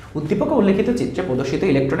উদ্দীপকে উল্লেখিত চিত্রে প্রদর্শিত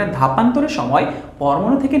ইলেকট্রনের ধাপান্তরের সময়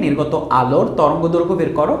পরমাণু থেকে নির্গত আলোর তরঙ্গদৈর্ঘ্য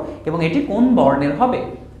বের করো এবং এটি কোন বর্ণের হবে।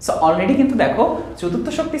 সো অলরেডি কিন্তু দেখো চতুর্থ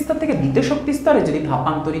শক্তি স্তর থেকে দ্বিতীয় শক্তি স্তরে যদি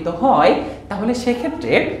ধাপান্তরিত হয় তাহলে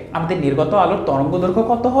সেক্ষেত্রে আমাদের নির্গত আলোর তরঙ্গদৈর্ঘ্য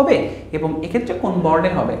কত হবে এবং এক্ষেত্রে কোন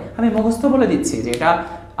বর্ণের হবে। আমি মুখস্থ বলে দিচ্ছি যে এটা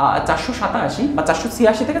 487 বা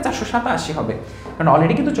 486 থেকে 487 হবে, কারণ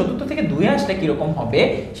অলরেডি কিন্তু চতুর্থ থেকে 2 আসলে কিরকম হবে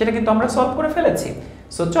সেটা কিন্তু আমরা সলভ করে ফেলেছি।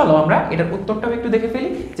 সো চলো আমরা এটার উত্তরটাও একটু দেখে ফেলি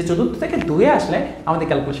যে চতুর্থ থেকে 2 আসলে আমাদের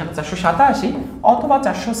ক্যালকুলেশনটা 487 অথবা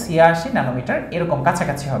 486 ন্যানোমিটার এরকম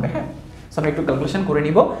কাছাকাছি হবে। হ্যাঁ, সো আমরা একটু ক্যালকুলেশন করে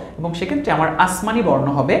নিব এবং সেক্ষেত্রে আমার আসমানি বর্ণ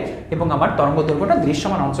হবে এবং আমার তরঙ্গদৈর্ঘ্যটা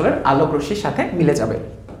দৃশ্যমান অঞ্চলের আলোক রশ্মির সাথে মিলে যাবে।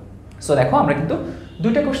 সো দেখো আমরা কিন্তু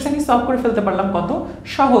দুইটা কোশ্চেনই সলভ করে ফেলতে পারলাম কত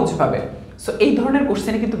সহজভাবে। সো এই ধরনের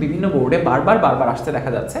কোশ্চেনে কিন্তু বিভিন্ন বোর্ডে বারবার আসতে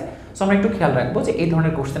দেখা যাচ্ছে। সো আমরা একটু খেয়াল রাখবো যে এই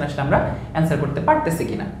ধরনের কোশ্চেন আসলে আমরা অ্যান্সার করতে পারতেছি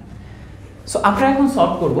কিনা। সো আমরা এখন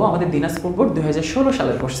সলভ করব আমাদের দিনাজপুর বোর্ড 2016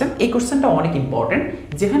 সালের কোশ্চেন। এই কোশ্চেনটা অনেক ইম্পর্টেন্ট,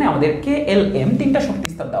 যেখানে আমাদের KLM তিনটা শক্তি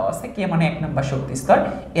স্তর দেওয়া আছে। K মানে 1 নাম্বার শক্তি স্তর,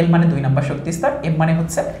 L মানে 2 নাম্বার শক্তি স্তর, M মানে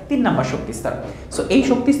হচ্ছে 3 নাম্বার শক্তি স্তর। সো এই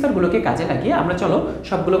শক্তি স্তরগুলোকে কাজে লাগিয়ে আমরা চলো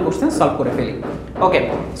সবগুলো কোশ্চেন সলভ করে ফেলি। ওকে,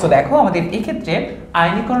 সো দেখো আমাদের এই ক্ষেত্রে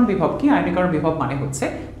আয়নীকরণ বিভব কি? আয়নীকরণ বিভব মানে হচ্ছে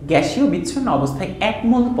গ্যাসীয় বিচ্ছিন্ন অবস্থায় 1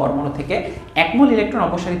 মোল পরমাণু থেকে 1 মোল ইলেকট্রন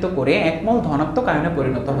অপসারিত করে 1 মোল ধনাত্মক আয়নে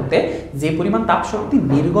পরিণত হতে যে পরিমাণ তাপ শক্তি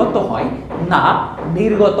নির্গত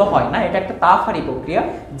হয় না, এটা একটা তাপহারী প্রক্রিয়া।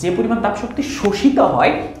 যে পরিমাণ তাপ শক্তি শোষিত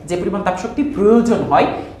হয়, যে পরিমাণ তাপ শক্তি প্রয়োজন হয়,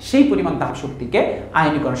 সেই পরিমাণ তাপ শক্তিকে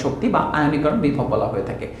আয়নীকরণ শক্তি বা আয়নীকরণ বিভব বলা হয়ে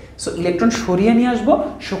থাকে। সো ইলেকট্রন সরিয়ে নিয়ে আসবো,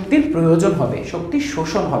 শক্তির প্রয়োজন হবে, শক্তি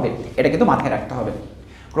শোষণ হবে, এটা কিন্তু মাথায় রাখতে হবে।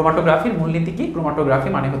 ক্রোমাটোগ্রাফির মূলনীতি কি? ক্রোমাটোগ্রাফি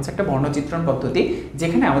মানে হচ্ছে একটা বর্ণচিত্রণ পদ্ধতি,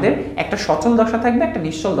 যেখানে আমাদের একটা সচল দশা থাকবে, একটা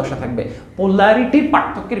নিশ্চল দশা থাকবে। পোলারিটির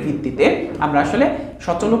পার্থক্যের ভিত্তিতে আমরা আসলে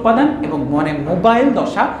সচল উপাদান এবং মানে মোবাইল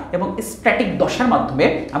দশা এবং স্ট্যাটিক দশার মাধ্যমে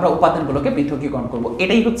আমরা উপাদানগুলোকে পৃথকীকরণ করব।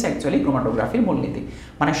 এটাই হচ্ছে অ্যাকচুয়ালি ক্রোমাটোগ্রাফির মূলনীতি।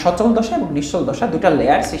 মানে সচল দশা এবং নিশ্চল দশা দুটা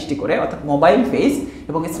লেয়ার সৃষ্টি করে, অর্থাৎ মোবাইল ফেজ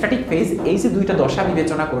এবং স্ট্যাটিক ফেজ, এই যে দুইটা দশা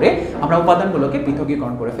বিবেচনা করে আমরা উপাদানগুলোকে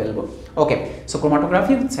পৃথকীকরণ করে ফেলবো। ওকে, সো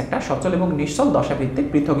ক্রোমাটোগ্রাফি হচ্ছে একটা সচল এবং নিশ্চল দশা ভিত্তিক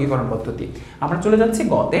পৃথকীকরণ পদ্ধতি। আমরা চলে যাচ্ছি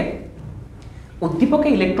গতে। উদ্দীপকে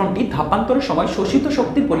ইলেকট্রনটি ধাপান্তরের সময় শোষিত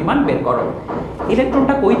শক্তির পরিমাণ বের করো।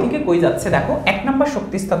 ইলেকট্রনটা কই থেকে কই যাচ্ছে দেখো, 1 নাম্বার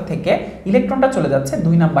শক্তি স্তর থেকে ইলেকট্রনটা চলে যাচ্ছে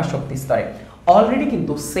 2 নাম্বার শক্তি স্তরে। অলরেডি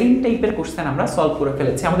কিন্তু সেম টাইপের কোশ্চেন আমরা সলভ করে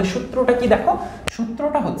ফেলেছি। আমাদের সূত্রটা কি দেখো,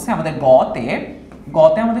 সূত্রটা হচ্ছে আমাদের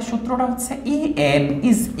গতে আমাদের সূত্রটা হচ্ছে En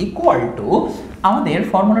ইজ ইকুয়াল টু, আমাদের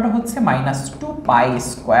ফর্মুলাটা হচ্ছে -2 pi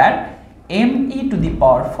square me to the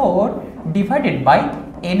power 4 divided by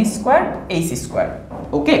n square h square.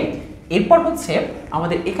 ওকে, এরপর হচ্ছে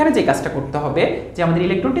আমাদের এখানে যে কাজটা করতে হবে যে আমাদের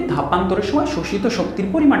ইলেকট্রনটি ধাপান্তরের সময় শোষিত শক্তির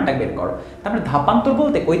পরিমাণটা বের করো। তারপরে ধাপান্তর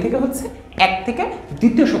বলতে কই থেকে হচ্ছে, 1 থেকে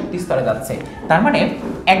দ্বিতীয় শক্তি স্তরে যাচ্ছে। তার মানে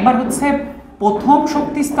একবার হচ্ছে প্রথম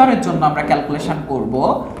শক্তি স্তরের জন্য আমরা ক্যালকুলেশন করব,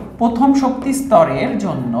 প্রথম শক্তি স্তরের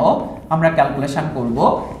জন্য আমরা ক্যালকুলেশন করব।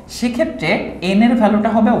 সেক্ষেত্রে n এর ভ্যালুটা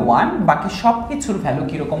হবে 1, বাকি সব কিছুর ভ্যালু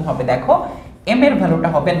কিরকম হবে দেখো, m এর ভ্যালুটা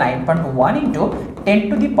হবে 9.1 into 10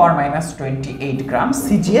 to the power -28 gram.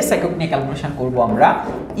 CGS একক নিয়ে ক্যালকুলেশন করব আমরা।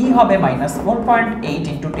 ই হবে -4.8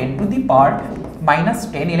 into 10 to the power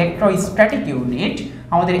 -10 electrostatic unit.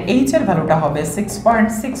 আমাদের এইচ এর ভ্যালুটা হবে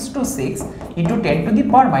 6.626 into 10 to the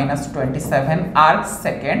power -27 arc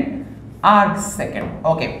second.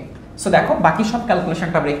 Okay, so দেখো বাকি সব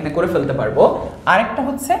ক্যালকুলেশনটা আমরা এখানে করে ফেলতে পারবো। আরেকটা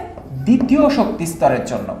হচ্ছে দ্বিতীয় শক্তি স্তরের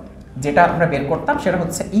জন্য যেটা আমরা বের করতাম, সেটা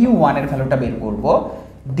হচ্ছে E1 এর ভ্যালুটা বের করব।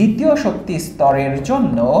 দ্বিতীয় শক্তি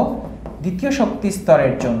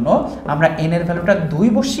স্তরের জন্য আমরা n এর ভ্যালুটা 2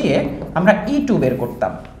 বসিয়ে আমরা E2 বের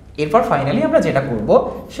করতাম। এরপর ফাইনালি আমরা যেটা করব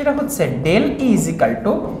সেটা হচ্ছে del E is equal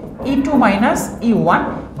to E2 minus E1,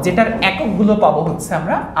 যেটার এককগুলো পাবো হচ্ছে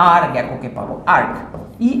আমরা আর্গ এককে পাবো, আর্গ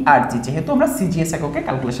ERG, যেহেতু আমরা সিজিএস এককে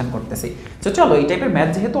ক্যালকুলেশন করতেছি। তো চলো এই টাইপের ম্যাথ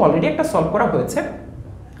যেহেতু অলরেডি একটা সলভ করা হয়েছে,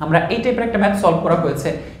 আমরা এই টাইপের একটা ম্যাথ সলভ করা হয়েছে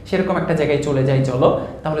সেরকম একটা জায়গায় চলে যাই চলো,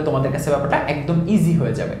 তাহলে তোমাদের কাছে ব্যাপারটা একদম ইজি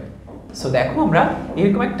হয়ে যাবে। সো দেখো আমরা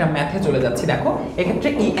এরকম একটা ম্যাথে চলে যাচ্ছি। দেখো এক্ষেত্রে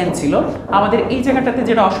En ছিল, আমাদের এই জায়গাটাতে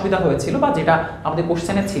যেটা অসুবিধা হয়েছিল বা যেটা আমাদের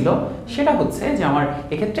কোশ্চেনে ছিল সেটা হচ্ছে যে আমার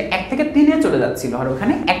এক্ষেত্রে 1 থেকে 3 এ চলে যাচ্ছিল আর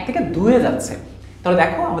ওখানে 1 থেকে 2 এ যাচ্ছে। তাহলে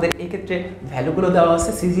দেখো আমাদের এই ক্ষেত্রে ভ্যালুগুলো দেওয়া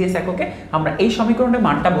আছে সিজিএস এককে। আমরা এই সমীকরণের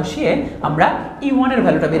মানটা বসিয়ে আমরা E1 এর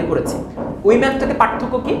ভ্যালুটা বের করেছি। ওই ম্যাথটাতে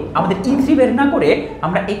পার্থক্য কি, আমাদের E3 বের না করে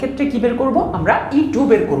আমরা এই ক্ষেত্রে কি বের করব, আমরা E2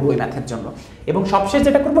 বের করব ওই ম্যাথের জন্য। এবং সবশেষ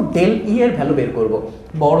যেটা করব ডেল ই এর ভ্যালু বের করব,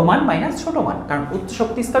 বড় মান মাইনাস ছোট মান, কারণ উচ্চ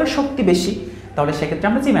শক্তি স্তরে শক্তি বেশি। তাহলে সেক্ষেত্রে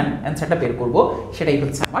আমরা যে অ্যান্সারটা বের করব সেটাই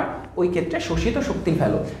হচ্ছে আমার ওই ক্ষেত্রে শোষিত শক্তির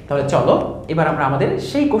ভ্যালু। তাহলে চলো এবার আমরা আমাদের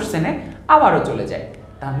সেই কোশ্চেনে আবারও চলে যাই।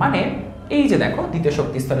 তার মানে এই যে দেখো দ্বিতীয়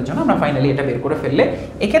শক্তি স্তরের জন্য আমরা ফাইনালি এটা বের করে ফেললে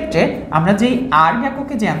এক্ষেত্রে আমরা যেই আর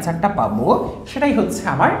এককে যে অ্যান্সারটা পাবো সেটাই হচ্ছে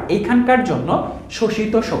আমার এইখানকার জন্য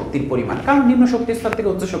শোষিত শক্তির পরিমাণ, কারণ নিম্ন শক্তি স্তর থেকে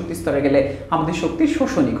উচ্চ শক্তি স্তরে গেলে আমাদের শক্তির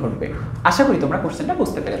শোষণই ঘটবে। আশা করি তোমরা কোশ্চেনটা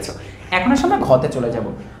বুঝতে পেরেছো। এখন আসলে আমরা ঘতে চলে যাব।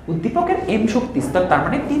 উদ্দীপকের এম শক্তি স্তর, তার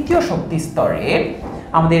মানে তৃতীয় শক্তি স্তরে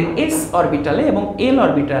আমাদের এস অরবিটালে এবং এল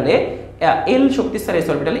অরবিটালে এল শক্তি স্তর এস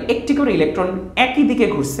অরবিটালে একটি করে ইলেকট্রন একই দিকে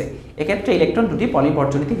ঘুরছে। এক্ষেত্রে ইলেকট্রন দুটি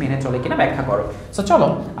পলিপর্যনীতি মেনে চলে কিনা ব্যাখ্যা করো। সো চলো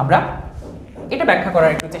আমরা এটা ব্যাখ্যা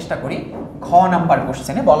করার একটু চেষ্টা করি। ঘ নাম্বার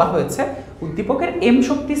কোশ্চেনে বলা হয়েছে উদ্দীপকের এম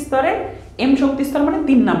শক্তি স্তরে, এম শক্তি স্তর মানে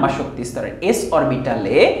 3 নাম্বার শক্তি স্তরের এস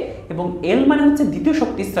অরবিটালে এবং এল মানে হচ্ছে দ্বিতীয়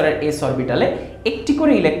শক্তি স্তরের এস অরবিটালে একটি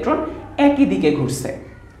করে ইলেকট্রন একই দিকে ঘুরছে।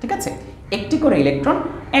 ঠিক আছে, একটি করে ইলেকট্রন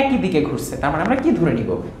একই দিকে ঘুরছে। তার মানে আমরা কি ধরে নিব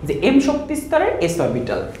যে এম শক্তি স্তরের এস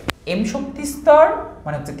অরবিটাল, এম শক্তি স্তর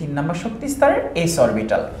মানে হচ্ছে 3 নম্বর শক্তি স্তরের এস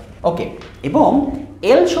অরবিটাল। ওকে, এবং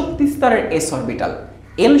এল শক্তি স্তরের এস অরবিটাল,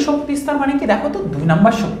 এল শক্তি স্তর মানে কি দেখো তো 2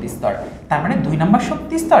 নম্বর শক্তি স্তর, তার মানে 2 নম্বর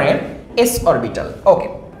শক্তি স্তরের এস অরবিটাল। ওকে,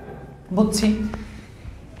 বুঝছি।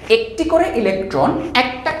 একটি করে ইলেকট্রন,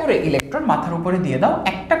 একটা করে ইলেকট্রন মাথার উপরে দিয়ে দাও,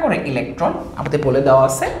 একটা করে ইলেকট্রন আমাদের বলে দেওয়া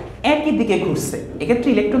আছে একই দিকে ঘুরছে। এক্ষেত্রে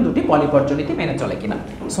ইলেকট্রন দুটি পলিপর্যনীতি মেনে চলে কিনা।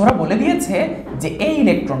 সোরা বলে দিয়েছে যে এই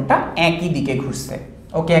ইলেকট্রনটা একই দিকে ঘুরছে।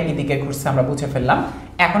 ওকে, একই দিকে ঘুরছে আমরা বুঝে ফেললাম।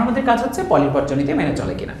 এখন আমাদের কাজ হচ্ছে পলিপর্যনীতি মেনে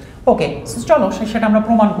চলে কিনা। ওকে, চলো সেটা আমরা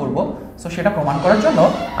প্রমাণ করব। সো সেটা প্রমাণ করার জন্য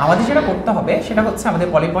আমাদের যেটা করতে হবে সেটা হচ্ছে আমাদের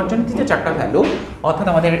পলিপর্যনীতি যে 4টা ভ্যালু, অর্থাৎ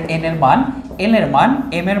আমাদের এন এর মান, এল এর মান,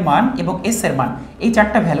 এম এর মান এবং এস এর মান, এই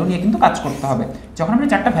 4টা ভ্যালু নিয়ে কিন্তু কাজ করতে হবে। যখন আমরা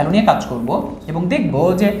 4টা ভ্যালু নিয়ে কাজ করব এবং দেখব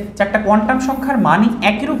যে 4টা কোয়ান্টাম সংখ্যার মানই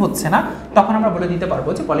একই রূপ হচ্ছে না, তখন আমরা বলে দিতে পারবো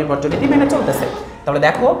যে পলিপর্যনীতি মেনে চলতেছে। তাহলে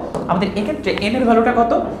দেখো আমাদের এক্ষেত্রে এন এর ভ্যালুটা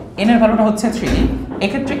কত, এন এর ভ্যালুটা হচ্ছে 3,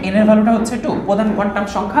 এক্ষেত্রে এন এর ভ্যালুটা হচ্ছে 2, প্রধান কোয়ান্টাম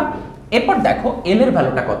সংখ্যা। এরপর দেখো এল এর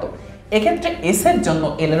ভ্যালুটা কত, এক্ষেত্রে এস এর জন্য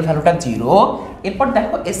এল এর ভ্যালুটা 0, এরপর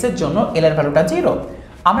দেখো এস এর জন্য এল এর ভ্যালুটা 0।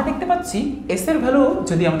 আমরা দেখতে পাচ্ছি এস এর ভ্যালু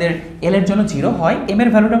যদি আমাদের এল এর জন্য 0 হয়, এম এর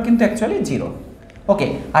ভ্যালুটাও কিন্তু অ্যাকচুয়ালি 0। ওকে,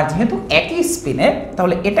 আর যেহেতু একই স্পিনে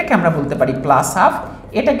তাহলে এটাকে আমরা বলতে পারি +½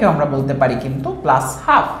 এটাকেও আমরা বলতে পারি কিন্তু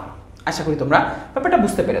 +½ আশা করি তোমরা ব্যাপারটা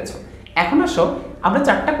বুঝতে পেরেছো। এখন আসো আমরা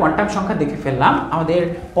 4টা কোয়ান্টাম সংখ্যা দেখে ফেললাম। আমাদের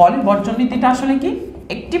পলিপর্যনীতিটা আসলে কি,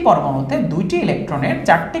 একটি পরমাণুতে 2টি ইলেকট্রনের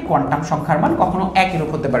 4টি কোয়ান্টাম সংখ্যার মান কখনো একই রূপ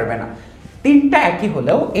হতে পারবে না। 3টা একই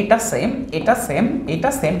হলেও এটা সেম, এটা সেম, এটা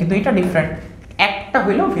সেম, কিন্তু এটা ডিফারেন্ট, একটা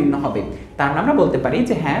হইলেও ভিন্ন হবে। তার মানে আমরা বলতে পারি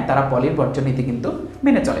যে হ্যাঁ তারা পলিপর্যনীতি কিন্তু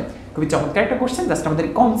মেনে চলে। খুবই চমৎকার একটা কোশ্চেন, জাস্ট আমাদের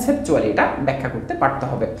কনসেপচুয়ালি এটা ব্যাখ্যা করতে পারতে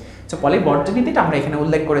হবে। তো পলিপর্যনীতিটা আমরা এখানে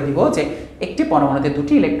উল্লেখ করে দিব যে একটি পরমাণুতে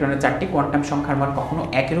 2টি ইলেকট্রনের 4টি কোয়ান্টাম সংখ্যার মান কখনো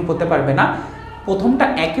একই রূপ হতে পারবে না। প্রথমটা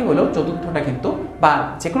একই হলেও চতুর্থটা কিন্তু, বা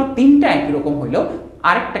যে কোনো 3টা একই রকম হইলেও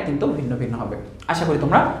আরেকটা কিন্তু ভিন্ন ভিন্ন হবে। আশা করি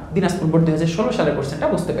তোমরা দিনাজপুর বোর্ড 2016 সালের কোশ্চেনটা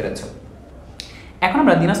বুঝতে পেরেছো। এখন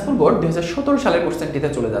আমরা দিনাজপুর বোর্ড 2017 সালের কোশ্চেনটিতে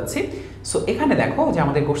চলে যাচ্ছি। সো এখানে দেখো যে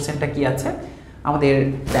আমাদের কোশ্চেনটা কি আছে, আমাদের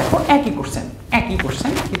দেখো একই কোশ্চেন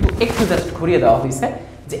কিন্তু একটু জাস্ট ঘুরিয়ে দেওয়া হয়েছে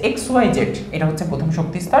যে XYZ এটা হচ্ছে প্রথম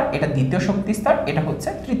শক্তি স্তর, এটা দ্বিতীয় শক্তি স্তর, এটা হচ্ছে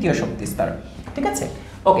তৃতীয় শক্তি স্তর। ঠিক আছে,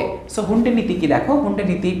 ওকে। সো হুন্টের নীতি কি দেখো, হুন্টের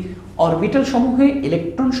নীতি অরবিটাল সমূহে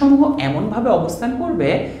ইলেকট্রন সমূহ এমনভাবে অবস্থান করবে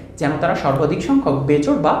যেন তারা সর্বাধিক সংখ্যক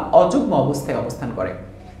বেজোড় বা অযুগ্ম অবস্থায় অবস্থান করে,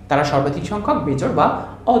 তারা সর্বাধিক সংখ্যক বেজোড় বা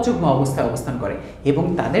অযুগ্ম অবস্থায় অবস্থান করে এবং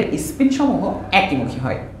তাদের স্পিন সমূহ একইমুখী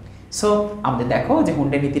হয়। সো আমাদের দেখো যে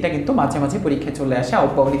হুন্ডের নীতিটা কিন্তু মাঝে মাঝে পরীক্ষায় চলে আসে,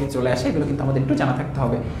 আউটপাওয়ারিতে চলে আসে, এগুলো কিন্তু আমাদের একটু জানা থাকতে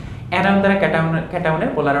হবে। অ্যানায়ন দ্বারা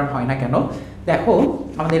ক্যাটায়নের পোলারন হয় না কেন, দেখো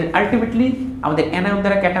আমাদের আলটিমেটলি আমাদের অ্যানায়ন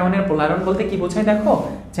দ্বারা ক্যাটায়নের পোলারন বলতে কি বোঝায়, দেখো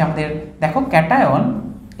যে আমাদের দেখো ক্যাটায়ন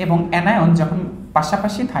এবং অ্যানায়ন যখন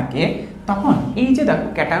পাশাপাশি থাকে তখন এই যে দেখো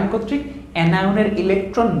ক্যাটায়ন কর্তৃক অ্যানায়নের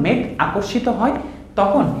ইলেকট্রন মেঘ আকর্ষিত হয়,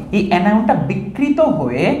 তখন এই অ্যানায়নটা বিকৃত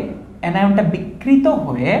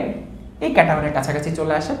হয়ে এই ক্যাটায়নের কাছাকাছি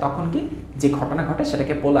চলে আসে, তখন কি যে ঘটনা ঘটে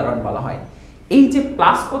সেটাকে পোলারন বলা হয়। এই যে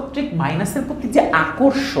প্লাস কর্তৃক মাইনাসের প্রতি যে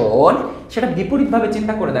আকর্ষণ সেটা বিপরীতভাবে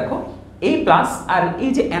চিন্তা করে দেখো, এই প্লাস আর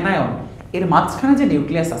এই যে অ্যানায়ন এর মাঝখানে যে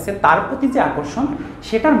নিউক্লিয়াস আছে তার প্রতি যে আকর্ষণ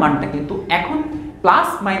সেটার মানটা কিন্তু এখন প্লাস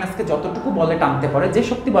মাইনাসকে যতটুকু বলে টানতে পারে, যে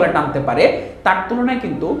শক্তি বলে টানতে পারে তার তুলনায়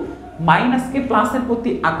কিন্তু মাইনাসকে প্লাসের প্রতি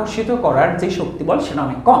আকর্ষিত করার যে শক্তি বল সেটা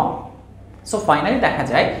অনেক কম। সো ফাইনালি দেখা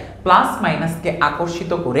যায় প্লাস মাইনাসকে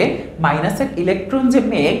আকর্ষিত করে মাইনাসের ইলেকট্রন যে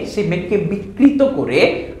মেঘ সেই মেঘকে বিকৃত করে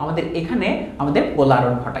আমাদের এখানে আমাদের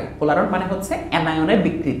পোলারন ঘটায়। পোলারন মানে হচ্ছে অ্যানায়নের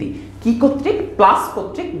বিকৃতি, কি কর্তৃক? প্লাস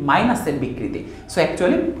কর্তৃক মাইনাসের বিকৃতি। সো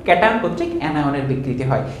অ্যাকচুয়ালি ক্যাটায়ন কর্তৃক অ্যানায়নের বিকৃতি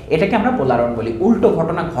হয়, এটাকে আমরা পোলারন বলি। উল্টো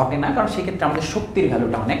ঘটনা ঘটে না, কারণ সেক্ষেত্রে আমাদের শক্তির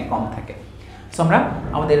ভ্যালুটা অনেক কম থাকে। সো আমরা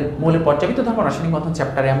আমাদের মৌলের পর্যাবৃত্ত ধর্ম রাসায়নিক গঠন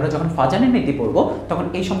চ্যাপ্টারে আমরা যখন ফাজানের নীতি পড়ব তখন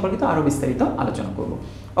এই সম্পর্কিত আরো বিস্তারিত আলোচনা করব।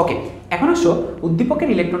 ওকে, এখন আসো উদ্দীপকের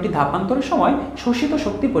ইলেকট্রনটি ধাপান্তরের সময় শোষিত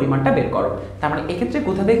শক্তির পরিমাণটা বের করো। তার মানে এক্ষেত্রে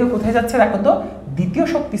কোথা থেকে কোথায় যাচ্ছে দেখো তো, দ্বিতীয়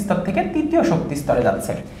শক্তি স্তর থেকে তৃতীয় শক্তি স্তরে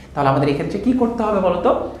যাচ্ছে। তাহলে আমাদের এক্ষেত্রে কি করতে হবে বলো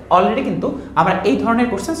তো? অলরেডি কিন্তু আমরা এই ধরনের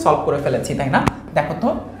কোশ্চেন সলভ করে ফেলেছি, তাই না? দেখো তো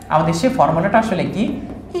আমাদের সেই ফর্মুলাটা আসলে কি,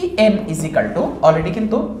 En = অলরেডি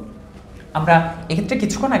কিন্তু আমরা এক্ষেত্রে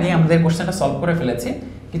কিছুক্ষণ আগে আমাদের কোশ্চেনটা সলভ করে ফেলেছি,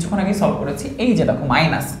 কিছুক্ষণ আগে সলভ করেছি। এই যে দেখো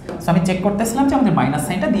মাইনাস, সো আমি চেক করতেছিলাম যে আমাদের মাইনাস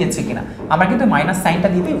সাইনটা দিয়েছে কিনা। আমরা কিন্তু মাইনাস সাইনটা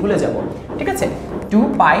দিতেই ভুলে যাব, ঠিক আছে?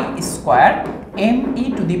 2π² me⁴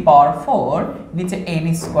 নিচে n²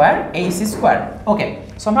 h²। ওকে,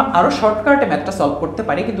 সো আমরা আরো শর্টকাটে ম্যাথটা সলভ করতে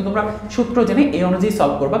পারি, কিন্তু তোমরা সূত্র জেনে এই অনুযায়ী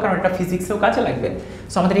সলভ করবা, কারণ এটা ফিজিক্সেও কাজে লাগবে।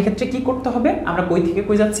 সো আমাদের এই ক্ষেত্রে কি করতে হবে, আমরা কই থেকে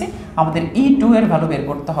কই যাচ্ছি, আমাদের E2 এর ভ্যালু বের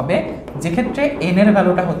করতে হবে, যে ক্ষেত্রে n এর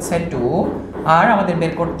ভ্যালুটা হচ্ছে 2, আর আমাদের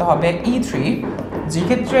বের করতে হবে E3, যে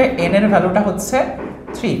ক্ষেত্রে n এর ভ্যালুটা হচ্ছে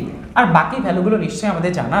 3। আর বাকি ভ্যালুগুলো নিশ্চয়ই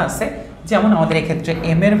আমাদের জানা আছে, যেমন আমাদের এই ক্ষেত্রে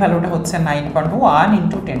m এর ভ্যালুটা হচ্ছে 9.1 ×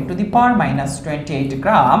 10⁻28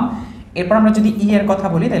 গ্রাম। এরপর আমরা যদি e এর কথা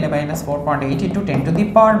বলি তাহলে -4.8 ×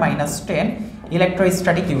 10⁻10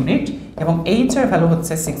 ইলেকট্রোস্ট্যাটিক ইউনিট, এবং h এর ভ্যালু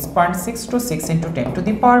হচ্ছে 6.626 ×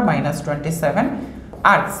 10⁻27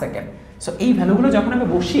 আর্ক সেকেন্ড। সো এই ভ্যালুগুলো যখন আমি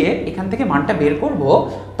বসিয়ে এখান থেকে মানটা বের করব,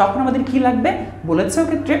 তখন আমাদের কি লাগবে বলেছে, ওই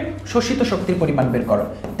ক্ষেত্রে শোষিত শক্তির পরিমাণ বের করো।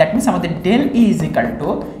 দ্যাট মিনস আমাদের ∆E =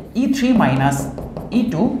 E3 -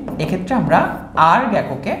 E2। এক্ষেত্রে আমরা আর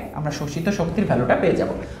এককে আমরা শোষিত শক্তির ভ্যালুটা পেয়ে যাব।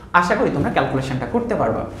 আশা করি তোমরা ক্যালকুলেশনটা করতে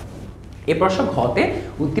পারবা। এই প্রশ্ন ঘতে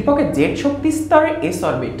উদ্দীপকের জেড শক্তি স্তরে s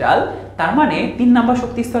অরবিটাল, তার মানে 3 নম্বর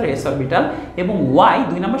শক্তি স্তরে s অরবিটাল, এবং y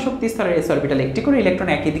 2 নম্বর শক্তি স্তরে s অরবিটাল একটি করে ইলেকট্রন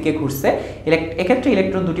একই দিকে ঘুরছে। এক্ষেত্রে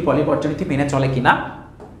ইলেকট্রন দুটি পলিপর্যনীতি মেনে চলে কিনা।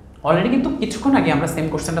 অলরেডি কিন্তু কিছুক্ষণ আগে আমরা সেম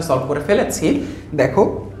কোশ্চেনটা সলভ করে ফেলেছি। দেখো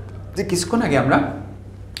যে কিছুক্ষণ আগে আমরা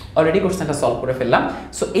অলরেডি কোশ্চেনটা সলভ করে ফেললাম।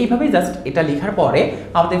 সো এইভাবেই জাস্ট এটা লেখার পরে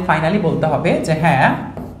আমাদের ফাইনালি বলতে হবে যে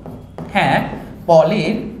হ্যাঁ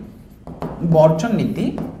পলির বর্জন নীতি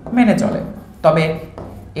মেনে চলে। তবে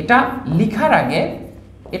এটা লেখার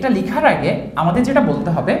আগে আমাদের যেটা বলতে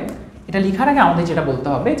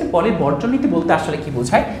হবে, যে পলির বর্জন নীতি বলতে আসলে কি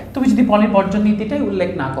বোঝায়। তুমি যদি পলির বর্জন নীতিটাই উল্লেখ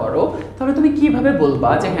না করো, তাহলে তুমি কিভাবে বলবা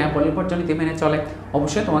যে হ্যাঁ পলির বর্জন নীতি মেনে চলে?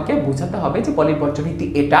 অবশ্যই তোমাকে বোঝাতে হবে যে পলির বর্জন নীতি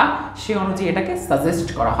এটা, সে অনুযায়ী এটাকে সাজেস্ট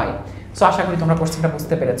করা হয়। সো আশা করি তোমরা কোশ্চেনটা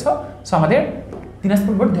বুঝতে পেরেছো। সো আমাদের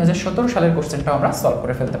দিনাজপুর বোর্ড 2017 সালের কোশ্চেনটাও আমরা সলভ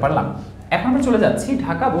করে ফেলতে পারলাম। এখন আমরা চলে যাচ্ছি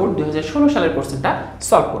ঢাকা বোর্ড 2016 সালের কোশ্চেনটা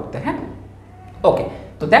সলভ করতে। হ্যাঁ, ওকে,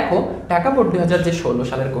 তো দেখো ঢাকা বোর্ড 2016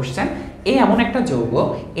 সালের কোশ্চেন, এই এমন একটা যৌগ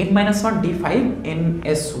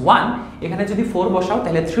N-1D5NS1, এখানে যদি 4 বসাও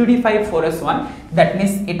তাহলে 3D5 4S1, দ্যাট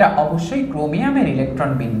মিনস এটা অবশ্যই ক্রোমিয়ামের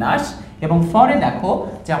ইলেকট্রন বিন্যাস। এবং পরে দেখো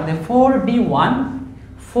যে আমাদের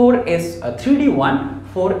 3D1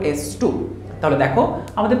 4S2। তাহলে দেখো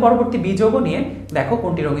আমাদের পরবর্তী বি যৌগ নিয়ে দেখো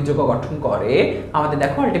কোনটি রঙিন যৌগ গঠন করে। আমাদের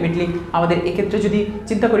দেখো আলটিমেটলি আমাদের এক্ষেত্রে যদি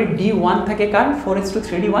চিন্তা করি D1 থাকে কার 4s2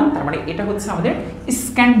 3D1, তার মানে এটা হচ্ছে আমাদের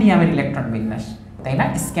স্ক্যান্ডিয়ামের ইলেকট্রন বিন্যাস, তাই না?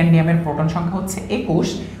 স্ক্যান্ডিয়ামের প্রোটন সংখ্যা হচ্ছে 21,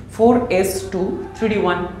 4s2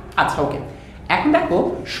 3D1। আচ্ছা, ওকে, এখন দেখো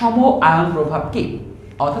সম আয়ন প্রভাব কি,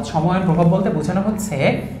 অর্থাৎ সম আয়ন প্রভাব বলতে বোঝানো হচ্ছে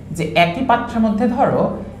যে একই পাত্রের মধ্যে ধরো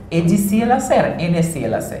AgCl আছে আর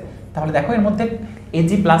NaCl আছে। তাহলে দেখো এর মধ্যে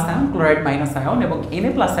Ag+ ion, chloride minus ion এবং Na+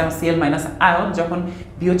 আয়ন, Cl- আয়ন যখন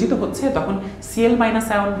বিয়োজিত হচ্ছে তখন Cl-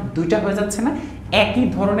 আয়ন দুইটা হয়ে যাচ্ছে না? একই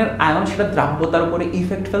ধরনের আয়ন, সেটা দ্রাব্যতার উপরে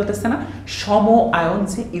ইফেক্ট ফেলতেছে না? সম আয়ন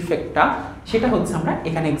যে ইফেক্টটা, সেটা হচ্ছে আমরা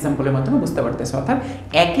এখানে এক্সাম্পলের মাধ্যমে বুঝতে পারতেছি। অর্থাৎ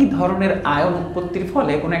একই ধরনের আয়ন উৎপত্তির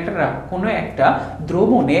ফলে কোনো একটা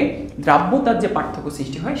দ্রবণে দ্রাব্যতার যে পার্থক্য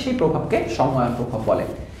সৃষ্টি হয়, সেই প্রভাবকে সম আয়ন প্রভাব বলে।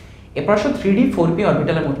 এরপর আসো 3D 4p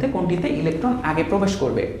অরবিটালের মধ্যে কোনটিতে ইলেকট্রন আগে প্রবেশ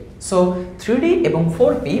করবে। সো 3D এবং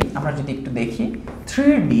 4p আমরা যদি একটু দেখি,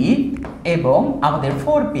 3D এবং আমাদের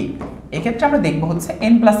 4p, এক্ষেত্রে আমরা দেখব হচ্ছে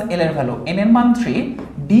n+l এর ভ্যালু, n এর মান 3,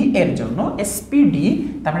 d এর জন্য spd,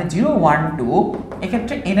 তার মানে 0 1 2,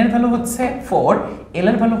 এক্ষেত্রে n এর ভ্যালু হচ্ছে 4, l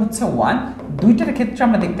এর ভ্যালু হচ্ছে 1। দুইটার ক্ষেত্রে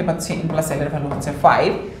আমরা দেখতে পাচ্ছি n+l এর ভ্যালু হচ্ছে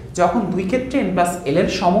 5। যখন দুই ক্ষেত্রে n+l এর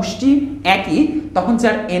সমষ্টি একই, তখন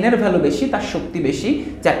যার n এর ভ্যালু বেশি তার শক্তি বেশি,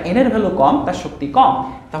 যার n এর ভ্যালু কম তার শক্তি কম।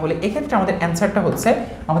 তাহলে এক্ষেত্রে আমাদের অ্যান্সারটা হচ্ছে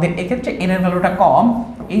আমাদের এক্ষেত্রে n এর ভ্যালুটা কম,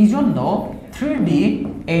 এই জন্য 3D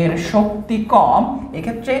এর শক্তি কম,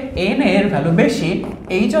 এক্ষেত্রে n এর ভ্যালু বেশি,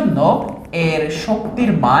 এই জন্য এর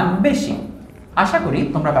শক্তির মান বেশি। আশা করি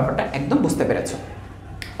তোমরা ব্যাপারটা একদম বুঝতে পেরেছো।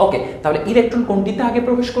 ওকে, তাহলে ইলেকট্রন কোনটিতে আগে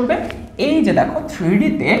প্রবেশ করবে? এই যে দেখো 3D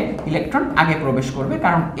তে ইলেকট্রন আগে প্রবেশ করবে,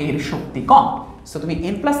 কারণ এর শক্তি কম। সো তুমি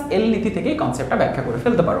n+l নীতি থেকে এই কনসেপ্টটা ব্যাখ্যা করে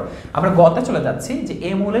ফেলতে পারো। আমরা গতে চলে যাচ্ছি যে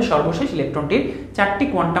এই মৌলের সর্বশেষ ইলেকট্রনটির 4টি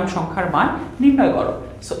কোয়ান্টাম সংখ্যার মান নির্ণয় করো।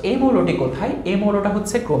 সো এই মৌলটি কোথায়? এই মৌলটা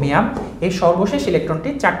হচ্ছে ক্রোমিয়াম। এই সর্বশেষ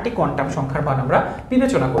ইলেকট্রনটির 4টি কোয়ান্টাম সংখ্যার মান আমরা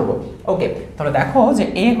বিবেচনা করব। ওকে, তাহলে দেখো যে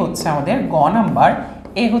এ হচ্ছে আমাদের গ নাম্বার,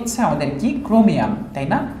 এ হচ্ছে আমাদের কি ক্রোমিয়াম, তাই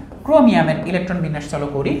না? ক্রোমিয়ামের ইলেকট্রন বিন্যাস চলো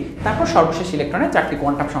করি, তারপর সর্বশেষ ইলেকট্রনের 4টি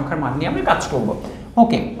কোয়ান্টাম সংখ্যার মান নিয়ে আমরা কাজ করব।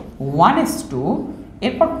 ওকে, 1s2,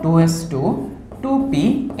 এরপর 2s2,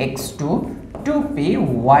 2px2,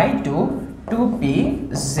 2py2,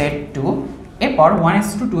 2pz2, এরপর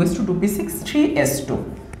 1s2, 2s2, 2p6, 3s2,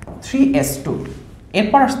 3s2,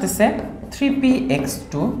 এরপর আসতেছে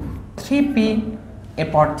 3px2, 3p,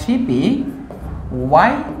 এরপর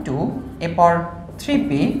 3py2, এরপর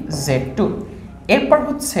 3pz2, এরপর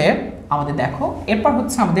হচ্ছে আমাদের দেখো, এরপর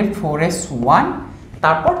হচ্ছে আমাদের 4s1,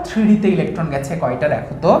 তারপর 3D তে ইলেকট্রন গেছে কয়টা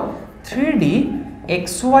দেখো তো, 3D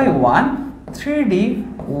xy1, 3D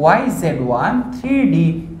yz1, 3D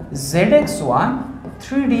zx1,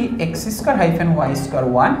 3D x2-y2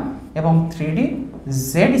 1 এবং 3D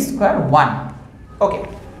z2 1। ওকে,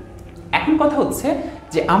 এখন কথা হচ্ছে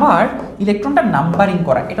যে আমার ইলেকট্রনটা নাম্বারিং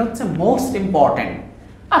করা, এটা হচ্ছে মোস্ট ইম্পর্টেন্ট।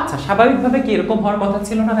 আচ্ছা, স্বাভাবিকভাবে কি এরকম হওয়ার কথা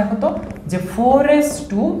ছিল না? দেখো তো যে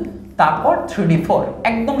 4s2 তারপর 3d4,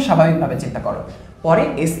 একদম স্বাভাবিকভাবে চিন্তা করো। পরে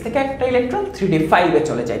s থেকে একটা ইলেকট্রন 3d5 এ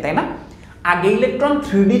চলে যায়, তাই না? আগে ইলেকট্রন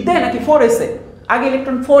 3d তে নাকি 4s এ? আগে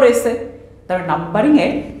ইলেকট্রন 4s এ। তাহলে নাম্বারিং এ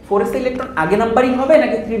 4s এ ইলেকট্রন আগে নাম্বারিং হবে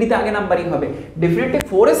নাকি 3d তে আগে নাম্বারিং হবে? ডেফিনেটলি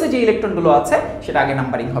 4s এ যে ইলেকট্রনগুলো আছে সেটা আগে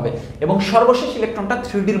নাম্বারিং হবে, এবং সর্বশেষ ইলেকট্রনটা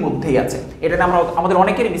 3d এর মধ্যেই আছে। এটা আমাদের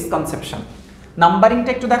অনেকেরই মিসকনসেপশন। নাম্বারিংটা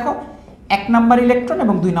একটু দেখো, 1 নাম্বার ইলেকট্রন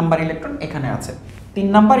এবং 2 নাম্বার ইলেকট্রন এখানে আছে, 3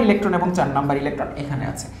 নাম্বার ইলেকট্রন এবং 4 নাম্বার ইলেকট্রন এখানে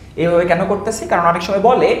আছে। এইভাবে কেন করতেছি? কারণ অনেক সময়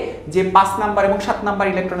বলে যে 5 নাম্বার এবং 7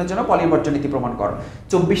 নাম্বার ইলেকট্রনের জন্য পলিবর্জ্য নীতি প্রমাণ করো,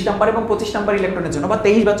 24 নাম্বার এবং 25 নাম্বার ইলেকট্রনের জন্য বা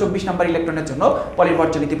 23 বা 24 নাম্বার ইলেকট্রনের জন্য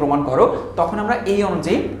পলিবর্জ্য নীতি প্রমাণ করো, তখন আমরা এই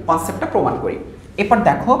অনুযায়ী কনসেপ্টটা প্রমাণ করি। এরপর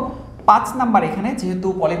দেখো 5 নাম্বার এখানে যেহেতু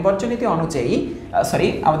পলিবর্জ্য নীতি অনুযায়ী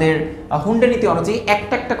আমাদের হুন্ডে নীতি অনুযায়ী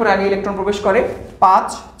একটা একটা করে আগে ইলেকট্রন প্রবেশ করে, 5,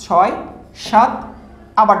 6, 7,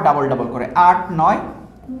 আবার ডাবল ডাবল করে 8, 9,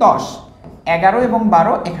 10, 11 এবং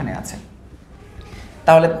 12 এখানে আছে।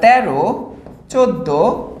 তাহলে 13, 14,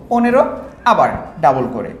 15 আবার ডাবল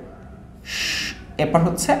করে, এরপর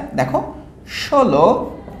হচ্ছে দেখো 16,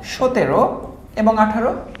 17 এবং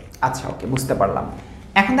 18। আচ্ছা, ওকে, বুঝতে পারলাম।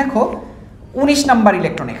 এখন দেখো 19 নাম্বার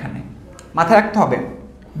ইলেকট্রন এখানে, মাথায় রাখতে হবে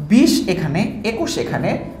 20 এখানে, 21 এখানে,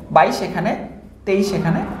 22 এখানে, 23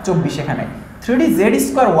 এখানে, 24 এখানে। 3D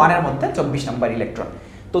z2 1 এর মধ্যে 24 নাম্বার ইলেকট্রন।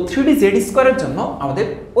 তো 3D z2 এর জন্য আমাদের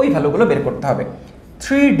ওই ভ্যালুগুলো বের করতে হবে।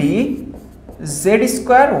 3D z2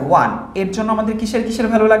 1 এর জন্য আমাদের কিসের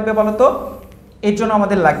ভ্যালু লাগবে বলো তো? এর জন্য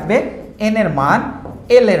আমাদের লাগবে n এর মান,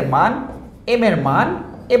 l এর মান, m এর মান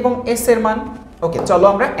এবং s এর মান। ওকে, চলো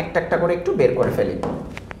আমরা একটা একটা করে একটু বের করে ফেলি।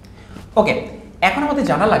 ওকে, এখন আমাদের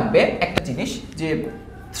জানা লাগবে একটা জিনিস যে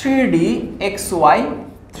 3D xy,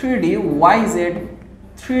 3D yz,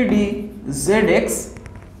 3D zx,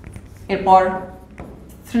 এরপর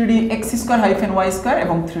 3D x2-y2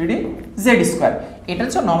 এবং 3D z2। এটার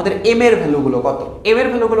জন্য আমাদের m এর ভ্যালুগুলো কত? m এর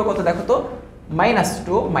ভ্যালুগুলো কত দেখো তো,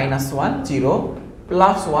 -2, -1, 0,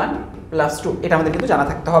 +1, +2। এটা আমাদের কিন্তু জানা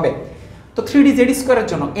থাকতে হবে। তো 3D z2 এর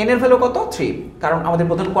জন্য n এর ভ্যালু কত? 3, কারণ আমাদের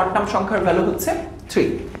প্রথম কোয়ান্টাম সংখ্যার ভ্যালু হচ্ছে 3।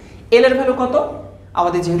 l এর ভ্যালু কত?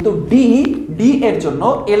 আমাদের যেহেতু d এর জন্য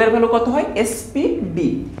l এর ভ্যালু কত হয়? sp(d),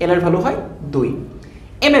 l এর ভ্যালু হয় 2।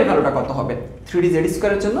 m এর ভ্যালুটা কত হবে? 3D z2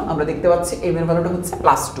 এর জন্য আমরা দেখতে পাচ্ছি m এর ভ্যালুটা হচ্ছে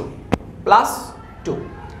 +2।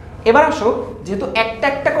 এবার আসো, যেহেতু একটা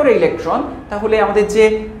একটা করে ইলেকট্রন, তাহলে আমাদের যে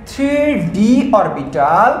 3d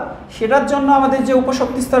অরবিটাল সেটার জন্য আমাদের যে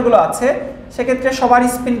উপশক্তি স্তরগুলো আছে সেক্ষেত্রে সবার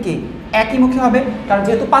স্পিন কি একই মুখী হবে, কারণ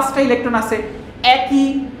যেহেতু 5টা ইলেকট্রন আছে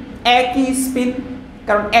একই স্পিন,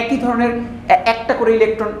 কারণ একই ধরনের একটা করে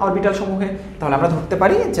ইলেকট্রন অরবিটাল সমূহে, তাহলে আমরা ধরতে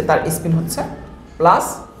পারি যে তার স্পিন হচ্ছে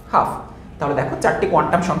 +12। তাহলে দেখো 4টি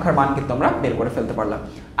কোয়ান্টাম সংখ্যার মান কিন্তু আমরা বের করে ফেলতে পারলাম।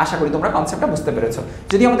 আশা করি তোমরা কনসেপ্টটা বুঝতে পেরেছো।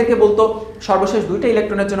 যদি আমাদেরকে বলতো সর্বশেষ 2টা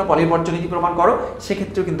ইলেকট্রনের জন্য পলিবর্জ্য নীতি প্রমাণ করো,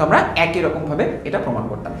 সেক্ষেত্রেও কিন্তু আমরা একই রকম ভাবে এটা প্রমাণ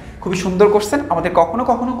করতাম। খুবই সুন্দর কোশ্চেন। আমাদের কখনো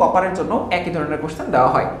কখনো কপারের জন্য একই ধরনের কোশ্চেন দেওয়া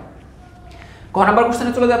হয়। ক নাম্বার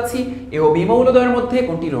কোশ্চেনে চলে যাচ্ছি। এ ও বি মৌলদ্বয়ের মধ্যে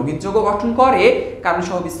কোনটি রঙিন যৌগ গঠন করে, কারণ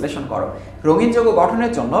সহ বিশ্লেষণ করো। রঙিন যৌগ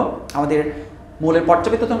গঠনের জন্য আমাদের মৌলের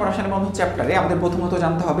পর্যাবৃত্ততম রাসায়নিক বন্ধন চ্যাপ্টারে আমাদের প্রথমত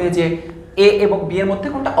জানতে হবে যে এ এবং বি এর মধ্যে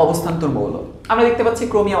কোনটা অবস্থান্তর মৌল। আমরা দেখতে পাচ্ছি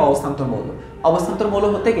ক্রোমিয়াম অবস্থান্তর মৌল। অবস্থান্তর মৌল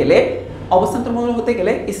হতে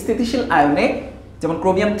গেলে স্থিতিশীল আয়নে যেমন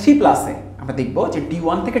ক্রোমিয়াম 3+ আমরা দেখব যে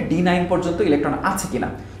D1 থেকে D9 পর্যন্ত ইলেকট্রন আছে কিনা,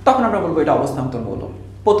 তখন আমরা বলবো এটা অবস্থান্তর মৌল।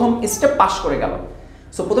 প্রথম স্টেপ পাস করে গেল।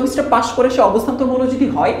 সো প্রথম স্টেপ পাস করে সে অবস্থান্তর মৌল যদি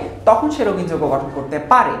হয় তখন সে রঙিন যৌগ গঠন করতে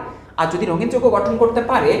পারে। আর যদি রঙিন যৌগ গঠন করতে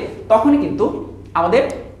পারে তখনই কিন্তু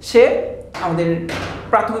সে আমাদের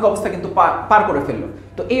প্রাথমিক অবস্থা কিন্তু পার করে ফেললো।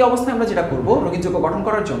 তো এই অবস্থায় আমরা যেটা করব, রঙিন যৌগ গঠন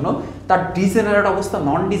করার জন্য তার ডিজেনারেট অবস্থা,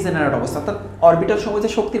 নন ডিজেনারেট অবস্থা, অর্থাৎ অরবিটাল সময় যে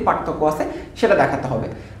শক্তির পার্থক্য আছে সেটা দেখাতে হবে।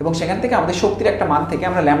 এবং সেখান থেকে আমাদের শক্তির একটা মান থেকে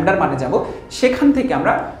আমরা ল্যামডার মানে যাব, সেখান থেকে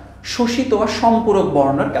আমরা শোষিত বা সম্পূরক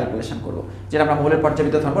বর্ণের ক্যালকুলেশন করব, যেটা আমরা মৌলের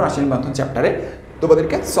পর্যাবৃত্ত ধর্ম রাসায়নিক বন্ধন চ্যাপ্টারে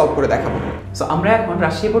তোমাদেরকে সলভ করে দেখাবো। সো আমরা এখন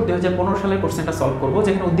রাজশাহী বোর্ড 2015 সালের কোশ্চেনটা সলভ করব,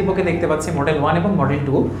 যেখানে উদ্দীপকে দেখতে পাচ্ছি মডেল 1 এবং মডেল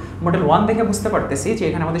 2। মডেল 1 দেখে বুঝতে পারতেছি যে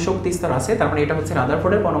এখানে আমাদের শক্তি স্তর আছে, তার মানে এটা হচ্ছে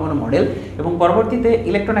রাদারফোর্ডের পরমাণু মডেল, এবং পরবর্তীতে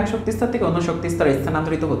ইলেকট্রন এক শক্তি স্তর থেকে অন্য শক্তি স্তরে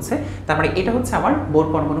স্থানান্তরিত হচ্ছে, তার মানে এটা হচ্ছে আমার বোর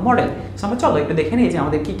পরমাণু মডেল। সো আমরা চলো একটু দেখে নিই যে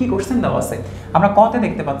আমাদের কি কি কোশ্চেন দেওয়া আছে। আমরা কতে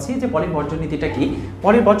দেখতে পাচ্ছি যে পলির বর্জনীতিটা কি।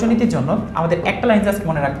 পলির বর্জনীতির জন্য আমাদের একটা লাইন জাস্ট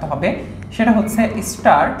মনে রাখতে হবে, সেটা হচ্ছে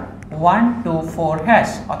স্টার 1 2 4 হ্যাশ,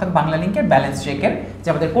 অর্থাৎ বাংলা লিঙ্কের ব্যালেন্স চেকের যে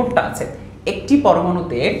আমাদের কোডটা আছে। একটি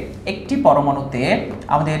পরমাণুতে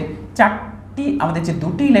আমাদের আমাদের যে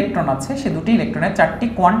দুটি ইলেকট্রন আছে, সেই দুটি ইলেকট্রনের 4টি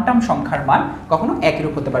কোয়ান্টাম সংখ্যার মান কখনো একই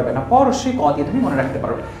রূপ হতে পারবে না। অবশ্যই ক দিয়ে তুমি মনে রাখতে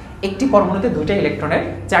পারো, একটি পরমাণুতে দুইটা ইলেকট্রনের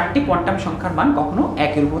 4টি কোয়ান্টাম সংখ্যার মান কখনো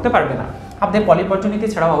একই রূপ হতে পারবে না। আমাদের পলির বর্জনীতি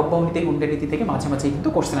ছাড়াও অব্যবনীতি, হুন্ডের নীতি থেকে মাঝে মাঝে কিন্তু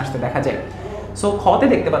কোশ্চেন আসতে দেখা যায়। সো খতে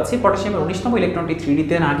দেখতে পাচ্ছি পটাশিয়ামের 19তম ইলেকট্রনটি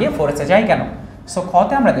 3D-তে না গিয়ে 4s-এ যায় কেন। সো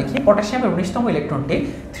খতে আমরা দেখি পটাশিয়ামের 19তম ইলেকট্রনটি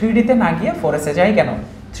 3D-তে না গিয়ে 4s-এ যায় কেন।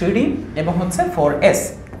 3D এবং হচ্ছে 4s।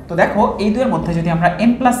 তো দেখো এই দুয়ের মধ্যে যদি আমরা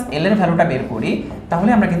n+l এর ভ্যালুটা বের করি তাহলে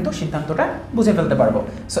আমরা কিন্তু সিদ্ধান্তটা বুঝে ফেলতে পারবো।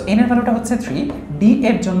 সো n এর ভ্যালুটা হচ্ছে 3, d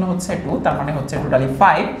এর জন্য হচ্ছে 2, তার মানে হচ্ছে টোটালি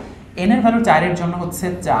 5, n এর ভ্যালু 4 এর জন্য হচ্ছে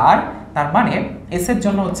 4, তার মানে s এর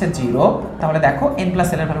জন্য হচ্ছে 0, তাহলে দেখো n+l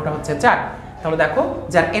এর ভ্যালুটা হচ্ছে 4। তাহলে দেখো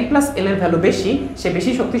যার n+l এর ভ্যালু বেশি সে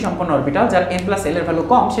বেশি শক্তি সম্পন্ন অরবিটাল, যার n+l এর ভ্যালু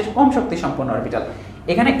কম সে কম শক্তি সম্পন্ন অরবিটাল।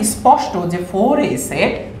 এখানে স্পষ্ট যে 4s-এ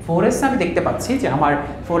আমি দেখতে পাচ্ছি যে আমার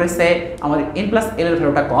 4s-এ আমাদের n+l এর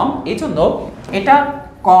ভ্যালুটা কম, এই জন্য এটা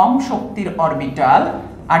কম শক্তির অরবিটাল।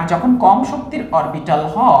 আর যখন কম শক্তির অরবিটাল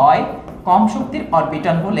হয়, কম শক্তির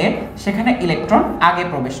অরবিটাল হলে সেখানে ইলেকট্রন আগে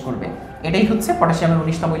প্রবেশ করবে। এটাই হচ্ছে পটাশিয়ামের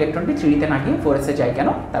 19তম ইলেকট্রনটি 3D-তে না গিয়ে 4s-এ যায় কেন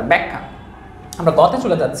তার ব্যাখ্যা। আমরা গতে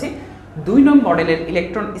চলে যাচ্ছি। 2 নং মডেলের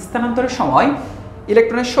ইলেকট্রন স্থানান্তরের সময়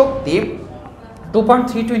ইলেকট্রনের শক্তি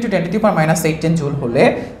 2.32 × 10⁻⁻18 জুল হলে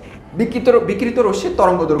বিকৃত রশ্মির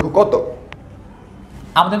তরঙ্গ দৈর্ঘ্য কত?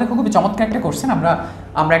 আমাদের দেখো খুবই চমৎকার একটা কোশ্চেন।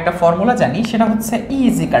 আমরা একটা ফর্মুলা জানি, সেটা হচ্ছে E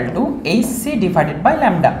 =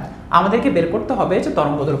 hc/λ। আমাদেরকে বের করতে হবে যে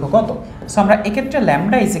তরঙ্গ দৈর্ঘ্য কত। সো আমরা এক্ষেত্রে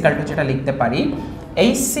ল্যামডা = যেটা লিখতে পারি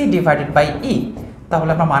hc/e।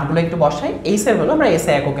 তাহলে আমরা মানগুলো একটু বসাই। h এর ভ্যালু আমরা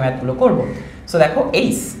এসে এককে ম্যাথগুলো করব। সো দেখো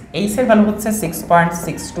h এর ভ্যালু হচ্ছে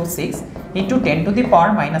 6.626 ×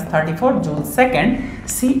 10⁻⁻34 জুল সেকেন্ড।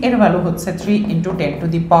 c এর ভ্যালু হচ্ছে 3 ×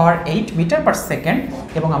 10⁸ মিটার পার সেকেন্ড।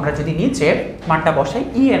 এবং আমরা যদি নিচের মানটা বসাই,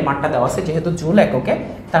 e এর মানটা দেওয়া আছে যেহেতু জুল এককে,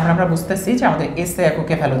 তার মানে আমরা বুঝতেছি যে আমাদের s এর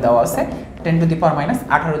এককে ভ্যালু দেওয়া আছে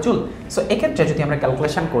 10⁻⁻18 জুল। সো এক্ষেত্রে যদি আমরা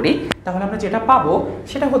ক্যালকুলেশন করি তাহলে আমরা যেটা পাবো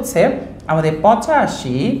সেটা হচ্ছে আমাদের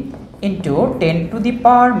 85 ×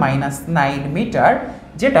 10⁻⁹ মিটার,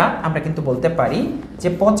 যেটা আমরা কিন্তু বলতে পারি যে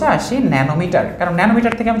 85 ন্যানোমিটার। কারণ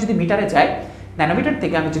ন্যানোমিটার থেকে আমি যদি মিটারে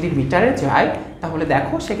যাই, তাহলে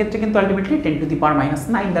দেখো সেক্ষেত্রে কিন্তু আলটিমেটলি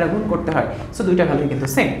 10⁻⁹ দ্বারা গুণ করতে হয়। সো দুইটা ভ্যালু কিন্তু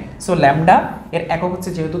সেম। সো ল্যামডা এর একক হচ্ছে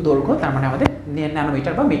যেহেতু দৈর্ঘ্য, তার মানে আমাদের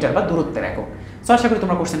ন্যানোমিটার বা মিটার বা দূরত্বের একক। সো আশা করি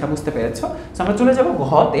তোমরা কোশ্চেনটা বুঝতে পেরেছো। সো আমরা চলে যাব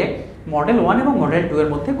ঘতে। মডেল 1 এবং মডেল 2 এর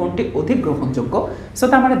মধ্যে কোনটি অধিক গ্রহণযোগ্য। সো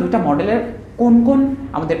তার মানে দুইটা মডেলের কোন কোন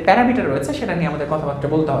আমাদের প্যারামিটার রয়েছে সেটা নিয়ে আমাদের কথাবার্তা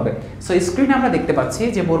বলতে হবে। সো স্ক্রিনে আমরা দেখতে পাচ্ছি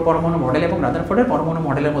যে বোর পরমাণু মডেল এবং রাদারফোর্ডের পরমাণু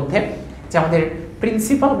মডেলের মধ্যে যে আমাদের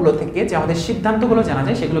প্রিন্সিপালগুলো থেকে যে আমাদের সিদ্ধান্তগুলো জানা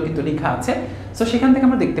যায় সেগুলো কিন্তু লেখা আছে। সো সেখান থেকে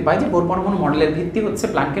আমরা দেখতে পাই যে বোর পরমাণু মডেলের ভিত্তি হচ্ছে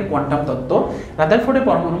প্ল্যাঙ্কের কোয়ান্টাম তত্ত্ব, রাদারফোর্ডের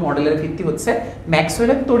পরমাণু মডেলের ভিত্তি হচ্ছে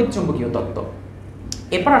ম্যাক্সওয়েলের তড়িৎচুম্বকীয় তত্ত্ব।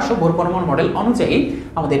 এরপর আসো বোর পরমাণু মডেল অনুযায়ী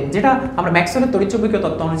আমাদের যেটা আমরা ম্যাক্সওয়েলের তড়িৎচুম্বকীয়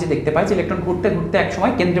তত্ত্ব অনুযায়ী দেখতে পাই যে ইলেকট্রন ঘুরতে ঘুরতে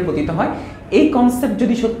একসময় কেন্দ্রে পতিত হয়। এই কনসেপ্ট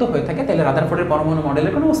যদি সত্য হয়ে থাকে তাহলে রাদারফোর্ডের পরমাণু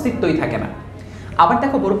মডেলের কোনো অস্তিত্বই থাকে না। আবার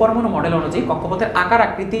দেখো বোর পরমাণু মডেল অনুযায়ী কক্ষপথের আকার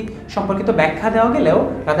আকৃতি সম্পর্কিত ব্যাখ্যা দেওয়া গেলেও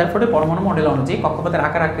রাদারফোর্ডের পরমাণু মডেল অনুযায়ী কক্ষপথের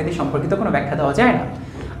আকার আকৃতি সম্পর্কিত কোনো ব্যাখ্যা দেওয়া যায় না।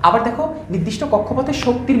 আবার দেখো নির্দিষ্ট কক্ষপথের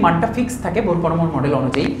শক্তির মানটা ফিক্স থাকে বোর পরমাণু মডেল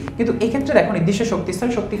অনুযায়ী, কিন্তু এই ক্ষেত্রে দেখো নির্দিষ্ট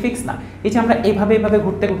শক্তিস্তরে শক্তি ফিক্স না। এই যে আমরা এইভাবে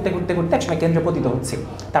ঘুরতে একসময় কেন্দ্রে পতিত হচ্ছি,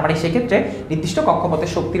 তার মানে সেক্ষেত্রে নির্দিষ্ট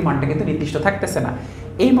কক্ষপথের শক্তির মানটা কিন্তু নির্দিষ্ট থাকতেছে না।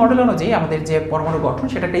 এই মডেল অনুযায়ী আমাদের যে পরমাণু গঠন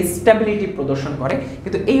সেটা একটা স্টেবিলিটি প্রদর্শন করে,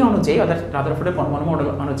 কিন্তু এই অনুযায়ী রাদারফোর্ডের পরমাণু মডেল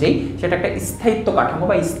অনুযায়ী সেটা একটা স্থায়িত্ব কাঠামো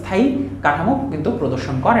বা স্থায়ী কাঠামো কিন্তু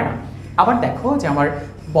প্রদর্শন করে না। আবার দেখো যে আমার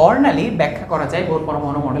বর্ণালী ব্যাখ্যা করা যায় বোর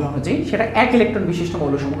পরমাণু মডেল অনুযায়ী, সেটা এক ইলেকট্রন বিশিষ্ট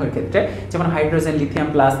মৌলসমূহের ক্ষেত্রে, যেমন হাইড্রোজেন লিথিয়াম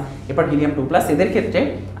প্লাস এরপর হিলিয়াম 2 প্লাস, এদের ক্ষেত্রে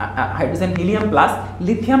hydrogen helium plus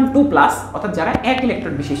lithium 2 plus অর্থাৎ যারা এক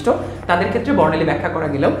ইলেকট্রন বিশিষ্ট তাদের ক্ষেত্রে বর্ণালী ব্যাখ্যা করা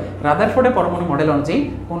গেলেও রাদারফোর্ডের পরমাণু মডেল অনুযায়ী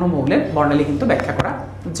কোনো মৌলের বর্ণালী কিন্তু ব্যাখ্যা করা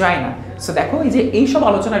যায় না। সো দেখো এই যে এইসব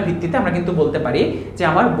আলোচনার ভিত্তিতে আমরা কিন্তু বলতে পারি যে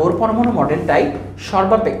আমার বোর পরমাণু মডেলটাই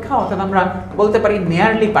সর্বাপেক্ষা অর্থাৎ আমরা বলতে পারি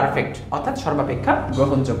নিয়ারলি পারফেক্ট অর্থাৎ সর্বাপেক্ষা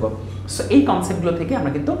গ্রহণযোগ্য। সো এই কনসেপ্টগুলো থেকে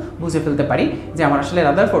আমরা কিন্তু বুঝে ফেলতে পারি যে আমার আসলে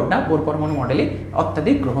রাদারফোর্ডটা বোর পরমাণু মডেলই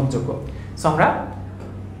অত্যাধিক গ্রহণযোগ্য। সো আমরা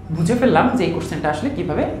বুঝে ফেললাম যে এই কোশ্চেনটা আসলে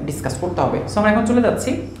কিভাবে ডিসকাস করতে হবে। সো আমরা এখন চলে যাচ্ছি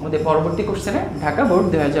আমাদের পরবর্তী কোশ্চেনে, ঢাকা বোর্ড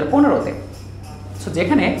 2015-তে। সো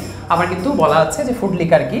যেখানে আমার কিন্তু বলা আছে যে ফুড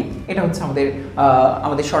লিকার কি, এটা হচ্ছে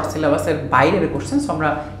আমাদের শর্ট সিলেবাসের বাইরের কোশ্চেন। সো আমরা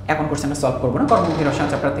এখন কোশ্চেনটা সলভ করবো না, কর্মমুখী রসায়ন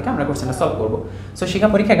চ্যাপ্টার থেকে আমরা কোশ্চেনটা সলভ করবো। সো শিক্ষা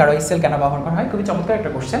পরীক্ষায় গাঢ় এইচসিএল কেন ব্যবহার করা হয়, খুবই চমৎকার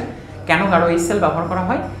একটা কোশ্চেন। কেন গাঢ় এইচসিএল ব্যবহার করা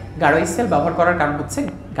হয়? গাঢ় এইচসিএল ব্যবহার করার কারণ হচ্ছে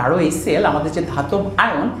গাঢ় এইচসিএল আমাদের যে ধাতব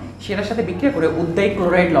আয়ন সেটার সাথে বিক্রিয়া করে উদ্দায়ী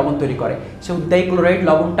ক্লোরাইড লবণ তৈরি করে। সেই উদ্দায়ী ক্লোরাইড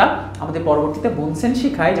লবণটা আমাদের পরবর্তীতে বুনসেন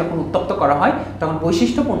শিখায় যখন উত্তপ্ত করা হয় তখন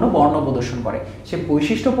বৈশিষ্ট্যপূর্ণ বর্ণ প্রদর্শন করে। সেই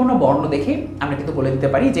বৈশিষ্ট্যপূর্ণ বর্ণ দেখে আমরা কিন্তু বলে দিতে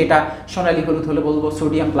পারি যে এটা সোনালী হলুদ হলে বলবো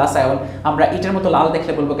সোডিয়াম প্লাস আয়ন, আমরা এটার মতো লাল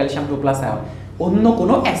দেখলে বলবো ক্যালসিয়াম 2 প্লাস আয়ন। অন্য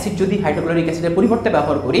কোনো অ্যাসিড যদি হাইড্রোক্লোরিক অ্যাসিডের পরিবর্তে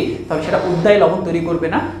ব্যবহার করি তাহলে সেটা উদ্দায়ী লবণ তৈরি করবে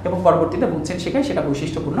না এবং পরবর্তীতে বুনসেন শিখায় সেটা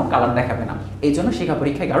বৈশিষ্ট্যপূর্ণ কালার দেখাবে না। এই জন্য শিক্ষা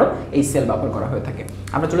পরীক্ষায় গাঢ় এইচসিএল ব্যবহার করা হয়ে থাকে।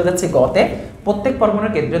 আমরা চলে যাচ্ছি গতে, প্রত্যেক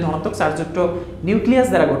পরমাণুর কেন্দ্রে ধনাত্মক চার্জযুক্ত নিউক্লিয়াস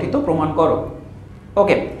দ্বারা গঠিত প্রমাণ করো।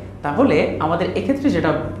 ওকে, তাহলে আমাদের এক্ষেত্রে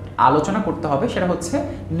যেটা আলোচনা করতে হবে সেটা হচ্ছে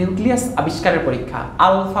নিউক্লিয়াস আবিষ্কারের পরীক্ষা,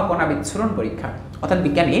 আলফা কণা বিচ্ছুরণ পরীক্ষা। অর্থাৎ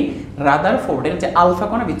বিজ্ঞানী রাদারফোর্ডের যে আলফা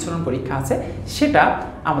কণা বিচ্ছুরণ পরীক্ষা আছে সেটা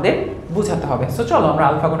আমাদের বোঝাতে হবে। সো চলো আমরা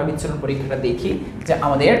আলফা কণা বিচ্ছুরণ পরীক্ষাটা দেখি যে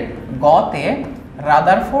আমাদের গতে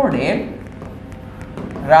রাদারফোর্ডের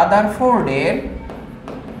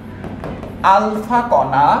আলফা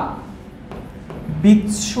কণা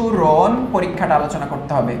বিচ্ছুরণ পরীক্ষাটা আলোচনা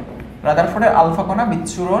করতে হবে। রাদারফোর্ডের আলফা কণা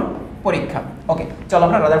বিচ্ছুরণ পরীক্ষা। ওকে, চলো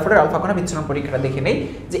আমরা রাদারফোর্ডের আলফা কণা বিচ্ছুরণ পরীক্ষাটা দেখে নেই।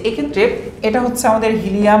 যে এক্ষেত্রে এটা হচ্ছে আমাদের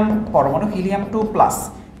হিলিয়াম পরমাণু, হিলিয়াম 2 প্লাস,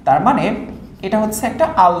 তার মানে এটা হচ্ছে একটা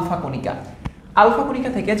আলফা কণিকা। আলফা কণিকা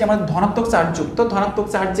থেকে যে আমাদের ধনাত্মক চার্জযুক্ত, ধনাত্মক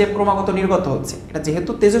চার্জ যে ক্রমাগত নির্গত হচ্ছে, এটা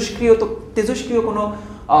যেহেতু তেজস্ক্রিয় কোনো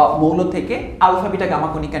মৌল থেকে আলফা বিটা গামা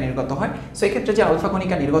কণিকা নির্গত হয়। সো এক্ষেত্রে যে আলফা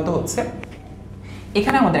কণিকা নির্গত হচ্ছে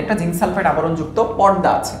এখানে আমাদের একটা জিঙ্ক সালফাইড আবরণযুক্ত পর্দা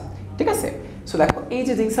আছে, ঠিক আছে। সো দেখো এই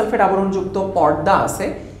যে জিঙ্ক সালফাইড আবরণযুক্ত পর্দা আছে,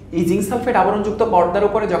 এই জিঙ্ক সালফাইড আবরণযুক্ত পর্দার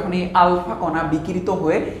উপরে যখন এই আলফা কণা বিকিরিত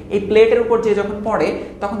হয়ে এই প্লেটের উপর যে যখন পড়ে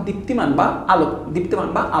তখন দীপ্তিমান বা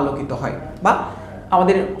আলোকিত হয় বা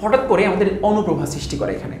আমাদের হঠাৎ করে আমাদের অনুপ্রভা সৃষ্টি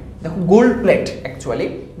করে। এখানে দেখো গোল্ড প্লেট, অ্যাকচুয়ালি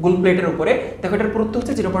গোল্ড প্লেটের উপরে দেখো এটার পুরুত্ব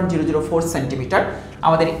হচ্ছে 0.004 সেন্টিমিটার।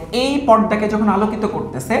 আমাদের এই পর্দাকে যখন আলোকিত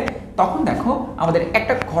করতেছে তখন দেখো আমাদের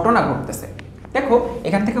একটা ঘটনা ঘটতেছে। দেখো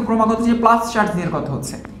এখান থেকে ক্রমাগত যে প্লাস চার্জ নির্গত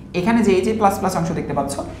হচ্ছে, এখানে যে এই যে প্লাস প্লাস অংশ দেখতে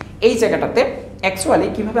পাচ্ছ এই জায়গাটাতে অ্যাকচুয়ালি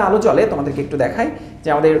কিভাবে আলো জ্বলে তোমাদেরকে একটু দেখাই যে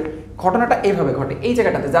আমাদের ঘটনাটা এইভাবে ঘটে। এই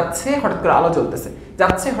জায়গাটাতে যাচ্ছে হঠাৎ করে আলো জ্বলতেছে,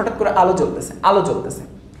 যাচ্ছে হঠাৎ করে আলো জ্বলতেছে।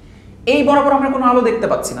 এই বরাবর আমরা কোনো আলো দেখতে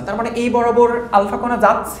পাচ্ছি না, তার মানে এই বরাবর আলফা কণা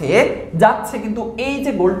যাচ্ছে কিন্তু এই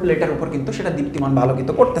যে গোল্ড প্লেটের উপর কিন্তু সেটা দীপ্তিমান বা আলোকিত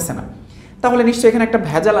করতেছে না। তাহলে নিশ্চয়ই এখানে একটা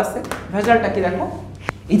ভেজাল আছে। ভেজালটা কি দেখো,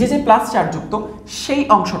 এই যে প্লাস চার্জযুক্ত সেই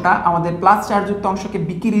অংশটা আমাদের প্লাস চার্জযুক্ত অংশকে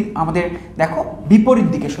আমাদের দেখো বিপরীত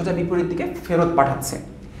দিকে, সোজা বিপরীত দিকে ফেরত পাঠাচ্ছে।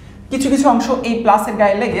 কিছু কিছু অংশ এই প্লাসের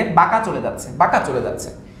গায়ে লেগে বাঁকা চলে যাচ্ছে।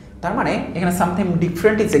 তার মানে এখানে সামথিং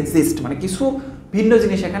ডিফারেন্ট ইজ এক্সিস্ট, মানে কিছু ভিন্ন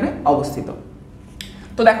জিনিস এখানে অবস্থিত।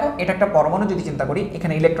 তো দেখো এটা একটা পরমাণু যদি চিন্তা করি,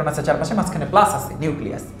 এখানে ইলেকট্রন আছে চারপাশে, মাঝখানে প্লাস আছে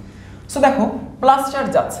নিউক্লিয়াস। সো দেখো প্লাস চার্জ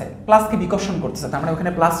যাচ্ছে, প্লাসকে বিকর্ষণ করতেছে, তার মানে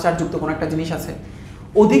ওখানে প্লাস চার্জ যুক্ত কোনো একটা জিনিস আছে,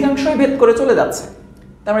 অধিকাংশই ভেদ করে চলে যাচ্ছে,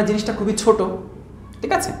 তার মানে জিনিসটা খুবই ছোট,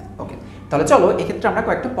 ঠিক আছে। ওকে, তাহলে চলো এক্ষেত্রে আমরা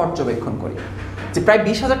কয়েকটা পর্যবেক্ষণ করি যে প্রায়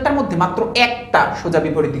 20,000টার মধ্যে মাত্র একটা সোজা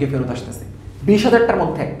বিপরীত দিকে ফেরত আসতেছে, 20,000টার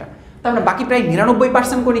মধ্যে একটা, তার মানে বাকি প্রায়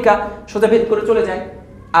 99% কণিকা সোজা ভেদ করে চলে যায়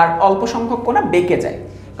আর অল্প সংখ্যক কণা বেঁকে যায়।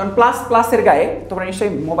 কারণ প্লাসের গায়ে তোমরা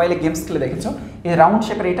নিশ্চয়ই মোবাইলে গেমস খেলে দেখেছো, এই রাউন্ড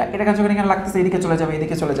শেপের এটা কাছে এখানে লাগতেছে, এদিকে চলে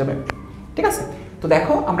যাবে, ঠিক আছে। তো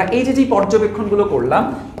দেখো আমরা এই যে পর্যবেক্ষণগুলো করলাম,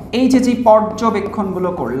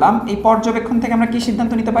 এই পর্যবেক্ষণ থেকে আমরা কি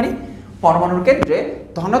সিদ্ধান্ত নিতে পারি? পরমাণুর কেন্দ্রে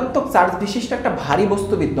ধনাত্মক চার্জ বিশিষ্ট একটা ভারী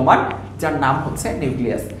বস্তু বিদ্যমান যার নাম হচ্ছে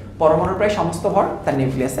নিউক্লিয়াস। পরমাণুর প্রায় সমস্ত ভর তার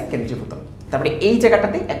নিউক্লিয়াসে কেন্দ্রীভূত। তারপরে এই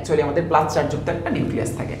জায়গাটাতে অ্যাকচুয়ালি আমাদের প্লাস চার্জযুক্ত একটা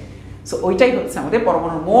নিউক্লিয়াস থাকে। সো ওইটাই হচ্ছে আমাদের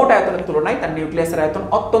পরমাণুর মোট আয়তনের তুলনায় তার নিউক্লিয়াসের আয়তন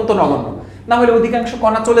অত্যন্ত নগণ্য। না হলে অধিকাংশ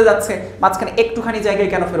কণা চলে যাচ্ছে, মাঝখানে একটুখানি জায়গায়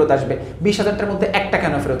কেন ফেরত আসবে? 20,000টার মধ্যে একটা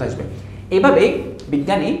কেন ফেরত আসবে? এইভাবেই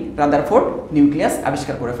বিজ্ঞানী রাদারফোর্ড নিউক্লিয়াস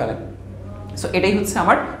আবিষ্কার করে ফেলেন। সো এটাই হচ্ছে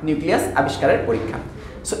আমার নিউক্লিয়াস আবিষ্কারের পরীক্ষা।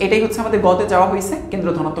 সো এটাই হচ্ছে আমাদের গতে যাওয়া হয়েছে, কেন্দ্র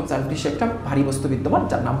ধনাত্মক চার্জ বিশিষ্ট একটা ভারী বস্তু বিদ্যমান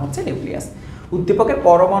যার নাম হচ্ছে নিউক্লিয়াস। উদ্দীপকের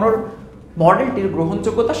পরমাণুর মডেলটির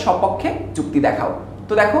গ্রহণযোগ্যতার সপক্ষে যুক্তি দেখাও।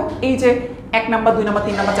 তো দেখো এই যে 1 নাম্বার 2 নাম্বার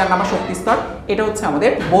 3 নাম্বার 4 নাম্বার শক্তি স্তর, এটা হচ্ছে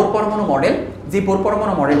আমাদের বোর পরমাণু মডেল। যে বোর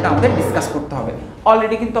পরমাণু মডেলটা আমাদের ডিসকাস করতে হবে।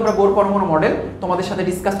 অলরেডি কিন্তু আমরা বোর পরমাণু মডেল তোমাদের সাথে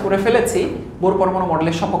ডিসকাস করে ফেলেছি। বোর পরমাণু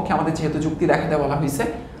মডেলের সপক্ষে আমাদের যেহেতু যুক্তি দেখাতে বলা হয়েছে,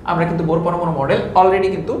 আমরা কিন্তু বোর পরমাণু মডেল অলরেডি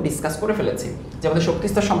কিন্তু ডিসকাস করে ফেলেছি, যে আমাদের শক্তি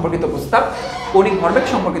স্তর সম্পর্কিত প্রস্তাব, কৌণিক ভরবেগ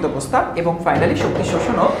সম্পর্কিত প্রস্তাব এবং ফাইনালি শক্তি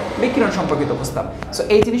শোষণ ও বিকিরণ সম্পর্কিত প্রস্তাব। সো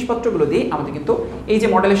এই জিনিসপত্রগুলো দিয়ে আমাদের কিন্তু এই যে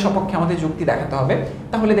মডেলের সপক্ষে আমাদের যুক্তি দেখাতে হবে,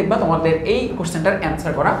 তাহলে দেখবা তোমাদের এই কোশ্চেনটার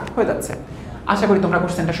অ্যান্সার করা হয়ে যাচ্ছে। আশা করি তোমরা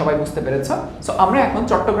কোশ্চেনটা সবাই বুঝতে পেরেছো। সো আমরা এখন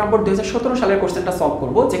চট্টগ্রাম বোর্ড 2017 সালের কোশ্চেনটা সলভ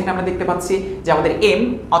করব, যেখানে আমরা দেখতে পাচ্ছি যে আমাদের এম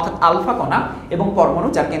অর্থাৎ আলফা কণা এবং পরমাণু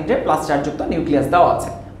যার কেন্দ্রে প্লাস চার্জযুক্ত নিউক্লিয়াস দেওয়া আছে।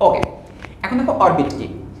 ওকে, এখন দেখো অরবিট কি।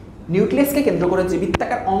 নিউক্লিয়াসকে কেন্দ্র করে যে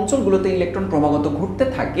বৃত্তাকার অঞ্চলগুলোতে ইলেকট্রন ক্রমাগত ঘুরতে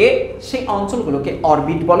থাকে সেই অঞ্চলগুলোকে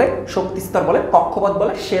অরবিট বলে, শক্তি স্তর বলে, কক্ষপথ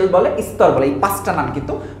বলে, শেল বলে, স্তর বলে। এই 5টা নাম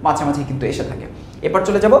কিন্তু মাঝামাঝি কিন্তু এসে থাকে। এরপর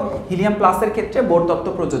চলে যাব হিলিয়াম প্লাসের ক্ষেত্রে বোর তত্ত্ব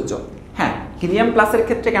প্রযোজ্য। হ্যাঁ, হিলিয়াম প্লাসের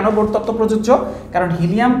ক্ষেত্রে কেন বোর তত্ত্ব প্রযোজ্য? কারণ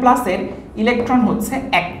হিলিয়াম প্লাসের ইলেকট্রন হচ্ছে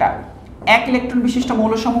একটা, এক ইলেকট্রন বিশিষ্ট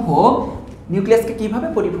মৌলসমূহ নিউক্লিয়াসকে কিভাবে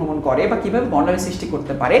পরিভ্রমণ করে বা কিভাবে বর্ণালী সৃষ্টি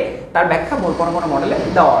করতে পারে তার ব্যাখ্যা বোর পরমাণু মডেলে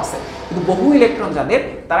দেওয়া আছে। কিন্তু বহু ইলেকট্রন যাদের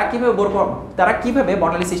তারা কিভাবে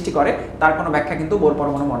বর্ণালী সৃষ্টি করে তার কোনো ব্যাখ্যা কিন্তু বোর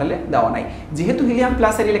পরমাণু মডেলে দেওয়া নাই। যেহেতু হিলিয়াম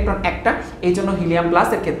প্লাসের ইলেকট্রন একটা, এই জন্য হিলিয়াম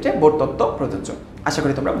প্লাসের ক্ষেত্রে বোর তত্ত্ব প্রযোজ্য। আশা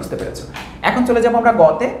করি তোমরা বুঝতে পেরেছো। এখন চলে যাবো আমরা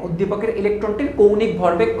গতে। উদ্দীপকের ইলেকট্রনটির কৌণিক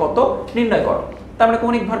ভরবেগ কত নির্ণয় করো। তার মানে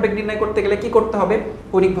কৌণিক ভরবেগ নির্ণয় করতে গেলে কি করতে হবে?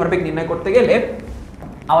 কৌণিক ভরবেগ নির্ণয় করতে গেলে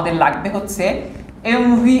আমাদের লাগবে হচ্ছে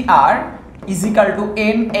mvr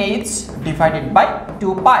nh divided by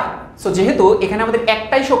 2 pi। So যেহেতু এখানে আমাদের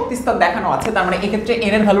একটাই শক্তি স্তর দেখানো আছে, তার মানে এক্ষেত্রে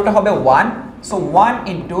n এর ভ্যালুটা হবে 1। So 1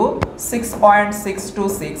 into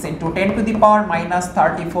 6.626 into 10 to the power minus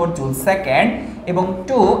 34 joule second এবং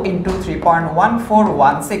 2 into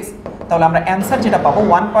 3.1416। তাহলে আমরা অ্যান্সার যেটা পাবো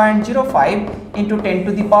 1.05 into 10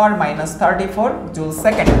 to the power minus 34 joule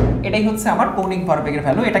second. এটাই হচ্ছে আমার কৌণিক ভরবেগের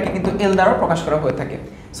ভ্যালু। এটাকে কিন্তু এল দ্বারা প্রকাশ করা হয়ে থাকে।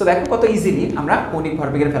 সো দেখো কত ইজিলি আমরা কৌণিক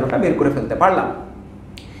ভরবেগের ভ্যালুটা বের করে ফেলতে পারলাম।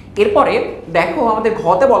 এরপরে দেখো আমাদের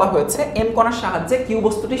ঘতে বলা হয়েছে এম কণার সাহায্যে কিউ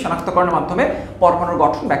বস্তুটি শনাক্তকরণের মাধ্যমে পরমাণুর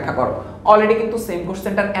গঠন ব্যাখ্যা করো। অলরেডি কিন্তু সেম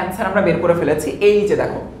কোশ্চেনটার অ্যান্সার আমরা বের করে ফেলেছি। এই যে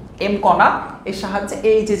দেখো এম কণা এর সাহায্যে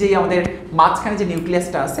এই যে আমাদের মাঝখানে যে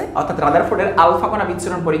নিউক্লিয়াসটা আছে অর্থাৎ রাদারফোর্ডের আলফা কণা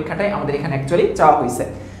বিচ্ছুরণ পরীক্ষাটাই আমাদের এখানে অ্যাকচুয়ালি চাওয়া হয়েছে।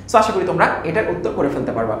 সো আশা করি তোমরা এটার উত্তর করে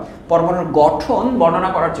ফেলতে পারবা। পরমাণুর গঠন বর্ণনা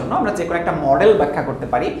করার জন্য আমরা যে কোনো একটা মডেল ব্যাখ্যা করতে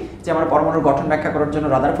পারি, যে আমরা পরমাণুর গঠন ব্যাখ্যা করার জন্য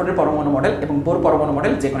রাদারফোর্ডের পরমাণু মডেল এবং বোর পরমাণু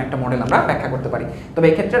মডেল যে কোনো একটা মডেল আমরা ব্যাখ্যা করতে পারি। তবে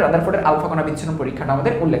এই ক্ষেত্রে রাদারফোর্ডের আলফা কণা বিচ্ছুরণ পরীক্ষাটা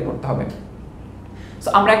আমাদের উল্লেখ করতে হবে। সো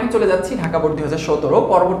আমরা এখন চলে যাচ্ছি ঢাকা বোর্ড 2017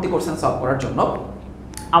 পরবর্তী কোশ্চেন সলভ করার জন্য।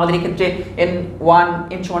 আমাদের এই ক্ষেত্রে n1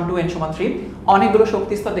 n2 n3 অনেকগুলো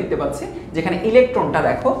শক্তি স্তর দেখতে পাচ্ছি, যেখানে ইলেকট্রনটা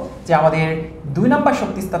দেখো যে আমাদের 2 নাম্বার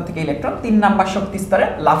শক্তি স্তর থেকে ইলেকট্রন 3 নাম্বার শক্তি স্তরে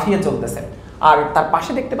লাফিয়ে চলতেছে, আর তার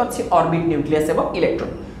পাশে দেখতে পাচ্ছি অরবিট, নিউক্লিয়াস এবং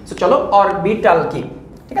ইলেকট্রন। সো চলো অরবিটাল কি।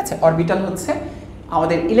 ঠিক আছে, অরবিটাল হচ্ছে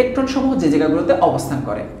আমাদের ইলেকট্রন সমূহ যে জায়গাগুলোতে অবস্থান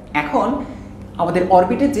করে। এখন আমাদের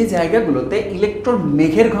অরবিটের যে জায়গাগুলোতে ইলেকট্রন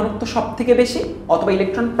মেঘের ঘনত্ব সবথেকে বেশি অথবা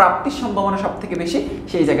ইলেকট্রন প্রাপ্তির সম্ভাবনা সবথেকে বেশি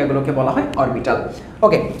সেই জায়গাগুলোকে বলা হয় অরবিটাল।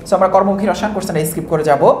 ওকে, সো আমরা কর্মমুখী রসায়ন কোশ্চেনটা স্কিপ করে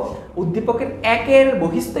যাব। উদ্দীপকের একের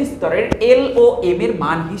বহিস্থ স্তরের এল ও এম এর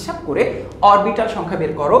মান হিসাব করে অরবিটাল সংখ্যা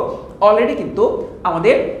বের করো। অলরেডি কিন্তু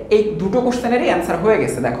আমাদের এই দুটো কোশ্চেনেরই অ্যান্সার হয়ে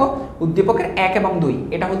গেছে। দেখো উদ্দীপকের 1 এবং 2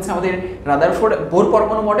 এটা হচ্ছে আমাদের রাদারফোর্ড বোর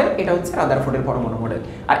পরমাণু মডেল, এটা হচ্ছে রাদারফোর্ডের পরমাণু মডেল,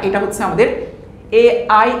 আর এটা হচ্ছে আমাদের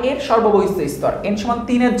AI এর সর্ববহিস্থ স্তর n সমান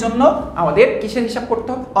 3 এর জন্য আমাদের কিসের হিসাব করতে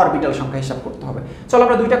হবে? অরবিটাল সংখ্যা হিসাব করতে হবে। চলো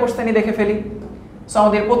আমরা দুইটা কোশ্চেনই দেখে ফেলি। সো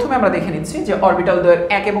আমাদের প্রথমে আমরা দেখে নিচ্ছি যে অরবিটাল দ্বয়ের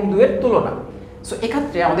 1 এবং 2 এর তুলনা। সো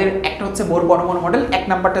এক্ষেত্রে আমাদের একটা হচ্ছে বোর পরমাণু মডেল, 1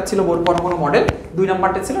 নাম্বারটা ছিল বোর পরমাণু মডেল, 2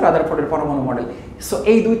 নাম্বারটা ছিল রাদারফোর্ডের পরমাণু মডেল। সো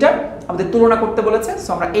এই দুইটা আমাদের তুলনা করতে বলেছে। সো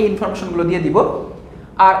আমরা এই ইনফরমেশনগুলো দিয়ে দিব।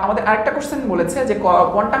 আর আমাদের আরেকটা কোশ্চেন বলেছে যে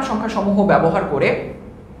কোয়ান্টাম সংখ্যা সমূহ ব্যবহার করে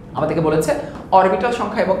আমাদেরকে বলেছে অরবিটাল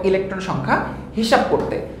সংখ্যা এবং ইলেকট্রন সংখ্যা হিসাব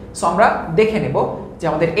করতে। সো আমরা দেখে নেব যে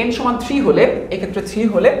আমাদের n সমান 3 হলে, এক্ষেত্রে 3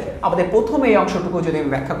 হলে আমাদের প্রথমে এই অংশটুকু যদি আমি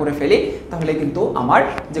ব্যাখ্যা করে ফেলি তাহলে কিন্তু আমার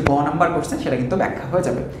যে গ নাম্বার কোশ্চেন সেটা কিন্তু ব্যাখ্যা হয়ে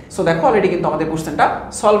যাবে। সো দেখো অলরেডি কিন্তু আমাদের কোশ্চেনটা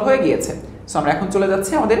সলভ হয়ে গিয়েছে। সো আমরা এখন চলে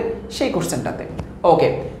যাচ্ছি আমাদের সেই কোশ্চেনটাতে। ওকে,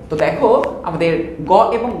 তো দেখো আমাদের গ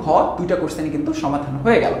এবং ঘ দুইটা কোশ্চেনই কিন্তু সমাধান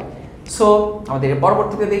হয়ে গেল। সো আমাদের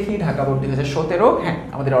পরবর্তীতে দেখি ঢাকা বোর্ড 2017। হ্যাঁ,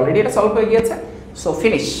 আমাদের অলরেডি এটা সলভ হয়ে গিয়েছে। So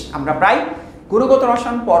finish. আমরা প্রায় গুণগত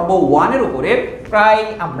রসায়ন পর্ব 1 এর উপরে প্রায়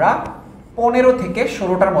আমরা 15 থেকে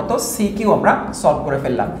 16টার মতো সিকিউ আমরা সলভ করে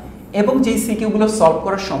ফেললাম। এবং যেই সিকিউগুলো সলভ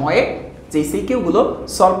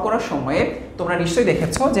করার সময়ে তোমরা নিশ্চয়ই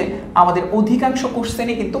দেখেছো যে আমাদের অধিকাংশ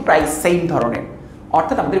কোশ্চেনই কিন্তু প্রায় সেম ধরনের।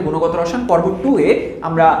 অর্থাৎ আমাদের গুণগত রসায়ন পর্ব 2 এ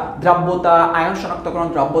আমরা দ্রাব্যতা, আয়ন শনাক্তকরণ,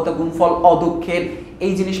 দ্রাব্যতা, গুণফল, অদক্ষের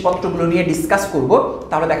এই জিনিসপত্রগুলো নিয়ে ডিসকাস করব।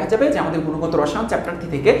 তাহলে দেখা যাবে যে আমাদের গুণগত রসায়ন চ্যাপ্টারটি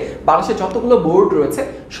থেকে বাংলাদেশে যতগুলো বোর্ড রয়েছে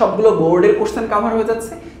সবগুলো বোর্ডের কোশ্চেন কভার হয়ে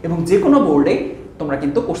যাচ্ছে এবং যে কোনো বোর্ডে তোমরা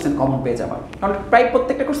কিন্তু কোশ্চেন কমন পেয়ে যাবে, কারণ প্রায়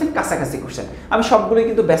প্রত্যেকটা কোশ্চেন কাছাকাছি কোশ্চেন। আমি সবগুলোই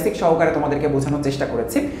কিন্তু বেসিক সহকারে তোমাদেরকে বোঝানোর চেষ্টা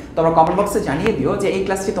করেছি। তোমরা কমেন্ট বক্সে জানিয়ে দিও যে এই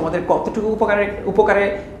ক্লাসটি তোমাদের কতটুকু উপকারে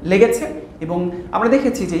লেগেছে। এবং আমরা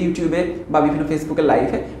দেখেছি যে ইউটিউবে বা বিভিন্ন ফেসবুকের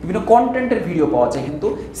লাইভে বিভিন্ন কন্টেন্টের ভিডিও পাওয়া যায়, কিন্তু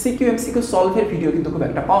সিকিউ এমসিকিউ সলভের ভিডিও কিন্তু খুব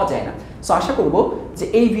একটা পাওয়া যায় না। সো আশা করব যে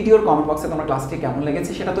এই ভিডিওর কমেন্ট বক্সে তোমার ক্লাসটি কেমন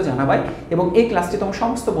লেগেছে সেটা তো জানাবাই, এবং এই ক্লাসটি তোমার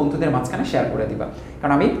সমস্ত বন্ধুদের মাঝখানে শেয়ার করে দিবা,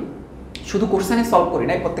 কারণ আমি শুধু কোশ্চেনে সলভ করি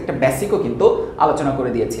নাই, প্রত্যেকটা বেসিকও কিন্তু আলোচনা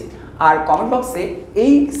করে দিয়েছি। আর কমেন্ট বক্সে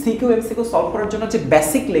এই সিকিউ এমসিকিউ সলভ করার জন্য যে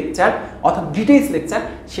বেসিক লেকচার অর্থাৎ ডিটেইলস লেকচার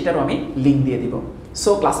সেটারও আমি লিঙ্ক দিয়ে দিব। সো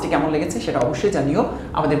ক্লাসটি কেমন লেগেছে সেটা অবশ্যই জানিও।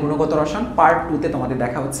 আমাদের গুণগত রসায়ন পার্ট 2 তে তোমাদের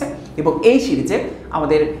দেখা হচ্ছে, এবং এই সিরিজে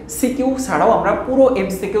আমাদের সিকিউ ছাড়াও আমরা পুরো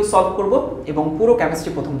এমসিকিউ সলভ করব এবং পুরো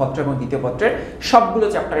কেমিস্ট্রি প্রথম পত্র এবং দ্বিতীয় পত্রের সবগুলো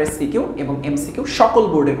চ্যাপ্টারের সিকিউ এবং এমসিকিউ সকল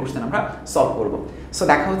বোর্ডের কোশ্চেন আমরা সলভ করব। সো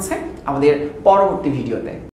দেখা হচ্ছে আমাদের পরবর্তী ভিডিওতে।